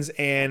Clemens,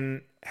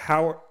 and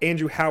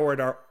Andrew Howard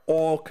are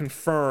all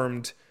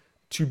confirmed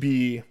to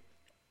be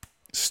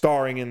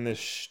starring in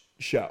this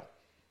show.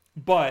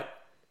 But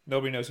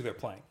nobody knows who they're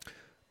playing.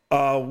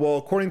 Well,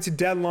 according to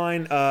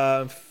Deadline,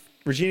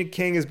 Regina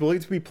King is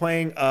believed to be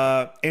playing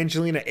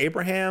Angelina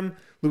Abraham.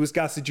 Louis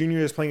Gossett Jr.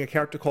 is playing a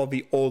character called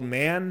the Old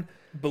Man.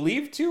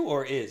 Believed to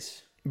or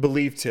is?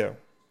 Believed to.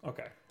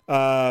 Okay.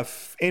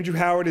 Andrew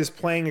Howard is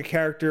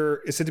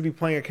said to be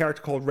playing a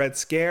character called Red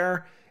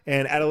Scare,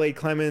 and Adelaide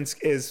Clemens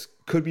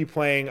could be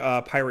playing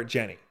Pirate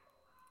Jenny.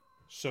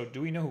 So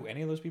do we know who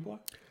any of those people are?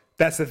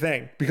 That's the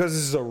thing. Because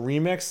this is a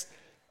remix,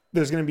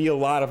 there's going to be a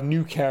lot of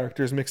new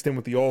characters mixed in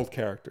with the old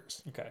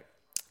characters. Okay.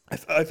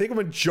 I think a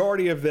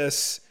majority of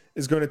this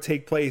is going to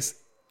take place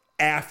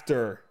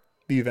after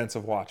the events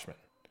of Watchmen.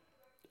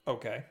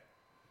 Okay.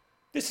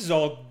 This is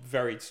all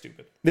very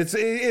stupid.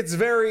 It's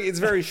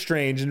very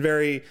strange and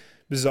very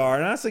bizarre,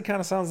 and honestly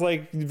kind of sounds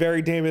like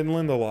very Damon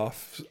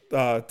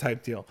Lindelof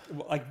type deal.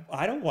 Like,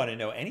 I don't want to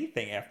know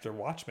anything after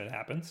Watchmen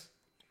happens.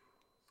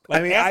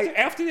 Like,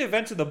 after the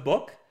events of the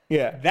book,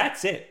 yeah,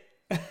 that's it.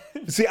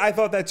 See, I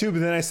thought that too,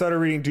 but then I started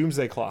reading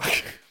Doomsday Clock.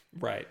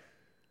 Right.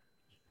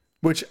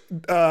 Which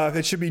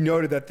it should be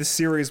noted that this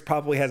series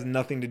probably has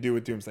nothing to do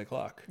with Doomsday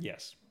Clock.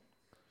 Yes.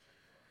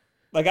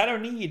 Like, I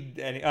don't need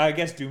any... I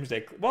guess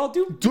Doomsday... Well,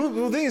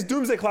 the thing is,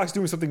 Doomsday Clock's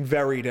doing something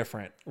very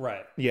different.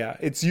 Right. Yeah,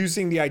 it's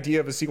using the idea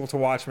of a sequel to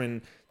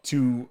Watchmen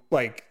to,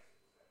 like,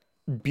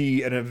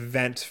 be an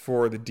event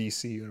for the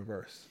DC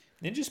universe.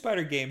 Ninja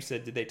Spider Games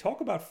said, did they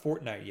talk about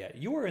Fortnite yet?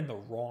 You are in the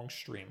wrong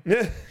stream.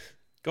 Yeah.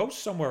 Go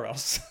somewhere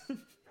else.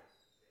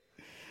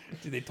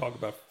 Did they talk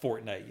about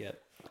Fortnite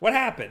yet? What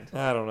happened?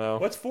 I don't know.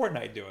 What's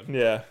Fortnite doing?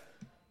 Yeah.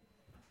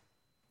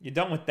 You're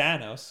done with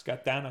Thanos.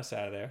 Got Thanos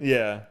out of there.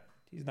 Yeah.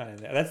 He's not in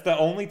there. That's the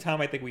only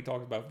time I think we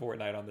talked about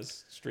Fortnite on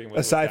this stream.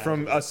 Aside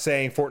from us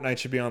saying Fortnite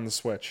should be on the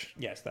Switch.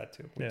 Yes, that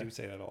too. We do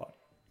say that a lot.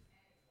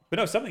 But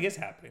no, something is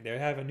happening. They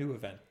have a new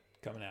event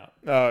coming out.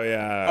 Oh,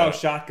 yeah. Oh,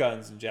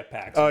 shotguns and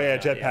jetpacks. Oh, yeah,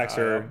 jetpacks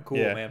are... cool,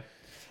 yeah. man.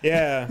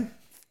 Yeah.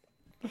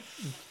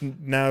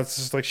 Now it's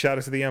just like shout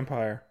out to the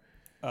Empire.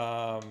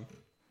 I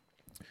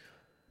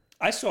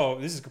saw,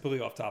 this is completely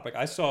off topic.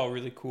 I saw a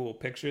really cool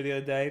picture the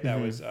other day that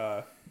was,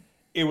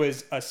 it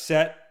was a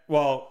set,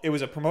 well, it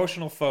was a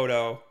promotional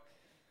photo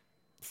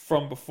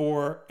from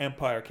before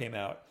Empire came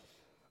out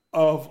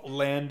of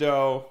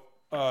Lando,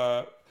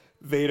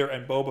 Vader,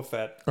 and Boba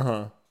Fett.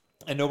 Uh-huh.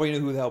 And nobody knew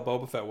who the hell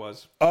Boba Fett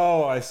was.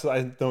 Oh, I know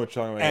what you're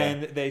talking about.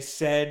 And they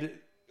said,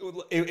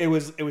 it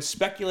was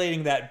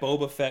speculating that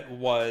Boba Fett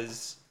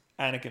was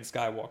Anakin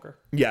Skywalker.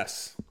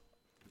 Yes.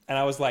 And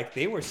I was like,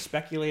 they were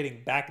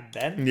speculating back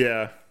then?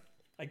 Yeah.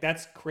 Like,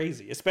 that's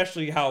crazy.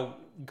 Especially how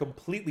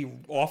completely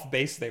off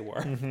base they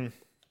were. Mm-hmm.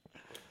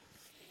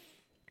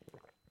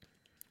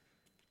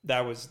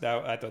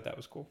 I thought that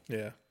was cool.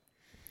 Yeah.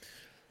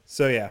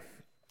 So, yeah.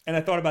 And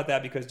I thought about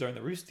that because during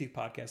the Rooster Teeth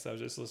podcast I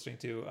was just listening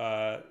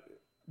to,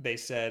 they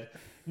said,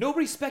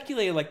 nobody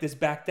speculated like this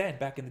back then,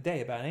 back in the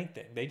day, about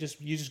anything. You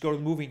just go to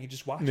the movie and you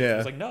just watch it. I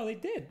was like, no, they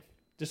did.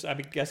 Just, I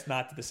mean, guess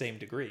not to the same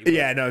degree. But...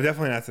 Yeah, no,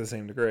 definitely not to the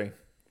same degree.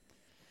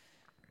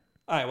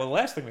 All right, well, the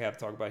last thing we have to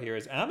talk about here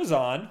is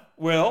Amazon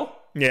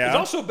is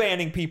also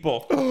banning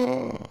people.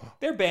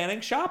 They're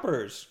banning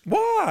shoppers.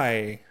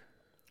 Why?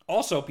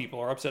 Also, people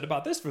are upset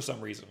about this for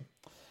some reason.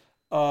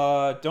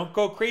 Don't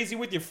go crazy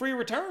with your free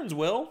returns,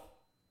 Will.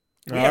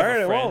 We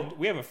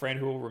have a friend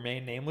who will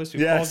remain nameless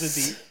who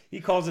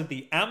calls it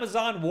the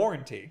Amazon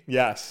warranty.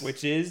 Yes.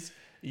 Which is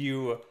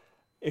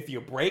if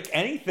you break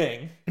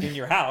anything in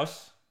your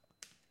house,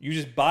 you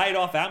just buy it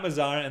off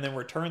Amazon and then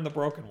return the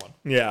broken one.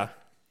 Yeah.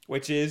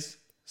 Which is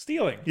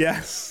stealing.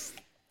 Yes.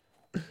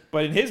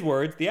 But in his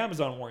words, the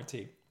Amazon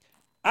warranty.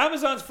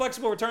 Amazon's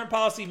flexible return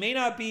policy may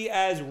not be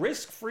as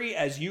risk-free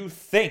as you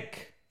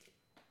think.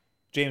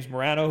 James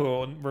Morano, who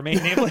will remain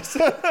nameless.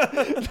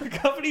 The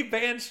company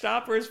bans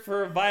shoppers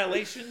for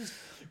violations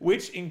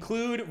which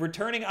include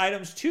returning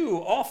items too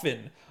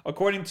often,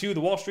 according to the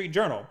Wall Street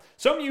Journal.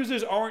 Some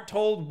users aren't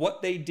told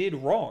what they did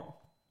wrong.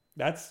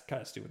 That's kind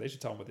of stupid. They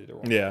should tell them what they did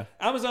wrong. Yeah.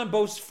 Amazon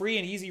boasts free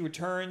and easy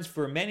returns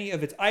for many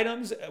of its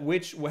items,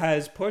 which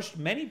has pushed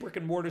many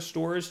brick-and-mortar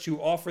stores to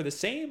offer the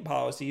same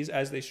policies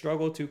as they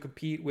struggle to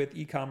compete with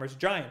e-commerce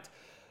giants.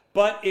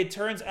 But it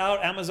turns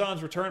out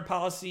Amazon's return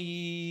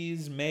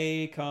policies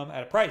may come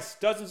at a price.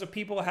 Dozens of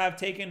people have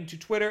taken to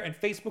Twitter and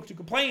Facebook to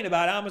complain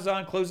about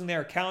Amazon closing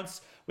their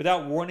accounts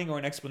without warning or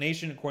an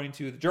explanation, according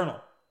to the Journal.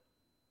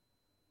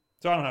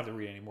 So I don't have to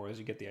read anymore, as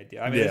you get the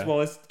idea. I mean,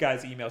 this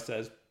guy's email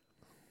says,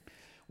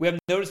 we have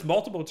noticed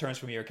multiple returns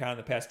from your account in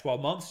the past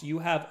 12 months. You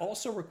have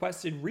also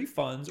requested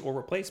refunds or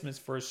replacements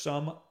for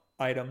some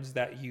items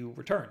that you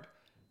returned.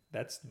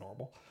 That's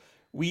normal.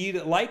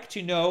 We'd like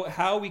to know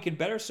how we can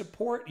better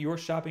support your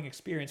shopping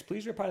experience.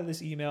 Please reply to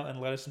this email and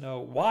let us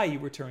know why you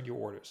returned your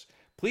orders.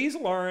 Please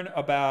learn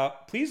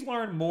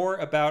more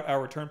about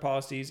our return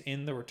policies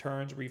in the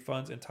returns,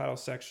 refunds, and title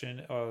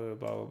section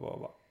of blah, blah, blah,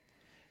 blah.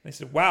 And they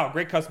said, wow,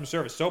 great customer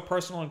service. So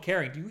personal and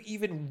caring. Do you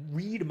even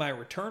read my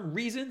return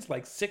reasons?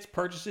 Like 6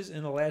 purchases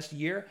in the last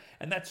year,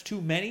 and that's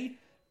too many?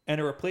 And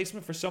a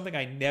replacement for something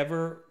I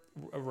never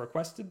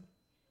requested?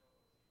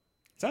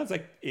 Sounds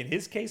like, in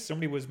his case,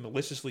 somebody was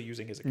maliciously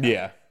using his account.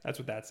 Yeah. That's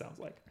what that sounds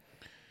like.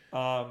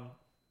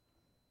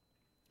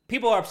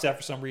 People are upset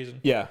for some reason.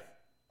 Yeah.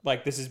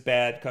 Like, this is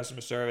bad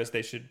customer service.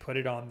 They should put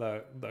it on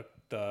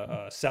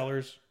the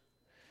sellers.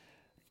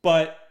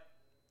 But,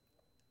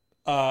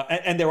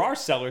 and there are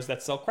sellers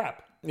that sell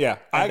crap. Yeah.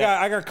 I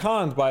got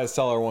conned by a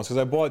seller once because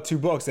I bought 2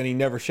 books and he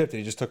never shipped it.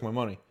 He just took my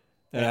money.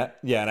 And I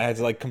had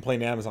to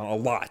complain to Amazon a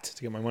lot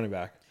to get my money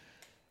back.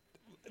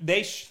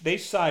 They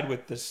side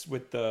with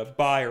the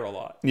buyer a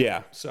lot.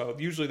 Yeah. So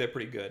usually they're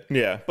pretty good.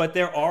 Yeah. But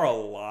there are a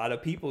lot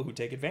of people who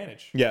take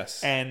advantage.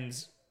 Yes. And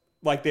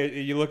like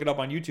you look it up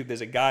on YouTube,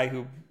 there's a guy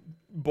who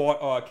bought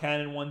a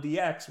Canon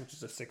 1DX, which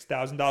is a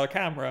 $6,000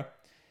 camera,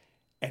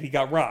 and he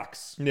got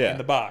rocks in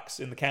the box.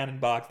 In the Canon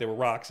box, there were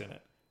rocks in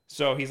it.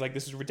 So he's like,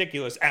 this is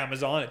ridiculous.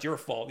 Amazon, it's your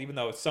fault, even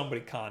though it's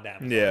somebody conned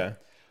Amazon.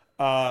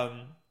 Yeah.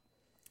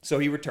 So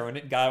he returned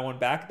it, got one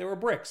back. There were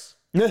bricks.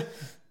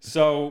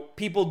 So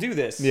people do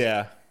this.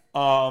 Yeah.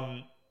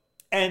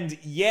 And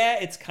yeah,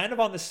 it's kind of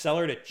on the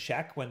seller to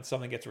check when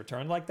something gets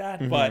returned like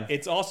that, but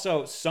it's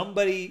also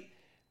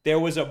there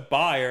was a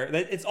buyer.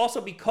 It's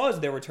also because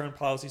their return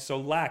policy is so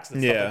lax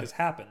that stuff like this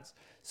happens.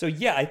 So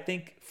yeah, I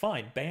think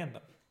fine, ban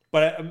them.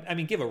 But I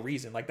mean, give a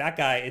reason. Like that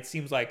guy, it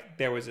seems like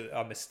there was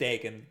a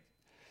mistake and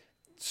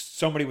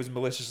somebody was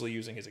maliciously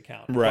using his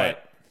account. Right.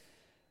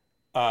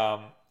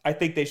 But, I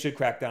think they should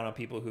crack down on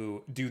people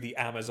who do the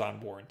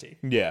Amazon warranty.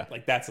 Yeah.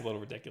 Like, that's a little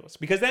ridiculous.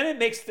 Because then it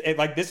makes,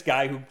 like, this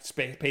guy who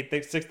paid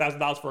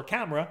 $6,000 for a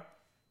camera,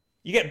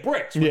 you get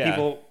bricks when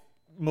people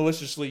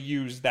maliciously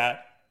use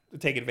that to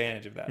take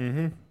advantage of that.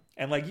 Mm-hmm.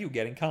 And like you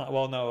getting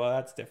well, no,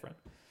 that's different.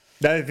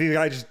 The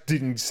guy just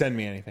didn't send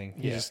me anything.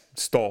 He just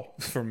stole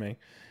from me.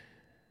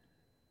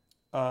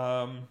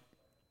 Does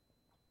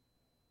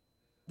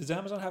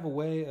Amazon have a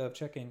way of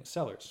checking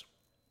sellers?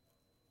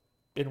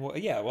 I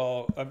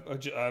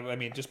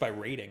mean, just by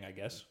rating, I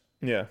guess.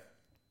 Yeah.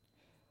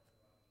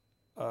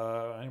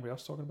 Anybody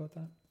else talking about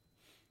that?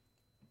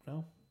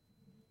 No?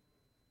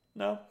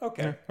 No?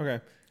 Okay. Yeah,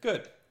 okay.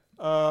 Good.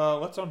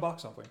 Let's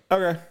unbox something.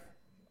 Okay.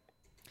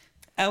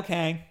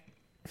 Okay.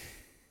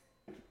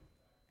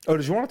 Oh,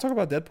 did you want to talk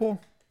about Deadpool?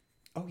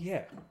 Oh,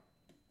 yeah. It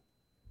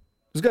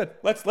was good.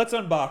 Let's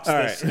unbox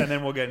this, and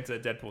then we'll get into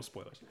Deadpool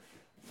spoilers.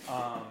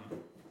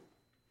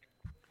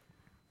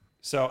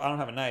 So I don't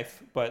have a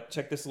knife, but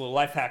check this little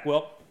life hack,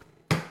 Will.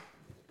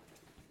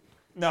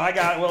 No, I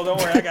got it. Will, don't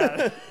worry, I got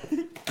it.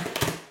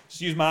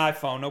 Just use my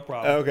iPhone, no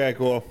problem. Okay,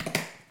 cool.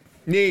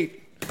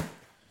 Neat.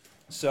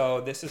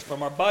 So this is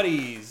from our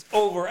buddies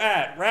over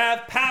at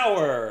Rav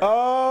Power.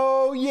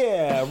 Oh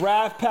yeah,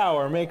 Rav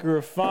Power, maker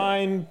of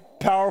fine,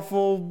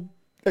 powerful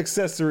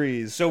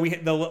accessories. So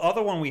the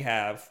other one we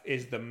have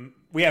is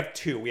we have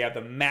two. We have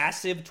the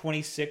massive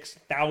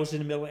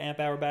 26,000 milliamp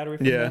hour battery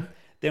from them.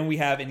 Then we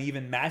have an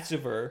even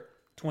massiver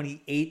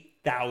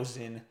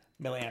 28,000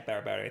 milliamp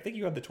hour battery. I think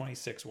you have the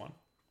 26 one.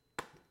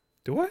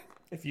 Do I?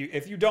 If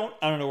you don't,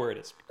 I don't know where it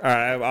is. All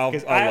right,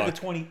 because I have the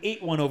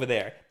 28 one over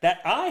there that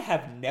I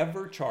have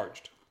never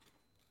charged.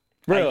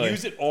 Really? I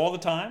use it all the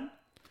time,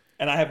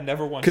 and I have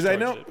never once charged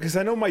it. Because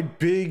I know my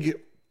big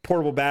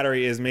portable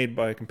battery is made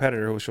by a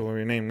competitor who shall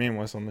remain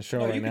nameless on the show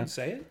right now. You can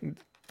say it.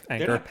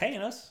 Anchor. They're not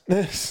paying us.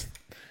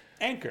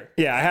 Anchor.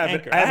 Yeah, I have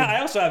Anchor. it.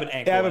 I also have an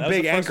Anchor. I have a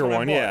big Anchor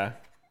one. Yeah.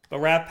 But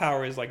Rav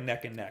Power is like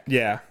neck and neck.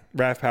 Yeah,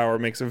 Rav Power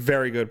makes a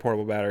very good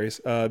portable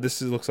batteries.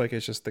 Looks like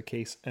it's just the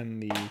case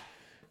and the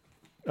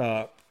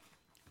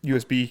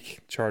USB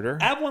charger.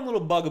 I have one little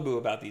bugaboo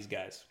about these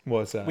guys.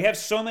 What's that? We have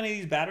so many of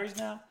these batteries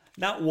now,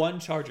 not one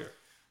charger.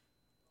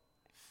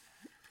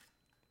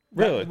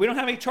 Really? We don't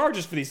have any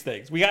chargers for these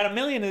things. We got a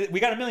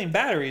million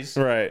batteries,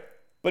 right?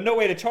 But no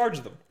way to charge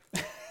them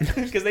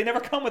because they never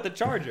come with a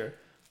charger.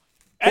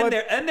 And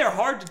they're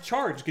hard to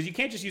charge because you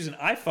can't just use an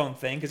iPhone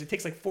thing because it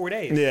takes like 4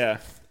 days. Yeah.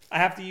 I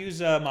have to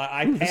use my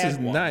iPad. This is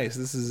nice.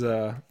 This is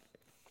I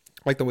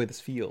like the way this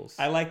feels.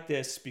 I like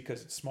this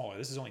because it's smaller.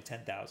 This is only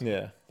 10,000.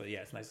 Yeah. But yeah,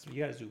 it's nice. You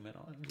got to zoom in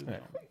on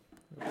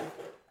it.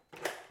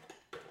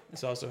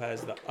 This also has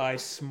the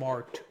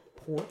iSmart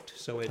port,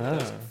 so it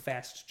does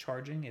fast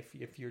charging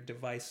if your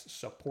device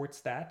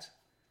supports that.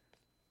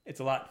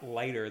 It's a lot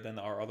lighter than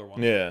our other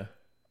one. Yeah.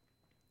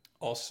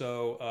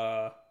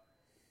 Also,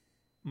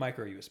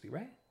 micro USB,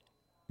 right?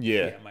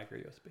 Yeah. Yeah, micro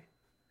USB.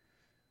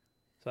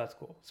 So that's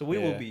cool. So we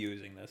will be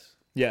using this.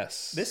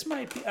 Yes. This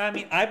might be, I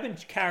mean, I've been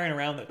carrying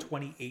around the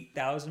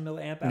 28,000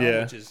 milliamp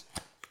hour, which is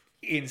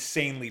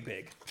insanely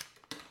big.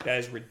 That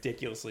is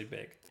ridiculously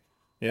big.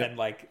 Yeah. And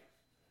like,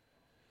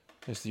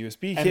 there's the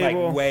USB and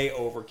cable. Like way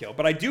overkill.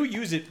 But I do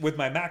use it with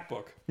my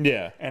MacBook.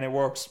 Yeah. And it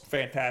works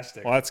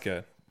fantastic. Well, that's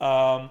good.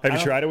 Have you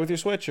tried it with your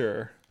Switch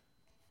or?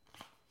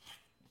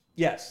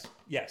 Yes.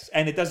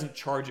 And it doesn't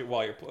charge it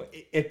while you're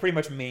it pretty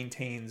much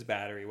maintains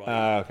battery while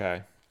you're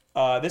okay.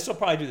 This will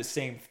probably do the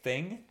same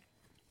thing.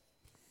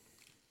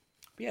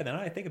 But yeah, then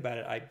I think about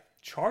it, I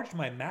charged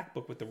my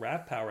MacBook with the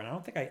Rav Power, and I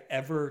don't think I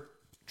ever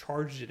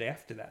charged it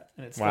after that.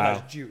 And it still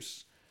has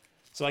juice.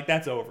 So like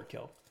that's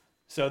overkill.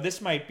 So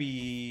this might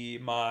be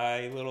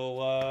my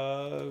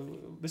little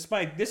this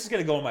is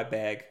gonna go in my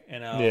bag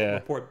and I'll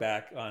report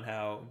back on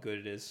how good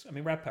it is. I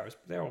mean Rav Powers,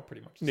 they're all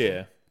pretty much the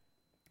same.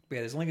 But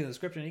yeah, there's a link in the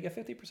description and you get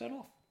 50%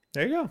 off.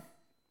 There you go.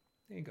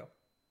 There you go.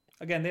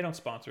 Again, they don't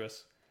sponsor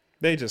us.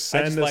 They just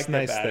send us like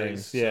nice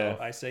things. Yeah.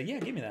 So I say, yeah,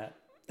 give me that.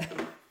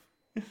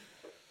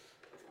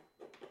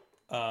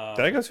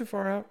 Did I go too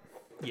far out?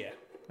 Yeah.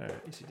 All right.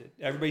 Yes, you did.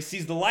 Everybody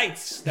sees the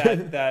lights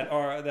that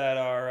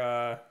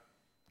are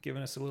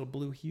giving us a little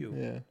blue hue.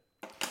 Yeah.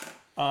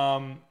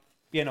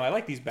 Yeah, no, I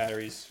like these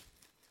batteries.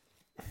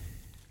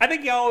 I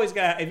think you always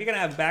if you're gonna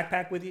have a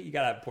backpack with you, you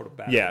gotta have a portable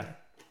battery. Yeah.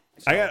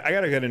 So, I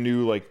gotta get a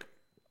new like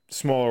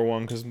smaller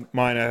one because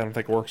mine I don't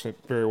think works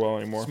very well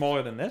anymore.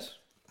 Smaller than this?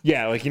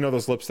 Yeah, like you know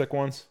those lipstick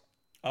ones.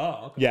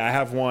 Oh, okay. Yeah, I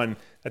have one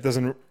that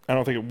doesn't. I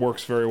don't think it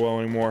works very well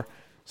anymore.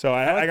 So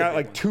I got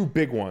like two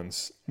big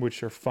ones,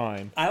 which are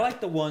fine. I like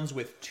the ones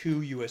with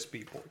two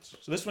USB ports.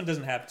 So this one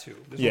doesn't have two.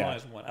 This one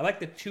has one. I like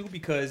the two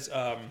because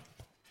a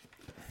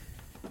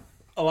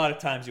lot of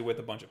times you're with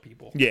a bunch of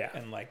people. Yeah.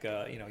 And like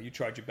you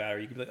charge your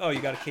battery, you can be like, oh,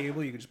 you got a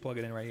cable, you can just plug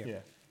it in right here. Yeah.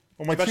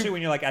 Well, especially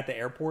when you're like at the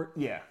airport.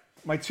 Yeah.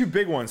 My two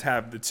big ones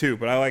have the two,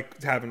 but I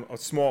like having a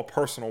small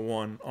personal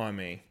one on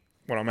me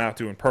when I'm out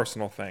doing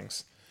personal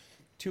things.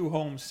 Two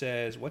Home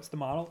says, what's the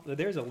model?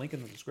 There's a link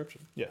in the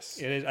description. Yes.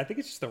 It is. I think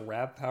it's just the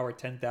Rav Power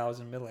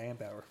 10,000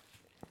 milliamp hour.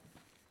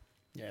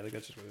 Yeah, I think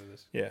that's just what it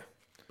is. Yeah.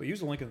 But use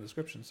the link in the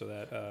description so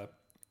that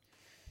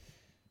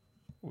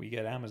we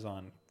get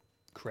Amazon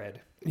cred.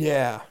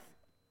 Yeah.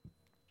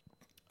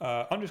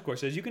 Underscore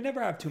says you can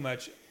never have too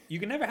much. You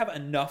can never have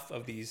enough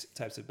of these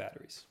types of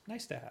batteries.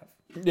 Nice to have.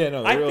 Yeah,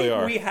 no, they I really think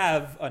are. we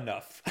have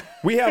enough.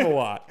 We have a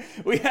lot.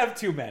 We have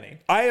too many.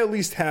 I at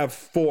least have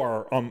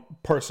 4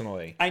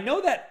 personally. I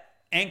know that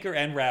Anchor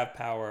and Rav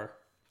Power.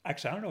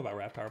 Actually, I don't know about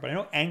Rav Power, but I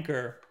know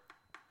Anchor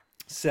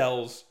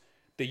sells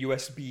the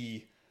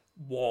USB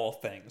wall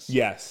things.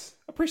 Yes.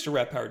 I'm pretty sure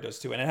Rav Power does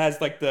too, and it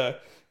has like the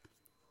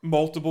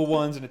multiple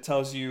ones, and it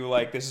tells you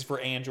like this is for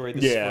Android.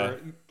 This is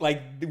for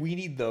like we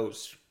need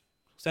those.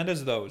 Send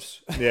us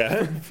those.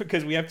 Yeah.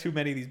 Because we have too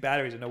many of these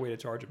batteries and no way to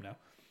charge them now.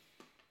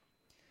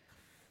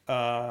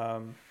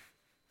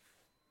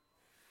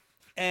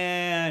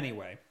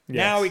 Anyway,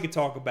 now we can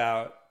talk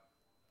about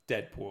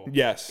Deadpool.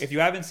 Yes. If you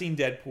haven't seen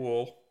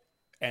Deadpool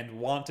and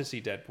want to see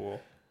Deadpool,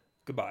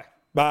 goodbye.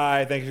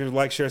 Bye. Thank you for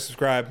like, share,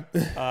 subscribe.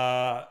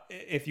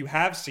 If you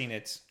have seen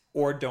it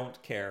or don't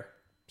care,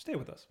 stay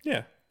with us.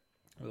 Yeah.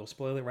 We'll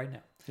spoil it right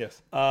now.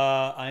 Yes.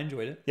 I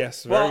enjoyed it.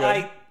 Yes. Very good.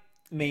 I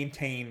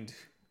maintained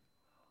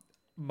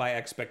my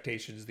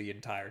expectations the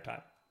entire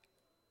time.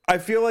 I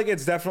feel like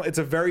it's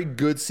a very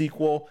good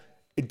sequel.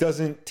 It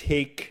doesn't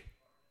take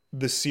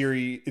the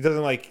series. It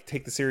doesn't like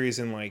take the series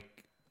and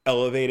like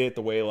elevate it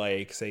the way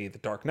like say The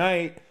Dark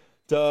Knight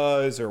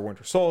does or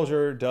Winter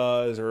Soldier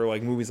does or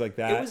like movies like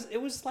that.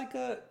 It was like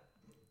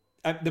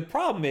the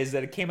problem is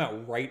that it came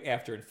out right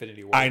after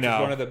Infinity War. I know. Which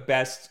is one of the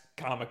best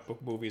comic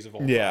book movies of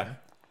all time.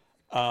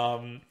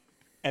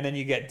 And then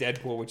you get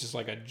Deadpool, which is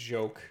like a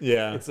joke.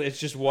 Yeah. It's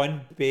just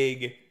one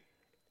big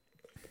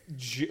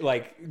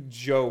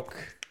joke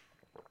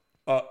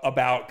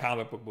about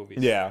comic book movies.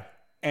 Yeah.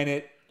 And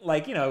it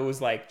like, you know, it was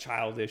like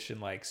childish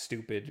and like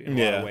stupid in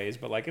a lot of ways,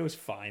 but like it was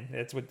fine.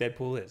 That's what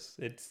Deadpool is.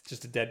 It's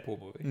just a Deadpool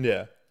movie.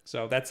 Yeah.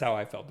 So that's how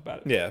I felt about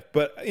it. Yeah,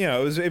 but you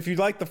know, if you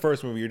like the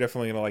first movie, you're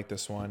definitely gonna like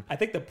this one. I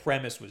think the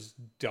premise was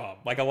dumb.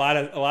 Like a lot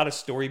of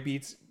story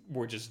beats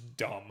were just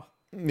dumb.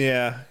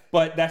 Yeah,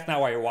 but that's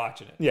not why you're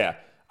watching it. Yeah,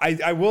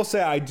 I will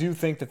say I do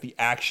think that the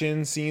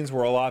action scenes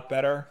were a lot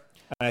better,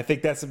 and I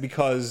think that's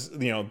because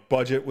you know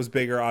budget was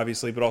bigger,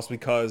 obviously, but also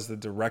because the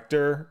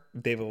director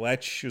David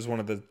Leitch was one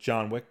of the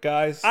John Wick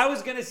guys. I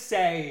was gonna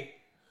say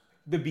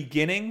the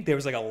beginning there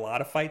was like a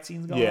lot of fight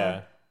scenes going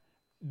on.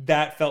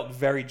 That felt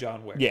very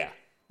John Wick. Yeah.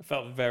 It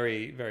felt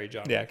very, very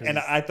John Wick. Yeah, and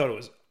I thought it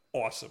was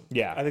awesome.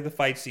 Yeah. I think the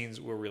fight scenes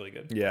were really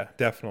good. Yeah,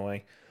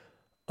 definitely.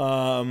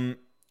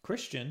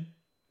 Christian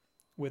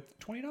with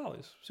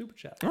 $20 super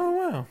chat. Oh,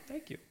 wow.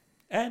 Thank you.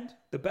 And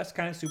the best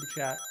kind of super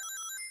chat,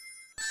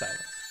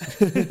 silence.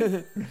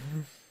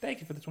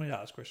 Thank you for the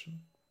 $20, Christian.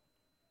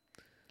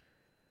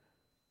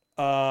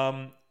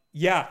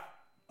 Yeah.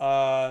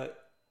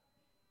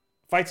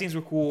 Fight scenes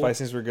were cool. Fight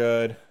scenes were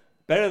good.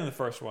 Better than the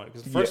first one,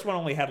 because the first one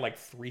only had like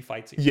 3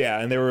 fight scenes. Yeah,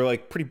 and they were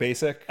like pretty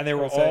basic. And they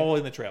were all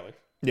in the trailer.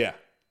 Yeah.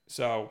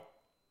 So,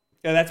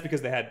 yeah, that's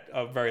because they had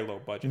a very low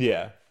budget.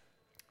 Yeah.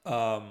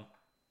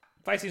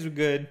 Fight scenes were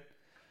good.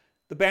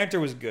 The banter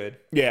was good.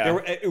 Yeah.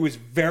 It was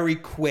very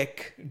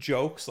quick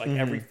jokes, like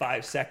every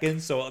 5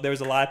 seconds. So there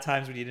was a lot of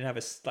times when you didn't have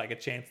a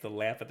chance to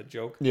laugh at the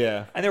joke.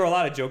 Yeah. And there were a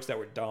lot of jokes that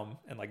were dumb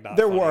and like not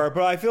There funny. were,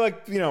 but I feel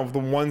like, you know, the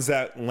ones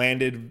that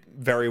landed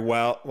very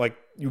well, like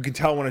you can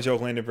tell when a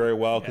joke landed very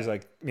well because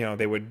like, you know,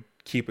 they would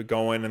keep it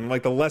going. And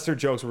like the lesser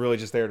jokes were really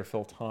just there to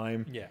fill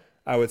time. Yeah.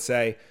 I would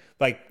say.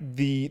 Like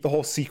the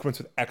whole sequence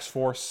with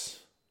X-Force,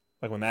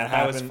 like when that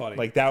happened, was funny.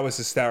 like that was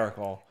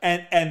hysterical.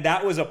 And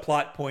that was a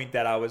plot point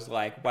that I was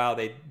like, wow,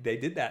 they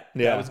did that.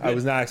 Yeah, that was good. I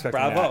was not expecting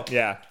Bravo. that.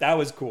 Yeah. That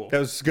was cool. That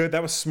was good.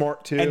 That was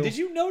smart too. And did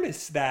you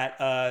notice that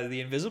the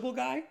Invisible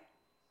Guy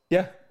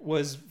Yeah.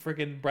 was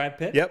freaking Brad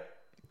Pitt? Yep.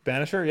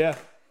 Banisher, yeah.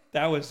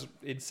 That was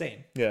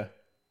insane. Yeah.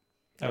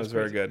 That was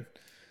very crazy. good.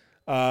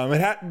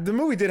 The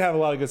movie did have a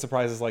lot of good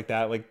surprises like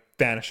that, like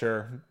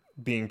Banisher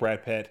being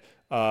Brad Pitt,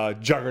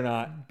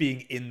 Juggernaut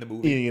Being in the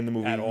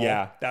movie. At all.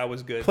 Yeah. That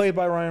was good. Played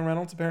by Ryan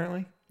Reynolds,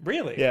 apparently.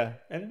 Really? Yeah.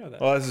 I didn't know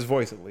that. Well, that's his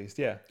voice at least.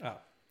 Yeah. Oh.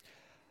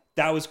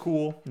 That was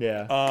cool.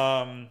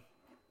 Yeah.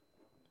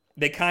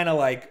 They kind of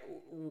like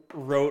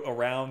wrote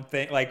around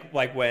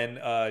like when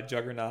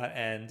Juggernaut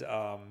and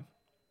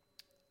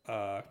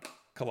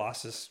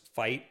Colossus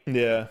fight.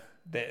 Yeah.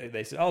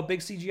 They said, "Oh, big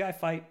CGI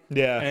fight."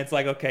 Yeah. And it's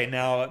like, okay,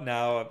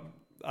 now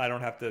I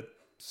don't have to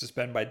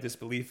suspend my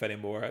disbelief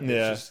anymore. It's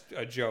just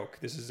a joke.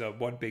 This is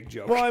one big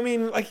joke. Well, I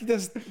mean, like he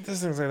does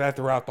things like that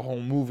throughout the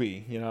whole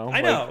movie, you know?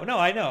 I know. No,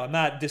 I know. I'm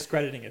not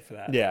discrediting it for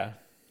that. Yeah.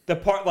 The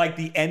part, like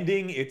the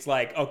ending, it's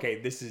like,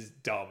 okay, this is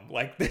dumb.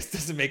 Like this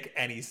doesn't make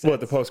any sense. What,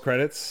 the post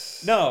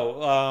credits?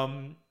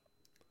 No,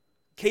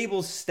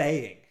 Cable's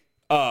staying.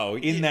 Oh,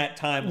 in that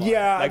timeline.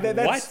 Yeah, like,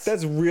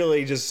 that's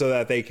really just so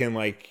that they can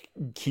like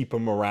keep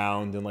him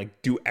around and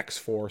like do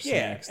X-Force.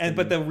 Yeah, next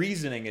but the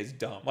reasoning is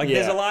dumb. Like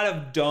there's a lot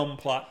of dumb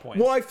plot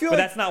points. Well, I feel but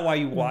like that's not why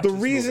you watch the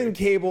this reason movie.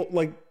 Cable,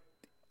 like,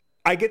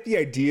 I get the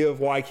idea of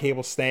why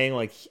Cable's staying.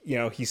 Like, you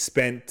know, he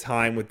spent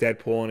time with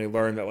Deadpool and he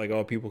learned that like,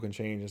 oh, people can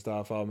change and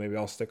stuff. Oh, maybe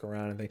I'll stick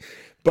around and things.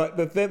 But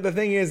the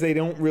thing is, they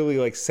don't really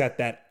like set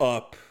that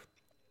up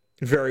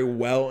very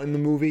well in the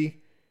movie.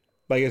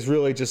 Like, it's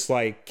really just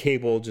like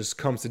Cable just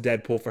comes to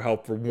Deadpool for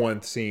help for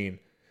one scene.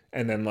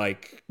 and then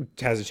like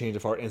has a change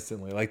of heart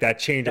instantly. Like that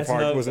change That's of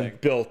heart another wasn't thing.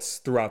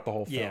 built throughout the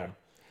whole film.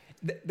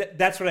 Yeah.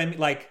 That's what I mean.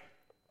 Like,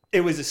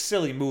 it was a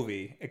silly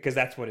movie because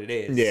that's what it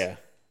is. Yeah.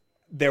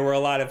 There were a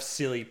lot of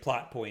silly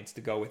plot points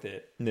to go with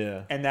it.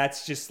 Yeah. And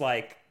that's just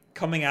like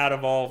coming out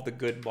of all of the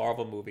good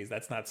Marvel movies.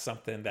 That's not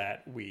something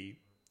that we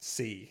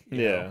see.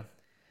 You know?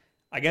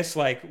 I guess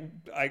like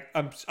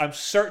I'm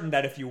certain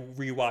that if you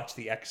rewatch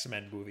the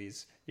X-Men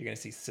movies, you're gonna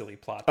see silly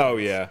plot points. Oh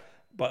yeah.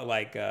 But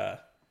like, yeah,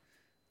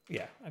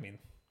 I mean,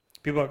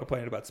 people are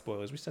complaining about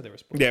spoilers. We said there were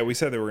spoilers. Yeah, we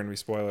said there were going to be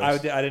spoilers.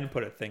 I didn't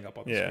put a thing up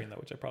on the screen though,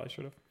 which I probably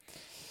should have.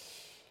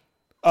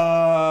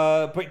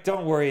 But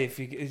don't worry if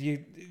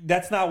you.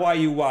 That's not why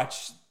you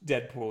watch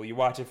Deadpool. You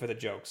watch it for the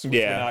jokes. Which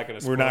Yeah,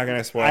 we're not going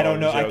to spoil. I don't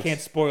know. The jokes. I can't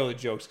spoil the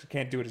jokes. I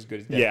can't do it as good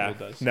as Deadpool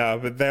does. No,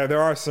 but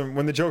there are some.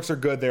 When the jokes are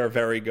good, they are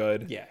very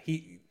good. Yeah,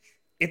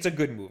 it's a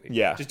good movie.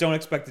 Yeah, just don't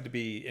expect it to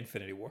be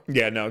Infinity War.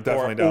 Yeah, no,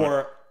 definitely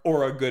don't.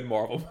 Or a good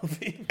Marvel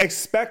movie.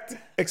 Expect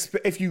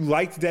if you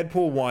liked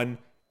Deadpool 1,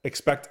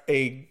 expect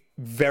a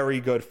very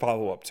good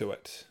follow-up to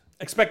it.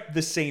 Expect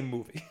the same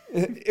movie.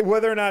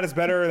 Whether or not it's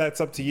better,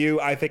 that's up to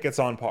you. I think it's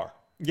on par.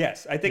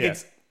 Yes, I think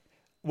it's...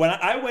 When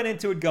I went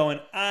into it going,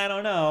 I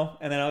don't know,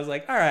 and then I was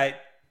like, all right,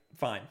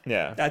 fine.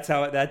 Yeah. That's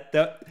how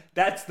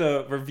that's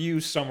the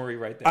review summary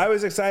right there. I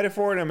was excited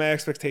for it, and my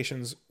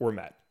expectations were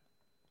met.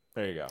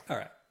 There you go. All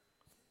right,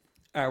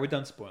 we're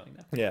done spoiling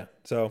now. Yeah,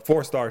 so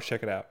 4 stars,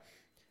 check it out.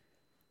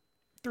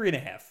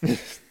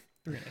 3.5.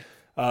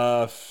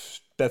 3.5.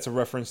 That's a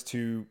reference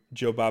to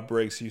Joe Bob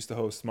Briggs, who used to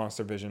host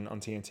Monster Vision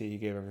on TNT. He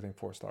gave everything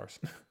 4 stars.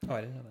 Oh,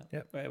 I didn't know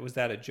that. Yep. Was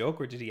that a joke,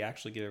 or did he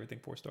actually give everything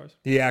 4 stars?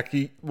 Yeah,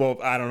 well,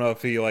 I don't know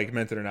if he like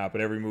meant it or not,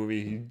 but every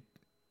movie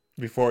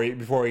before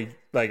he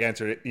like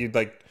answered it, he'd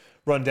like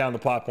run down the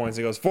plot points.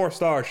 He goes 4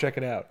 stars, check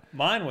it out.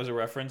 Mine was a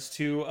reference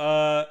to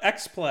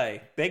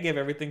X-Play. They gave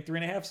everything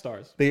 3.5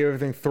 stars. They gave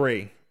everything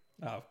 3.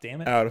 Oh,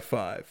 damn it! Out of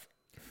 5.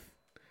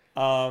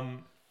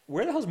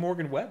 Where the hell's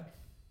Morgan Webb?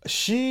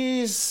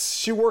 She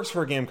works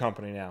for a game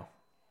company now.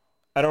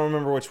 I don't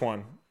remember which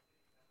one.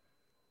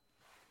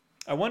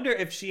 I wonder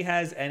if she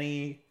has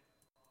any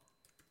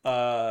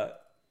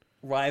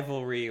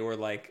rivalry or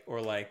like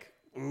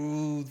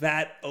ooh,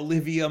 that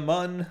Olivia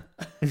Munn.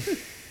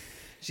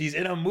 She's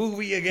in a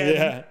movie again.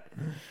 Yeah.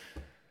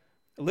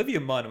 Olivia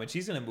Munn, when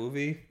she's in a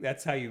movie,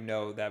 that's how you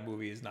know that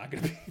movie is not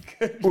going to be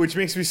good. Which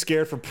makes me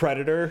scared for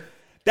Predator.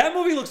 That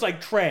movie looks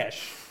like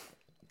trash.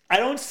 I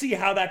don't see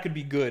how that could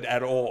be good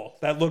at all.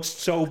 That looks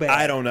so bad.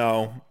 I don't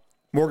know.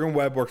 Morgan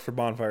Webb works for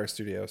Bonfire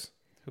Studios.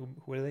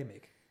 What do they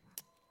make?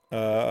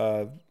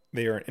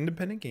 They are an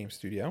independent game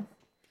studio.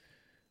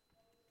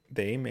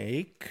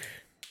 They're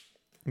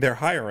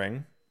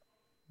hiring.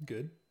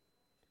 Good.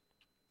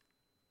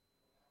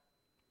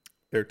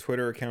 Their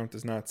Twitter account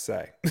does not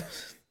say.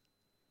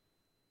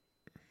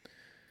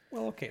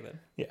 Well, okay then.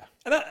 Yeah.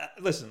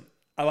 Listen,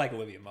 I like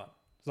Olivia Munn.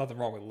 There's nothing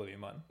wrong with Olivia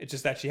Munn. It's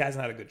just that she hasn't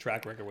had a good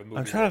track record with movies.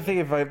 I'm trying to think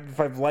if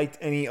I've liked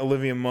any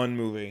Olivia Munn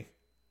movie.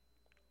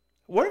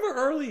 One of her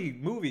early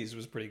movies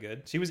was pretty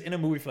good. She was in a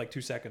movie for like 2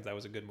 seconds. That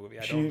was a good movie.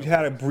 She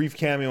had a brief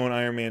cameo in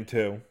Iron Man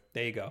 2.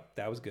 There you go.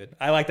 That was good.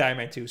 I liked Iron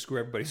Man 2. Screw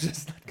everybody who's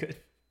just not good.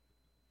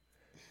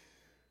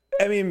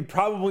 I mean,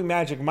 probably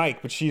Magic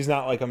Mike, but she's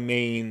not like a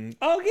main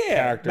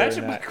character.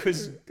 Magic Mike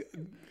was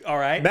all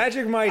right.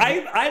 Magic Mike.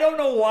 I don't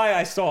know why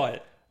I saw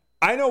it.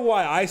 I know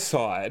why I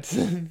saw it,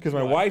 because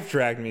my wife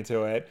dragged me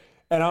to it.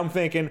 And I'm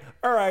thinking,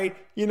 all right,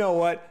 you know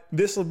what?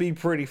 This will be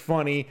pretty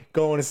funny,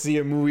 going to see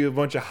a movie with a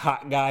bunch of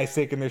hot guys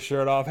taking their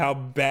shirt off. How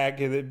bad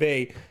could it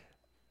be?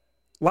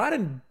 A lot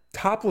of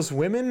topless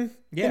women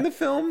in the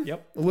film.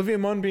 Yep. Olivia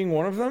Munn being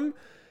one of them.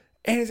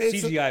 And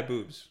it's CGI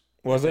boobs.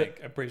 Was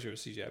it? I'm pretty sure it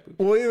was CGI boobs.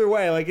 Well, either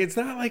way, like it's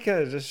not like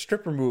a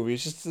stripper movie.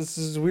 It's just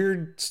this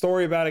weird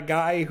story about a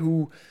guy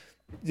who,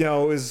 you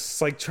know, is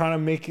like trying to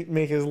make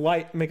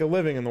a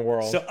living in the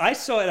world. So I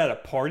saw it at a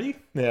party.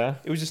 Yeah.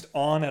 It was just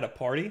on at a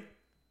party.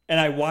 And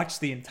I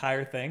watched the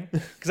entire thing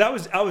because I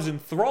was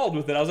enthralled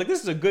with it. I was like,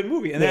 this is a good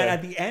movie. And then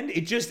at the end,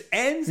 it just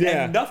ends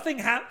and nothing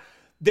happens.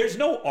 There's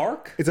no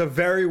arc. It's a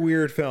very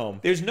weird film.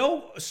 There's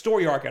no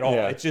story arc at all.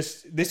 Yeah. It's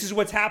just, this is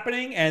what's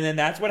happening, and then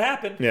that's what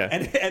happened. Yeah.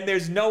 And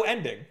there's no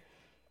ending.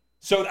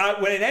 So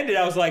when it ended,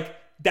 I was like,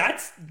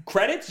 that's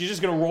credits? You're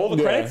just going to roll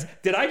the credits?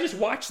 Did I just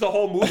watch the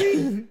whole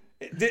movie?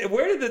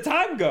 Where did the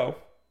time go?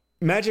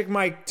 Magic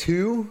Mike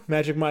 2,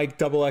 Magic Mike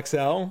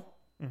XXL,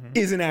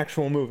 is an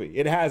actual movie.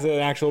 It has an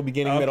actual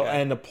beginning, middle,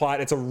 and a plot.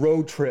 It's a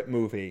road trip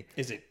movie.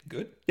 Is it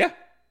good? Yeah.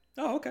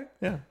 Oh, okay.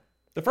 Yeah.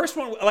 The first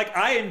one, like,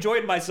 I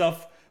enjoyed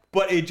myself,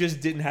 but it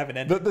just didn't have an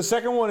ending. The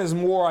second one is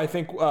more, I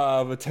think,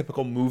 of a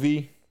typical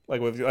movie,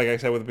 like I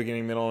said, with a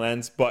beginning, middle, and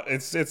ends. But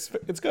it's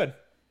good.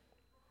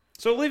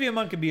 So Olivia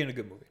Munn could be in a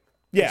good movie.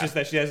 Yeah. It's just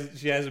that she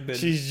hasn't been.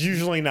 She's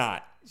usually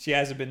not. She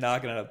hasn't been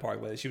knocking it out of the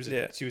park lately. She was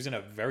in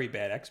a very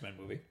bad X-Men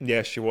movie.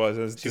 Yeah, she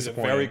was. She was a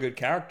very good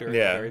character in a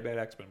very bad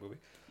X-Men movie.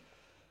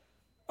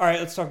 All right,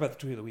 let's talk about the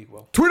tweet of the week,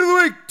 Will. Tweet of the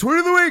week! Tweet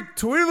of the week!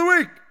 Tweet of the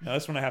week! Now,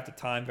 this one I have to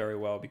time very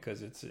well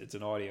because it's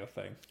an audio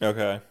thing.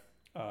 Okay.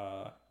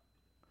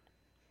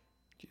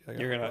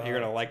 You're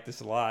gonna like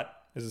this a lot.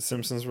 Is it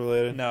Simpsons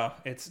related? No,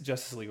 it's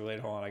Justice League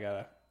related. Hold on, I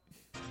gotta.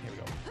 Here we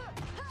go.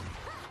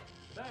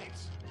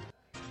 Thanks.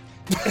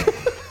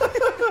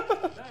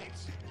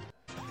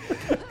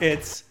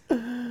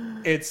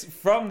 It's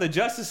from the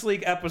Justice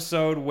League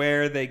episode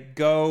where they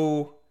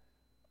go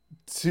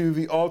to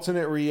the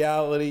alternate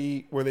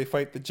reality where they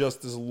fight the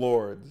Justice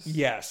Lords.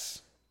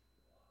 Yes.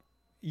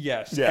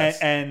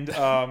 And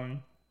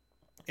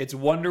it's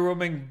Wonder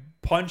Woman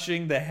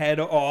punching the head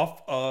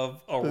off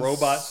of a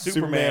robot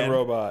Superman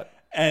robot.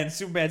 And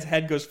Superman's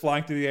head goes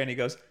flying through the air and he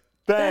goes,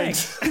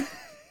 thanks. I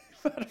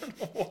don't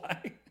know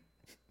why.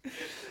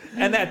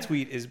 And that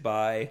tweet is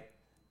by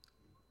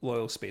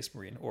Loyal Space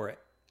Marine or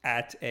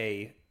at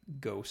a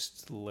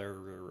ghost. That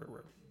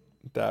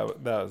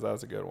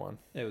was a good one.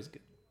 It was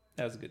good.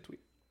 That was a good tweet.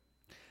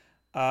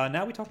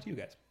 Now we talk to you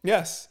guys.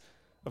 Yes.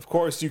 Of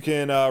course, you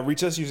can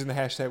reach us using the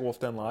hashtag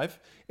WolfDenLive.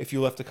 If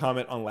you left a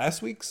comment on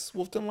last week's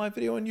WolfDen Live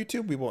video on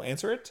YouTube, we will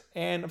answer it.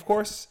 And of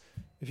course,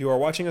 if you are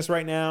watching us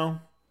right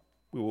now,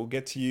 we will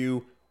get to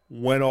you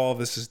when all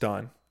this is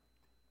done.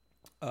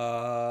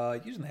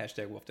 Using the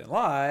hashtag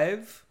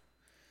WolfDenLive,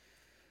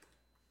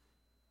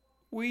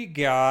 we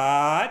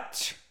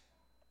got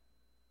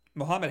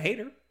Mohammed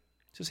Hader.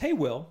 Says, hey,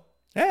 Will.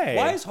 Hey.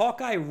 Why is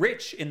Hawkeye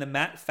rich in the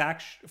Matt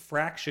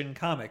Fraction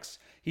comics?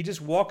 He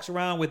just walks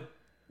around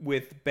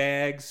with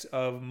bags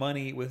of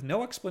money with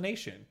no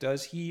explanation.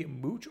 Does he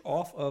mooch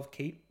off of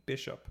Kate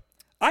Bishop?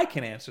 I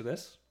can answer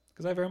this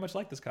because I very much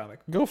like this comic.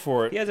 Go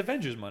for it. He has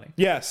Avengers money.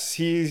 Yes,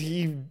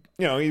 he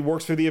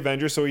works for the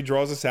Avengers, so he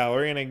draws a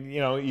salary, and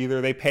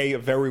either they pay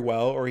very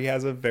well or he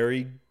has a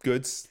very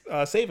good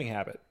saving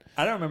habit.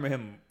 I don't remember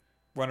him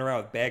running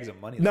around with bags of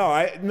money. No,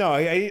 I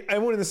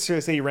wouldn't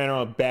necessarily say he ran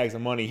around with bags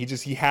of money.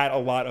 He had a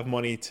lot of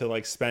money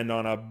to spend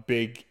on a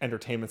big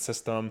entertainment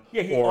system.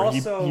 Yeah,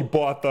 he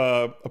bought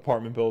the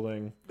apartment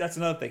building. That's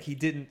another thing. He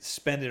didn't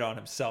spend it on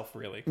himself,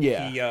 really.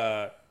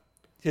 Yeah.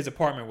 His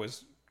apartment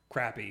was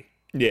crappy.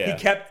 Yeah. He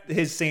kept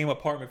his same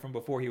apartment from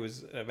before he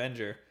was an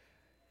Avenger,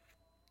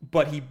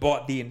 but he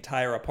bought the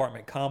entire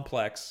apartment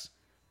complex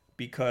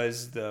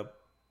because the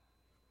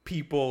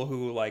people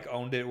who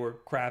owned it were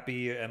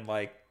crappy, and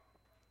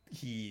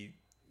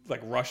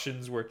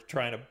Russians were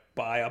trying to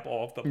buy up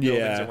all of the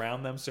buildings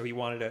around them, so he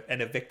wanted to,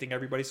 and evicting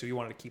everybody, so he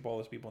wanted to keep all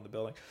those people in the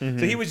building. Mm-hmm.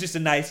 So he was just a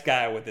nice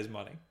guy with his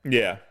money.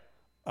 Yeah.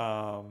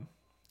 And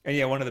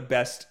one of the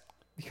best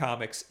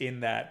comics in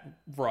that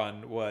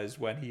run was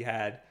when he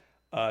had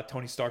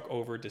Tony Stark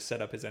over to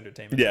set up his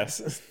entertainment.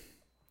 Yes.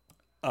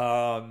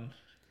 Little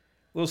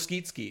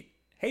Skeet.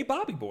 Hey,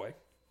 Bobby Boy.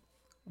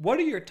 What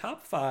are your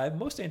top 5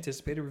 most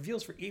anticipated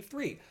reveals for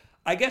E3?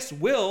 I guess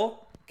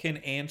Will can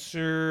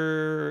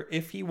answer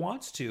if he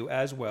wants to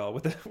as well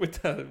with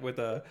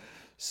a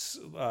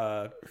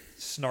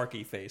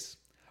snarky face.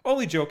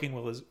 Only joking.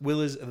 Will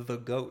is the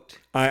goat.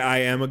 I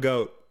am a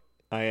goat.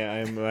 I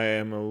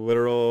am a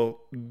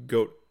literal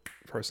goat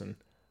person.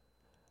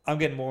 I'm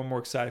getting more and more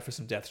excited for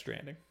some Death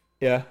Stranding.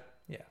 Yeah.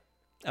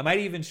 I might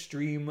even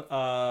stream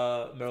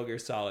Metal Gear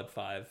Solid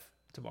 5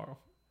 tomorrow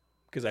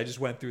because I just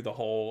went through the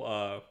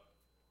whole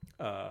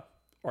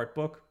art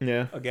book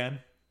again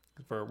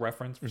for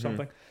reference for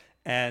something.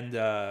 And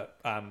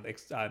I'm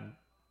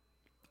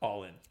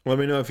all in. Let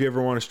me know if you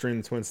ever want to stream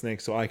the Twin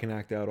Snakes so I can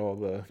act out all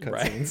the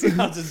cutscenes. Right.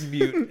 I'll just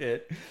mute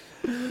it.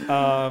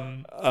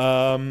 I'm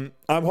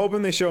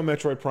hoping they show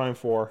Metroid Prime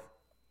 4.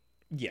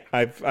 Yeah.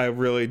 I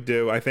really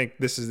do. I think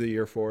this is the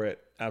year for it.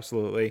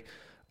 Absolutely.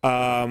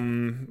 I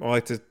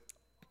like to,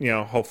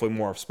 hopefully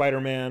more of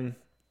Spider-Man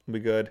will be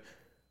good.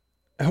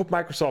 I hope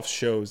Microsoft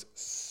shows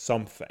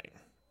something.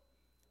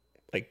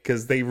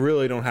 Because they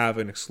really don't have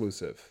an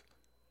exclusive.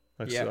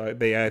 So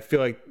I feel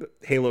like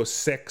Halo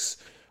 6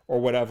 or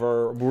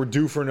whatever, we're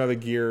due for another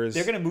Gears.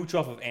 They're going to mooch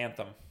off of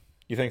Anthem.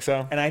 You think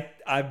so? And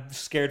I'm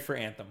scared for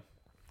Anthem.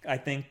 I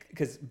think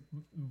because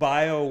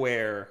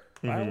BioWare.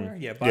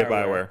 Yeah,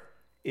 BioWare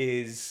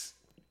is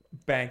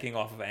banking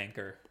off of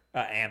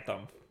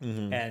Anthem.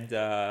 Mm-hmm.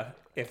 And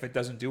if it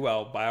doesn't do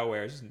well,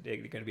 BioWare is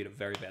going to be in a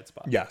very bad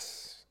spot.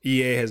 Yes.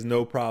 EA has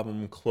no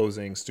problem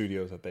closing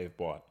studios that they've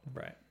bought.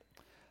 Right.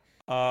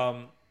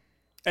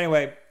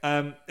 Anyway,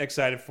 I'm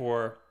excited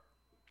for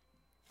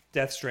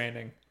Death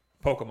Stranding,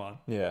 Pokemon.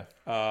 Yeah.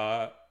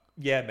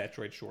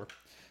 Metroid, sure.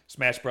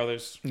 Smash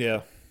Brothers.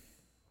 Yeah.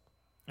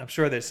 I'm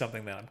sure there's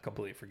something that I'm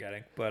completely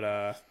forgetting, but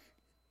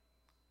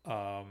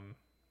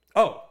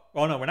no,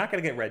 we're not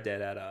gonna get Red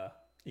Dead at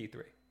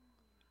E3.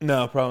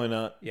 No, probably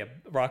not. Yeah,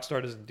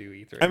 Rockstar doesn't do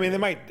E3. I mean, they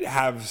might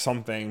have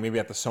something maybe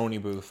at the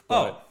Sony booth.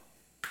 But...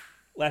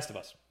 Last of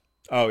Us.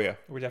 Oh yeah,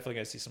 we're definitely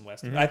gonna see some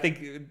Last of Us. I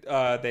think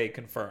they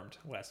confirmed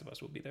Last of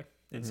Us will be there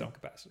in some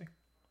capacity.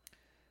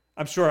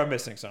 I'm sure I'm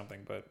missing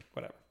something, but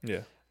whatever.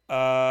 Yeah.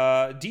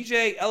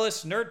 DJ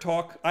Ellis Nerd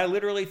Talk. I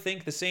literally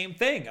think the same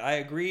thing. I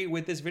agree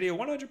with this video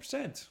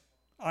 100%.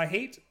 I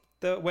hate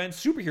when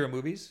superhero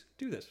movies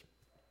do this.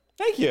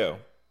 Thank you.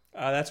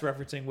 That's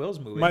referencing Will's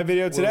movie. My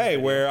video today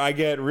where I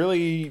get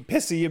really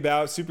pissy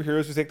about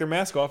superheroes who take their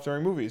mask off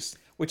during movies.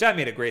 which I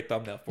made a great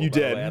thumbnail for. You by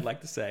did. The way, I'd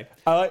like to say.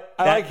 I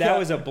like that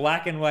was a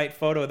black and white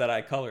photo that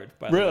I colored.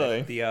 By the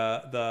way.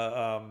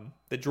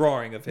 The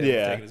drawing of him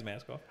taking his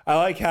mask off. I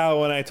like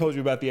how when I told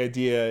you about the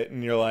idea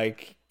and you're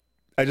like,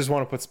 I just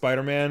want to put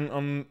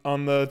Spider-Man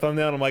on the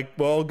thumbnail. And I'm like,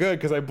 well, good,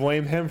 because I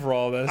blame him for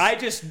all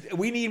this.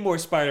 We need more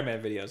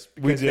Spider-Man videos.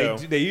 Because we do.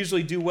 They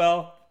usually do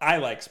well. I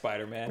like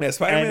Spider-Man. Yeah,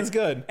 Spider-Man's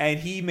good. And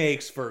he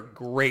makes for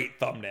great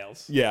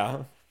thumbnails.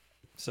 Yeah.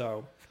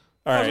 So,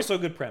 all right. also a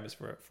good premise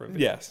for a video.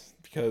 Yes,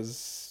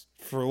 because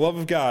for the love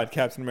of God,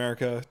 Captain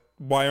America,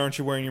 why aren't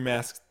you wearing your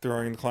mask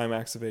during the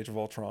climax of Age of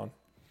Ultron?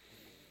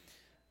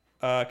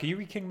 Can you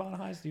read King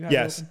Monahai's? Do you have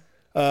Yes. it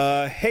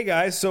open? Hey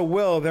guys, so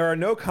Will, there are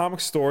no comic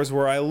stores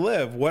where I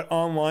live. What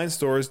online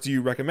stores do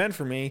you recommend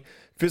for me?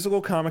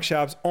 Physical comic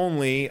shops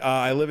only.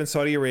 I live in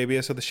Saudi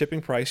Arabia, so the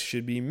shipping price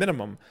should be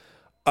minimum.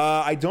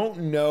 I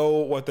don't know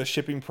what the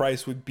shipping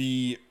price would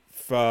be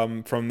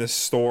from this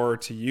store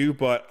to you,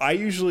 but I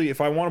usually, if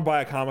I want to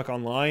buy a comic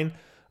online,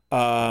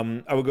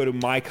 I would go to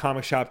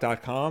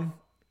mycomicshop.com.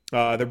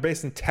 They're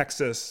based in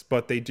Texas,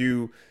 but they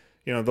do,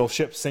 they'll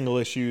ship single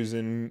issues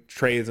and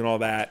trades and all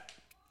that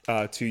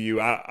to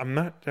you. I'm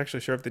not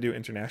actually sure if they do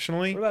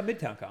internationally. What about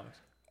Midtown Comics?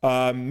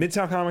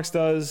 Midtown Comics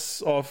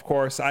does, of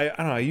course. I don't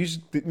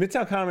know.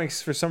 Midtown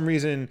Comics, for some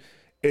reason,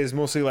 is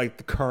mostly like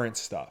the current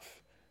stuff.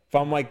 If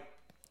I'm like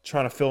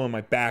trying to fill in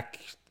my back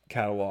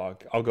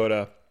catalog, I'll go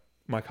to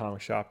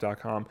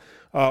mycomicshop.com.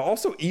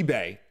 Also,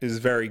 eBay is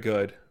very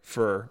good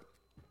for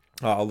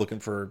looking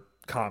for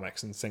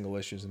comics and single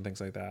issues and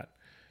things like that.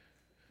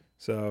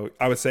 So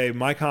I would say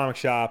My Comic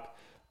Shop,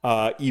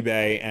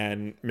 eBay,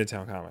 and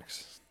Midtown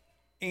Comics.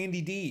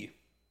 Andy D.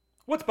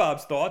 What's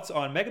Bob's thoughts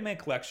on Mega Man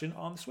Collection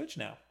on the Switch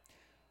now?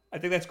 I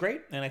think that's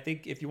great, and I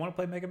think if you want to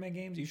play Mega Man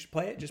games, you should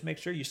play it. Just make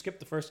sure you skip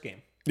the first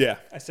game. Yeah.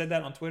 I said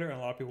that on Twitter, and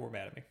a lot of people were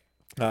mad at me.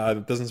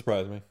 It doesn't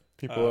surprise me.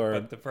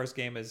 But the first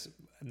game is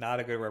not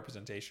a good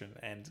representation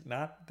and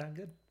not that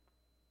good.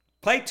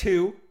 Play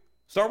 2.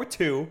 Start with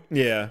 2.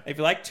 Yeah. If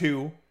you like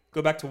 2,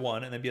 go back to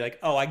 1, and then be like,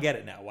 oh, I get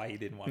it now, why he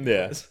didn't want to do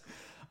this.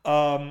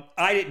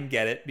 I didn't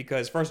get it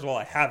because, first of all,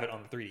 I have it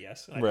on the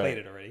 3DS, and I played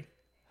it already.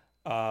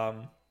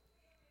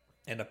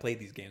 And I played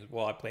these games.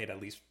 Well, I played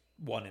at least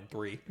 1 and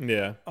 3.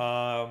 Yeah.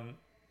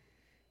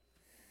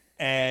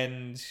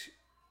 And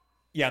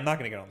yeah, I'm not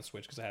going to get on the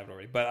Switch because I have it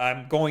already. But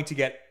I'm going to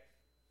get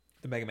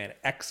the Mega Man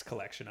X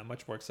collection. I'm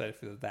much more excited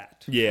for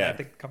that. Yeah. I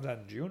think it comes out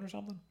in June or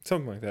something.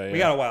 Something like that, yeah. We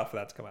got a while for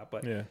that to come out,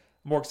 but yeah. I'm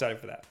more excited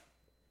for that.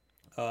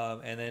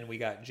 And then we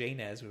got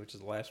JNES, which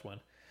is the last one.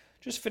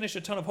 Just finished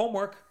a ton of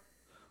homework.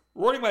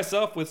 Rewarding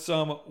myself with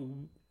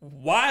some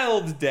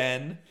Wild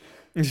Den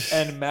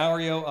and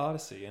Mario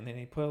Odyssey. And then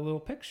he put a little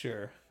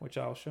picture, which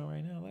I'll show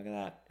right now. Look at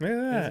that. Look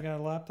at that. He's got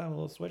a laptop, a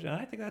little Switch. And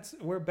I think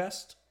we're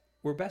best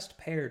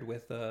paired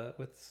with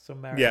some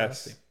Mario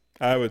Odyssey. Yes,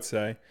 I would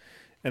say.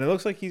 And it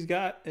looks like he's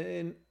got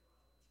it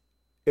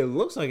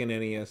looks like an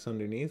NES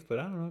underneath, but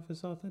I don't know if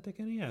it's authentic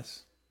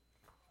NES.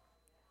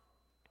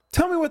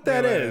 Tell me what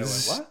that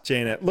is, what?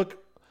 Janet. Look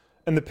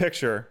in the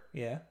picture.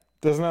 Yeah.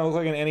 Doesn't that look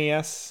like an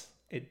NES?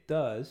 It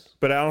does.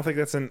 But I don't think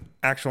that's an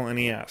actual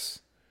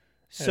NES.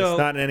 So it's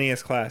not an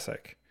NES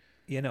Classic.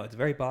 it's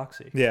very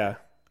boxy. Yeah.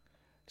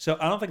 So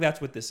I don't think that's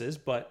what this is,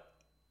 but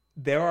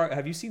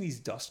have you seen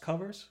these dust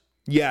covers?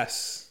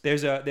 Yes.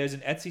 There's an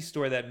Etsy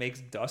store that makes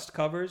dust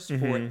covers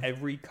for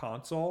every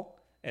console.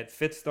 It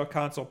fits the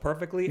console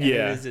perfectly, and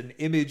it is an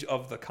image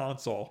of the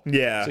console.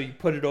 Yeah. So you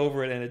put it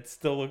over it, and it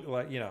still looks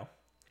like,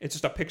 it's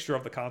just a picture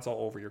of the console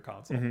over your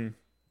console. Mm-hmm.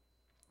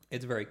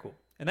 It's very cool.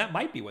 And that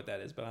might be what that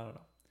is, but I don't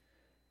know.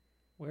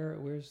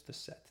 Where's the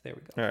set? There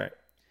we go. All right.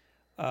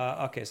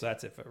 Okay, so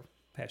that's it for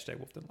hashtag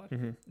Wolf Den Live.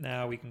 Mm-hmm.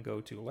 Now we can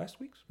go to last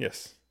week's.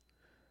 Yes.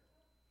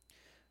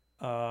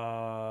 Where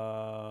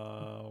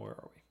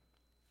are we?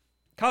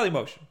 Kali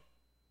Motion.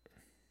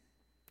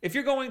 If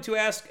you're going to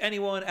ask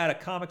anyone at a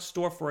comic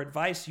store for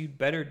advice, you'd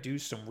better do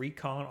some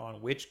recon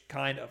on which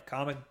kind of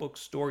comic book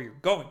store you're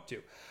going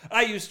to.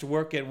 I used to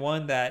work at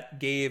one that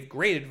gave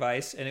great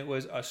advice, and it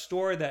was a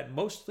store that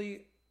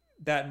mostly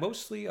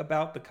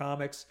about the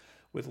comics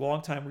with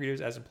longtime readers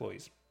as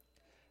employees.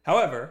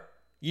 However,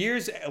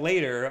 years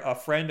later, a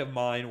friend of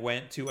mine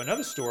went to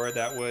another store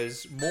that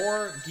was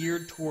more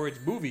geared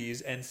towards movies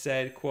and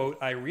said, quote,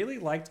 I really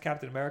liked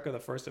Captain America, the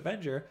First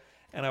Avenger,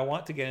 and I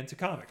want to get into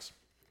comics.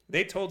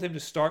 They told him to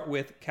start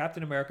with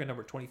Captain America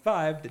number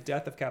 25, The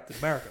Death of Captain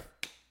America,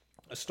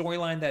 a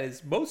storyline that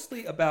is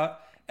mostly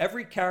about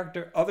every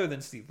character other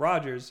than Steve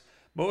Rogers,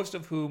 most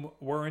of whom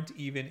weren't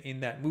even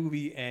in that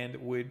movie and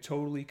would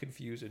totally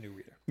confuse a new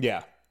reader.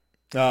 Yeah.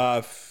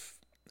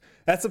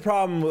 That's the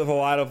problem with a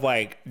lot of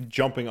like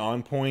jumping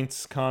on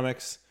points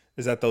comics,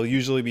 is that they'll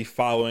usually be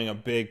following a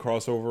big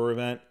crossover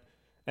event.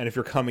 And if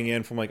you're coming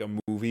in from like a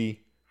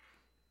movie,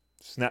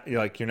 it's not,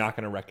 you're not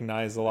going to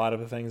recognize a lot of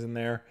the things in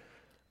there.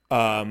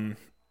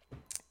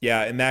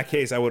 Yeah, in that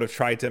case, I would have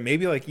tried to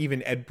maybe like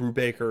even Ed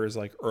Brubaker's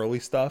like early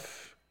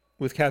stuff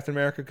with Captain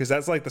America, because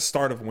that's like the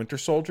start of Winter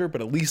Soldier,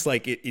 but at least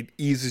like it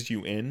eases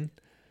you in.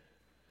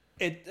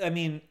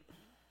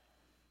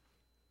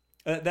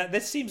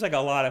 This seems like a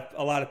lot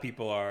of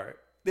people are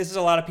this is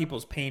a lot of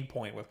people's pain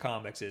point with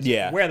comics is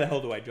where the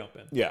hell do I jump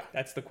in? Yeah.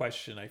 That's the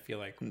question I feel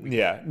like.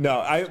 No,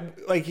 I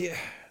like,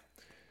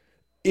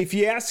 if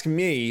you ask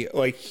me,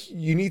 like,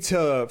 you need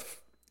to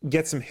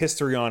get some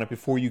history on it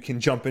before you can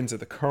jump into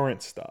the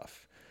current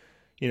stuff.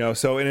 You know,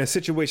 so in a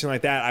situation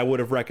like that, I would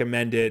have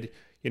recommended,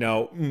 you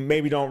know,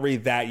 maybe don't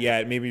read that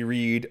yet. Maybe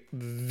read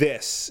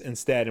this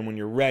instead. And when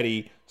you're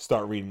ready,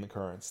 start reading the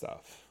current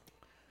stuff.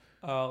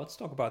 Let's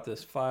talk about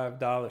this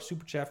 $5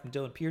 super chat from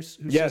Dylan Pierce,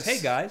 who says, "Hey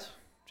guys,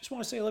 just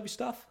want to say I love your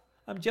stuff.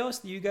 I'm jealous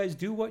that you guys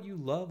do what you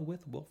love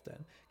with Wolf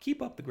Den.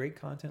 Keep up the great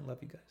content. Love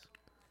you guys."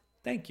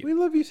 Thank you. We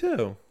love you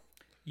too.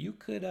 You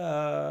could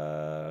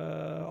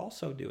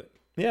also do it.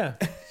 Yeah.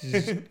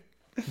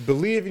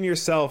 Believe in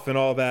yourself and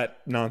all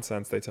that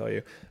nonsense they tell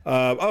you.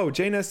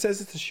 Jana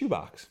says it's a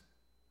shoebox.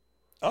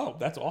 Oh,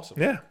 that's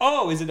awesome. Yeah.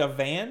 Oh, is it a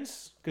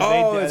Vans?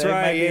 That's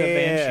right. Might be a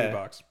Vans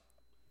shoebox.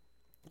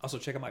 Also,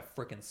 check out my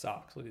freaking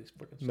socks. Look at these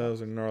freaking socks.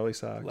 Those are gnarly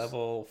socks.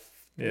 Level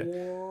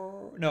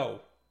 4. No.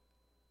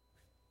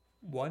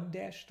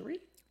 1-3?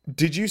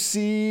 Did you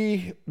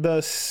see the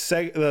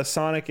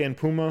Sonic and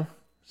Puma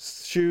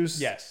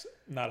shoes? Yes.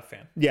 Not a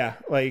fan. Yeah.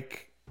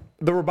 Like,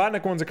 the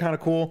Robotnik ones are kind of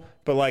cool,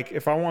 but like,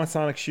 if I want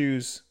Sonic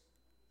shoes,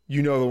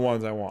 you know the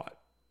ones I want.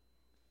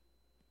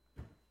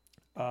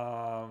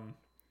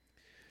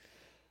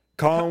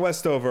 Colin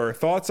Westover,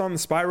 thoughts on the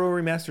Spyro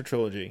Remaster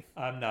Trilogy?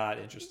 I'm not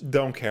interested.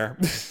 Don't care.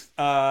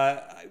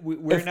 We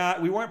weren't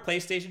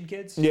PlayStation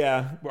kids.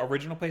 Yeah. We're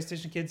original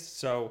PlayStation kids,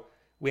 so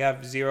we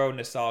have zero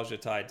nostalgia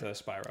tied to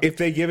Spyro. If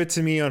they give it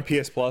to me on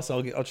PS Plus,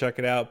 I'll check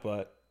it out,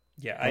 but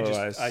yeah, I'm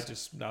not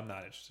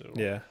interested at all.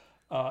 Yeah.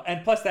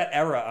 And plus that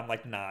era, I'm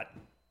like not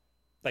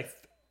like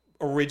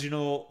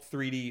original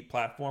 3D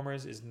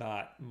platformers is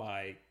not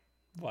my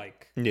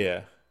like.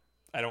 Yeah.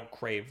 I don't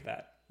crave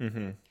that.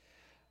 Mm-hmm.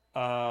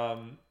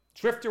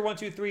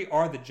 Drifter123,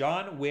 are the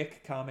John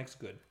Wick comics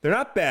good? They're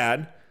not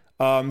bad.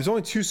 There's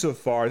only 2 so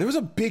far. There was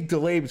a big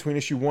delay between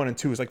issue 1 and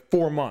 2. It was like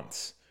 4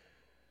 months.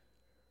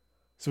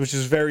 So, which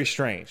is very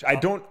strange. I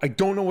don't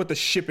know what the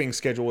shipping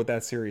schedule with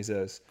that series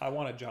is. I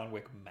want a John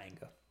Wick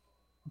manga.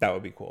 That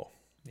would be cool.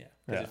 Yeah,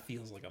 because it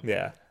feels like a manga.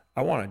 Yeah.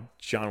 I want a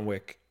John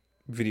Wick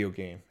video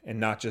game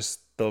and not just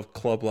the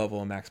club level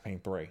of Max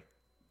Payne 3.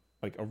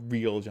 Like a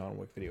real John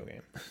Wick video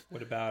game.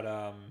 What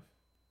about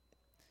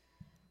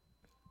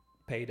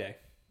Payday?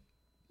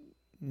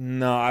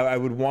 No, I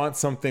would want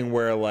something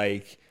where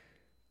like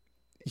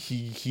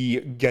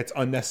he gets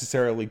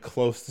unnecessarily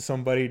close to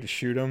somebody to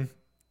shoot him,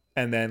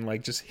 and then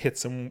like just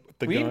hits him with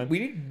the gun.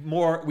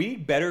 We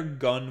need better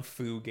gun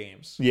fu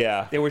games.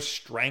 Yeah, there was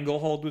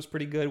Stranglehold was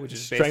pretty good, which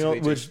is basically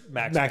just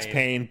Max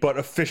Payne, but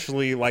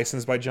officially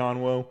licensed by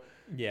John Woo.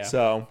 Yeah.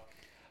 So,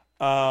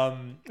 I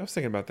was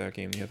thinking about that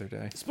game the other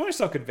day. Splinter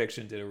Cell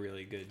Conviction did a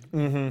really good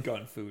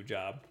gun fu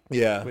job.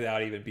 Yeah,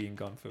 without even being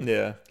gun fu.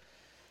 Yeah.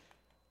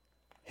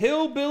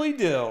 Hillbilly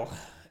Dill.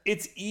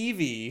 It's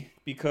Eevee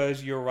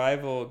because your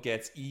rival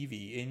gets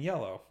Eevee in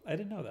yellow. I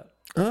didn't know that.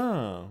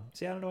 Oh.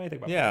 See, I don't know anything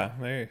about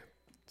that.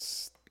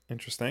 It's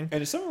interesting.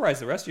 And to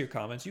summarize the rest of your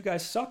comments, you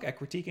guys suck at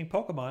critiquing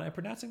Pokemon and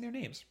pronouncing their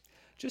names.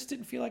 Just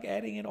didn't feel like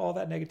adding in all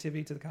that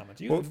negativity to the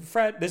comments.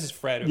 Fred, this is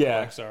Fred who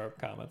collects our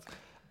comments.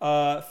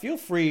 Feel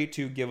free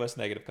to give us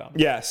negative comments.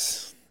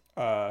 Yes.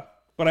 But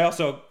I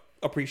also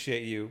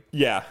appreciate you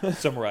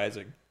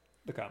summarizing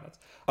the comments.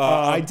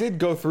 I did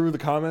go through the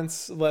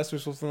comments last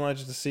week's Wolf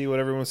Legends to see what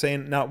everyone was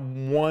saying. Not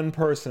one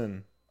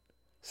person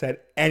said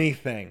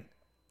anything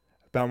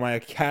about my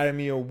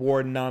Academy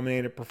Award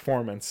nominated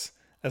performance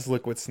as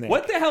Liquid Snake.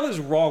 What the hell is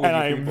wrong with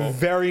you people? I'm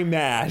very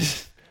mad.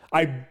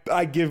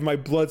 I give my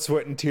blood,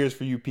 sweat, and tears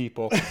for you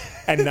people,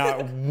 and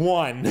not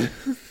one.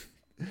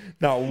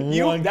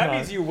 That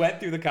means you went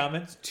through the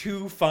comments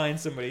to find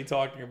somebody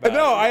talking about.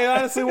 No, I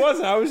honestly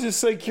wasn't. I was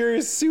just like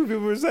curious to see what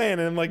people were saying,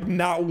 and I'm like,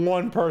 not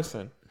one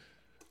person.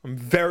 I'm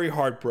very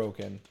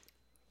heartbroken.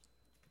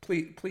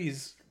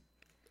 Please.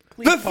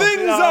 The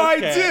things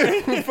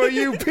I do for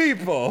you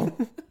people.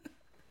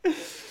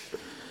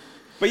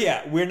 But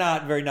yeah, we're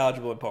not very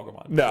knowledgeable in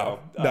Pokemon. No.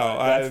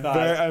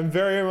 I'm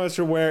very much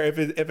aware. If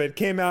it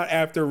came out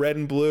after Red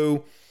and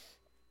Blue,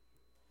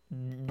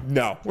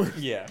 no.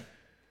 Yeah.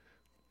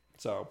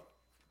 So,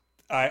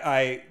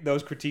 I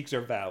those critiques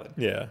are valid.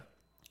 Yeah.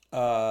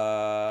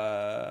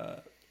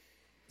 So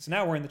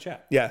now we're in the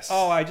chat. Yes.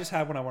 Oh, I just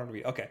have one I wanted to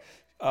read. Okay.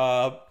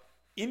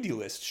 Indie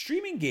List.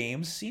 Streaming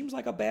games seems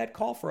like a bad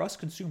call for us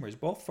consumers,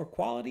 both for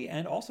quality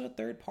and also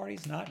third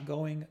parties not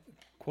going,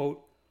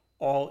 quote,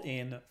 all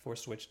in for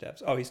Switch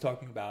devs. Oh, he's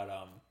talking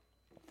about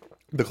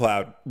the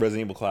Cloud,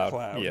 Resident Evil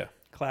Cloud. Yeah.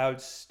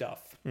 Cloud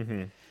stuff.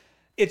 Mm-hmm.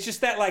 It's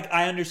just that, like,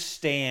 I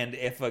understand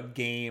if a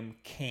game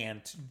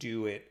can't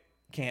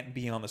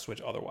be on the Switch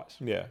otherwise.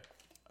 Yeah.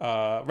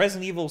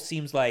 Resident Evil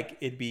seems like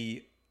it'd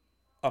be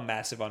a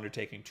massive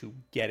undertaking to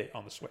get it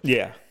on the Switch.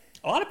 Yeah.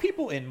 A lot of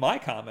people in my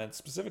comments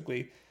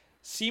specifically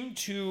seem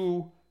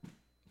to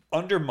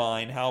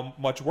undermine how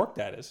much work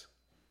that is.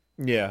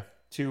 Yeah.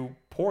 To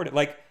port it.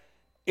 Like,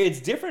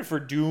 it's different for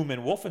Doom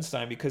and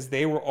Wolfenstein because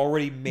they were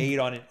already made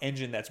on an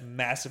engine that's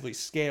massively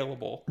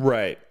scalable.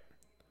 Right.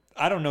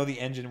 I don't know the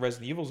engine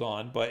Resident Evil's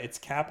on, but it's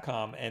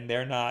Capcom, and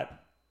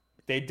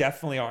they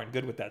definitely aren't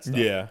good with that stuff.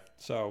 Yeah.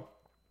 So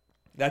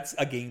that's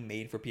a game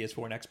made for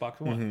PS4 and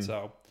Xbox One.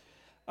 So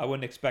I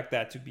wouldn't expect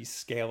that to be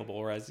scalable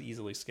or as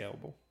easily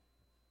scalable.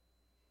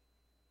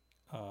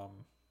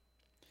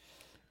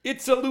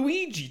 It's a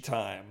Luigi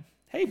time.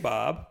 Hey,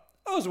 Bob.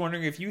 I was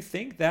wondering if you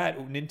think that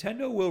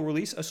Nintendo will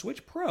release a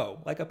Switch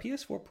Pro, like a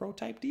PS4 Pro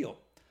type deal.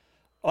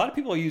 A lot of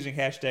people are using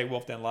hashtag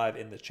WolfDenLive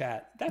in the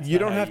chat. You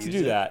don't have to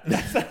do that.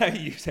 That's not how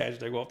you use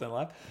hashtag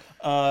WolfDenLive.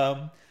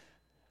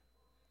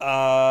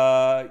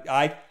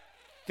 I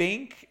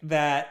think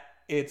that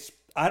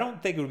I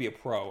don't think it would be a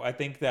Pro. I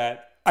think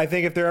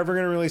if they're ever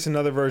going to release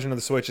another version of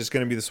the Switch, it's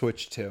going to be the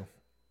Switch 2.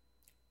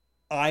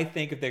 I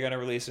think if they're going to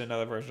release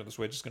another version of the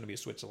Switch, it's going to be a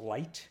Switch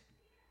Lite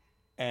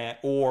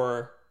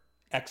or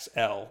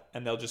XL,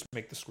 and they'll just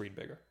make the screen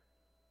bigger.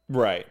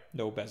 Right.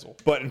 No bezel.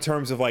 But in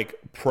terms of like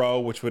Pro,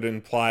 which would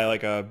imply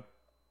like a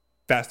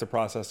faster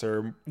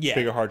processor,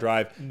 bigger hard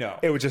drive, no,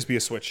 it would just be a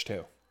Switch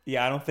 2.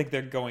 Yeah, I don't think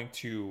they're going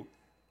to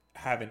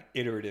have an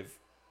iterative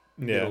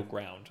middle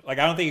ground. Like,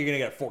 I don't think you're going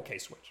to get a 4K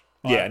Switch.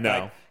 Yeah, no.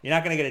 Like, you're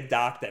not going to get a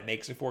dock that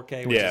makes a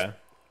 4K, which is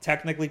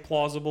technically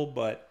plausible,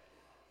 but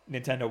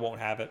Nintendo won't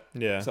have it.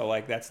 Yeah. So,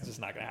 like, that's just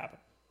not going to happen.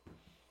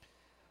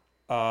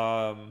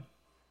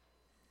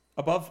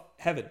 Above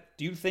Heaven,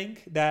 do you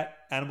think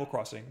that Animal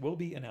Crossing will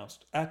be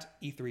announced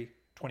at E3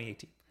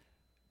 2018?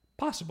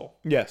 Possible.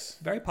 Yes.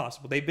 Very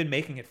possible. They've been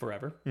making it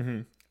forever.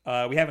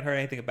 Mm-hmm. We haven't heard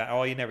anything about...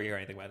 Oh, you never hear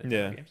anything about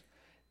Nintendo games.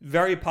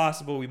 Very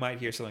possible we might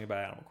hear something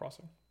about Animal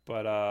Crossing.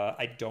 But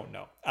I don't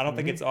know. I don't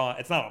think it's on...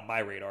 It's not on my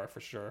radar for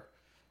sure.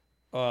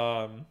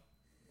 I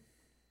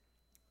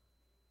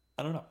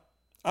don't know.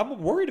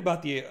 I'm worried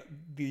about the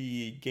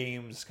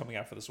games coming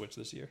out for the Switch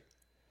this year.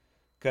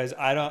 Because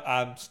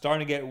I'm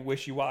starting to get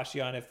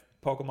wishy-washy on if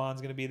Pokemon's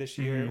going to be this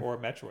year or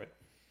Metroid.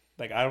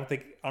 Like, I don't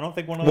think one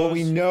of those... Well,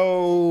 we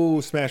know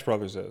Smash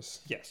Brothers is.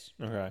 Yes.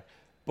 Okay.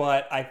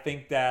 But I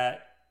think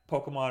that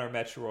Pokemon or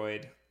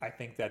Metroid, I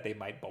think that they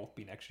might both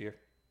be next year.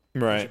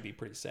 Right. Which would be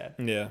pretty sad.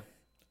 Yeah.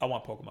 I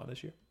want Pokemon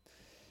this year.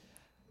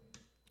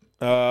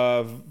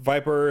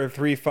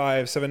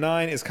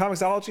 Viper3579, is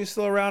Comixology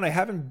still around? I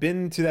haven't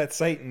been to that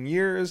site in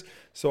years,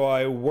 so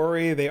I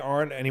worry they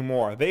aren't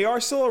anymore. They are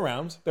still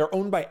around. They're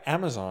owned by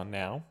Amazon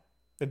now.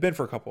 They've been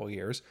for a couple of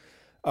years.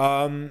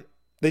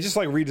 They just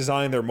like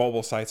redesigned their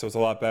mobile site, so it's a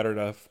lot better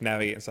to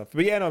navigate and stuff.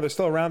 But yeah, no, they're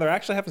still around. They're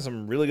actually having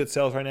some really good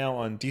sales right now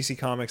on DC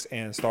Comics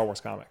and Star Wars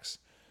comics.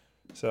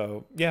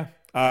 So yeah,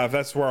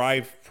 that's where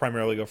I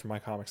primarily go for my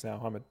comics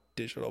now. I'm a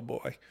digital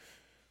boy.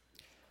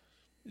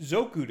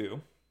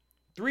 Zokudu.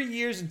 3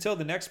 years until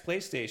the next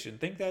PlayStation.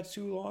 Think that's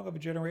too long of a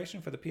generation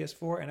for the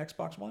PS4 and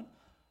Xbox One?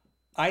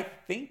 I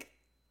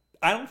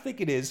don't think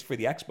it is for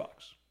the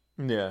Xbox.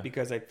 Yeah.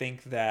 Because I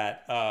think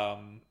that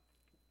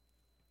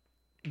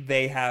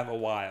they have a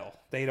while.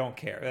 They don't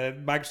care.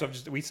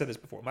 We said this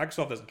before.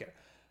 Microsoft doesn't care.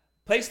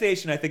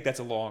 PlayStation, I think that's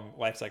a long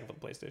life cycle for the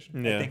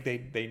PlayStation. Yeah. I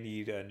think they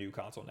need a new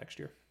console next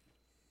year.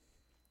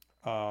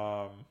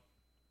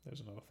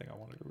 There's another thing I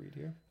wanted to read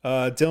here.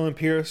 Dylan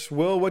Pierce.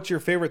 Will, what's your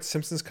favorite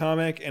Simpsons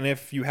comic? And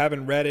if you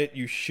haven't read it,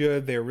 you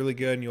should. They're really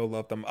good and you'll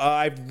love them.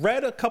 I've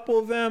read a couple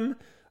of them.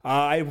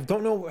 I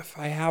don't know if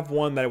I have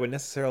one that I would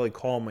necessarily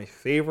call my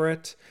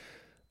favorite.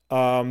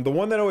 The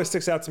one that always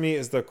sticks out to me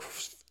is the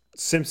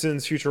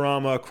Simpsons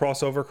Futurama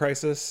crossover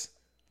crisis,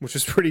 which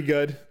was pretty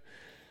good.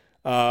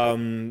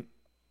 Yeah,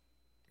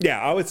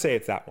 I would say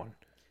it's that one.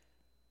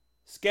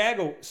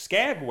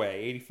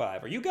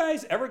 Skagway85. Are you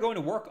guys ever going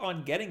to work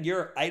on getting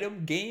your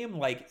item game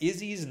like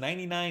Izzy's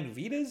 99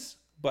 Vitas,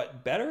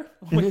 but better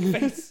with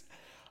face?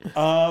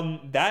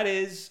 That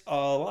is a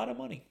lot of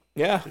money.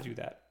 To do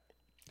that.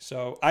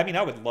 So, I mean,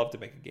 I would love to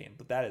make a game,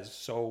 but that is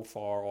so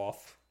far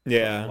off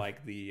from,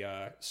 like, the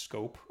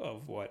scope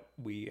of what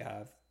we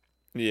have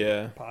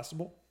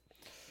possible.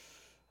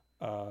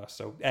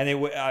 And it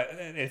would,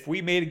 if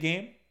we made a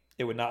game,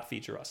 it would not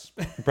feature us.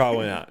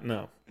 Probably not,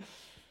 no.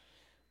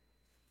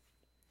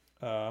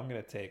 I'm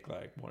going to take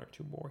like one or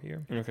two more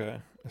here. Okay.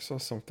 I saw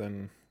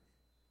something.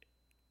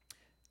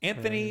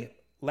 Anthony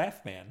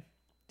Laughman.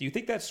 Do you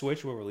think that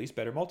Switch will release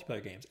better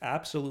multiplayer games?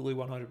 Absolutely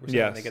 100%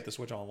 yes. when they get the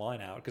Switch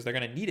Online out, because they're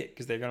going to need it,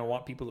 because they're going to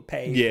want people to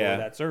pay for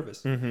that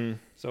service. Mm-hmm.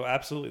 So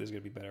absolutely there's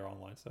going to be better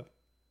online stuff.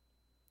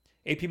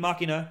 AP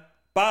Machina.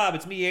 Bob,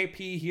 it's me, AP,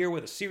 here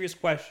with a serious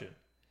question.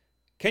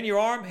 Can your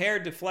arm hair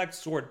deflect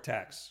sword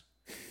attacks?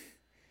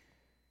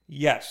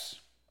 Yes.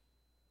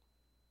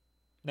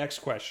 Next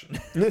question.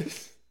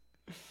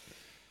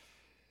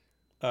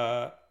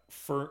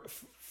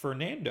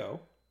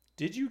 Fernando,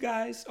 did you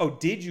guys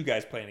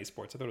play any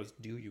sports? I thought it was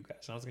do you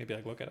guys. I was going to be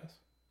like, look at us.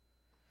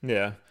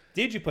 Yeah.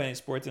 Did you play any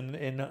sports in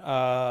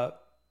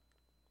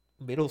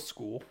middle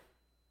school?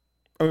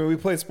 I mean, we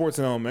played sports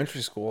in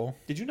elementary school.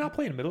 Did you not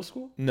play in middle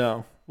school?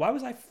 No. Why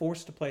was I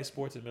forced to play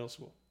sports in middle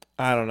school?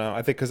 I don't know.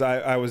 I think because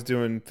I was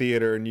doing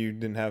theater and you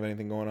didn't have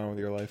anything going on with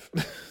your life.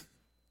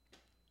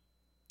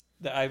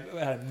 I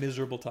had a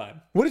miserable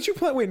time. What did you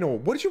play? Wait, no.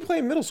 What did you play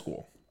in middle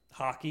school?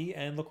 Hockey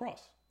and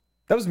lacrosse.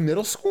 That was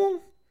middle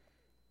school?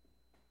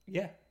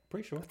 Yeah.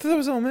 Pretty sure. I thought that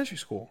was elementary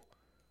school.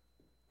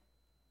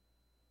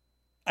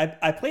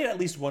 I played at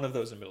least one of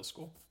those in middle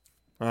school.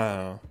 I don't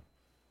know.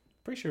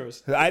 Pretty sure it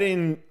was. I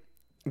didn't,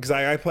 because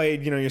I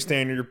played, your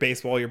standard, your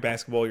baseball, your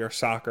basketball, your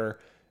soccer,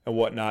 and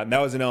whatnot. And that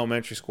was in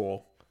elementary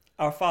school.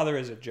 Our father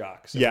is a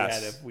jock, so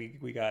Yes.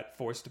 we got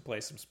forced to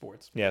play some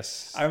sports.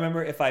 Yes. I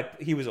remember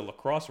he was a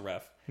lacrosse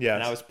ref. Yes.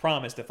 And I was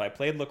promised if I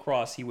played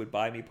lacrosse, he would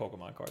buy me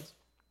Pokemon cards.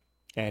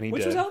 And he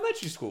Which did. was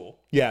elementary school.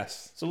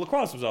 Yes. So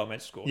lacrosse was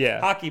elementary school. Yeah.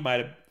 Hockey might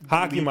have.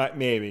 Hockey might,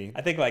 maybe.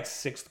 I think like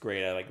 6th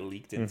grade, I like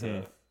leaked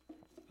into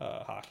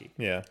hockey.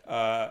 Yeah.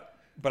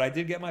 But I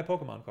did get my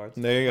Pokemon cards.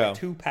 There you like go.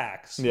 2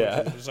 packs.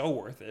 Yeah. Which was so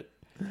worth it.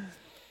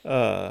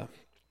 Uh,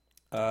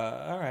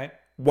 All right.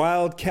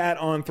 Wildcat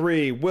on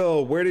 3.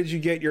 Will, where did you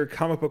get your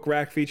comic book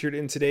rack featured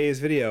in today's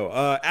video?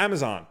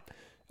 Amazon.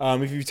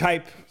 If you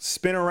type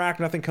spinner rack,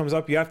 nothing comes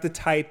up. You have to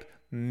type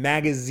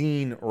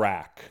magazine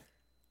rack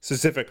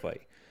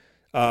specifically.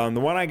 The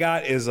one I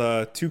got is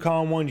a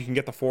 2-column one. You can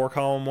get the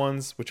 4-column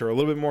ones, which are a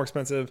little bit more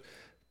expensive.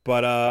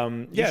 But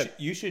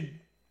You should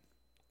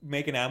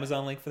make an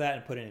Amazon link for that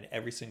and put it in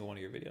every single one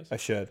of your videos. I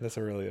should. That's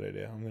a really good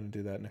idea. I'm going to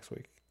do that next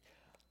week.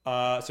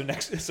 So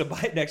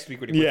by next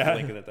week when you put the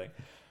link in the thing.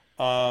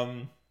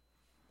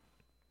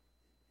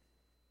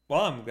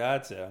 Well,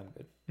 that's it. I'm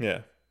good. Yeah.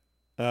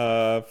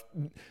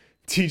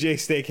 TJ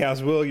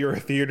Steakhouse. Will, you're a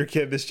theater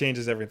kid. This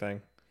changes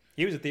everything.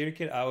 He was a theater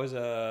kid. I was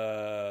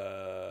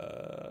a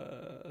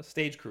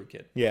stage crew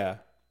kid. Yeah.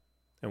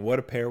 And what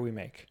a pair we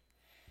make.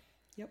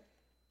 Yep.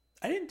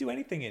 I didn't do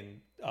anything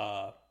in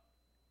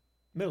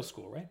middle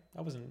school, right?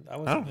 I don't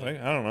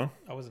know.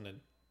 I wasn't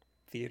in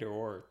theater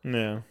or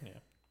No. Yeah.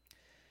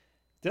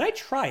 Did I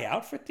try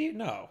out for theater?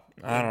 No.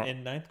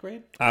 In 9th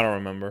grade? I don't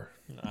remember.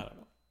 No, I don't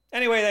know.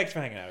 Anyway, thanks for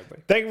hanging out,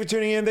 everybody. Thank you for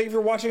tuning in. Thank you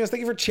for watching us.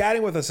 Thank you for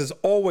chatting with us. As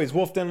always,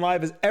 Wolf Den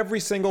Live is every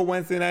single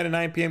Wednesday night at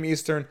 9 p.m.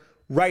 Eastern,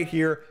 right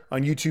here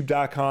on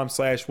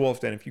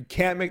youtube.com/wolfden. If you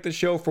can't make the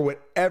show for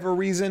whatever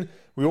reason,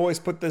 we always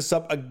put this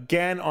up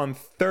again on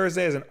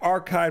Thursday as an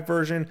archived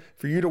version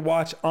for you to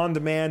watch on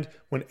demand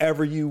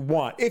whenever you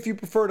want. If you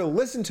prefer to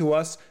listen to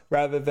us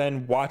rather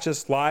than watch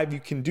us live, you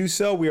can do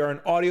so. We are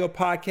an audio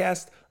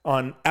podcast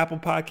on Apple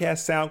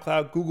Podcasts,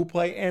 SoundCloud, Google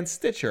Play, and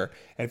Stitcher.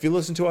 And if you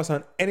listen to us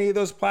on any of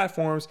those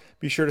platforms,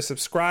 be sure to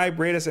subscribe,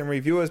 rate us, and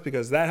review us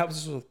because that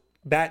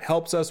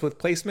helps us with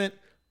placement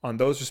on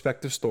those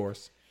respective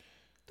stores.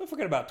 Don't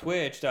forget about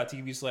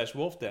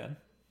twitch.tv/wolfden,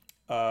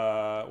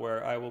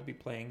 where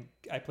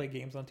I play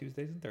games on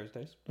Tuesdays and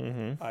Thursdays.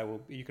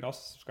 You can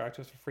also subscribe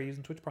to us for free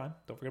using Twitch Prime.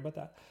 Don't forget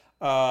about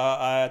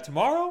that.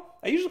 Tomorrow,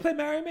 I usually play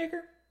Mario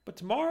Maker, but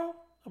tomorrow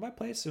I might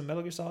play some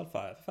Metal Gear Solid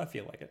 5 if I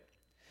feel like it.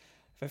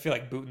 If I feel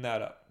like booting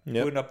that up.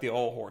 Yep. Booting up the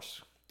old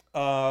horse.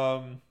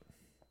 Also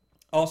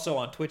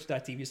on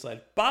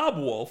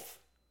twitch.tv/BobWolf,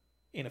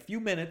 in a few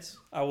minutes,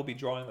 I will be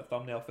drawing the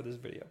thumbnail for this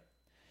video.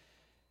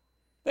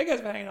 Thank you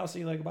guys for hanging out. I'll see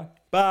you later. Bye.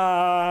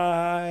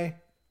 Bye.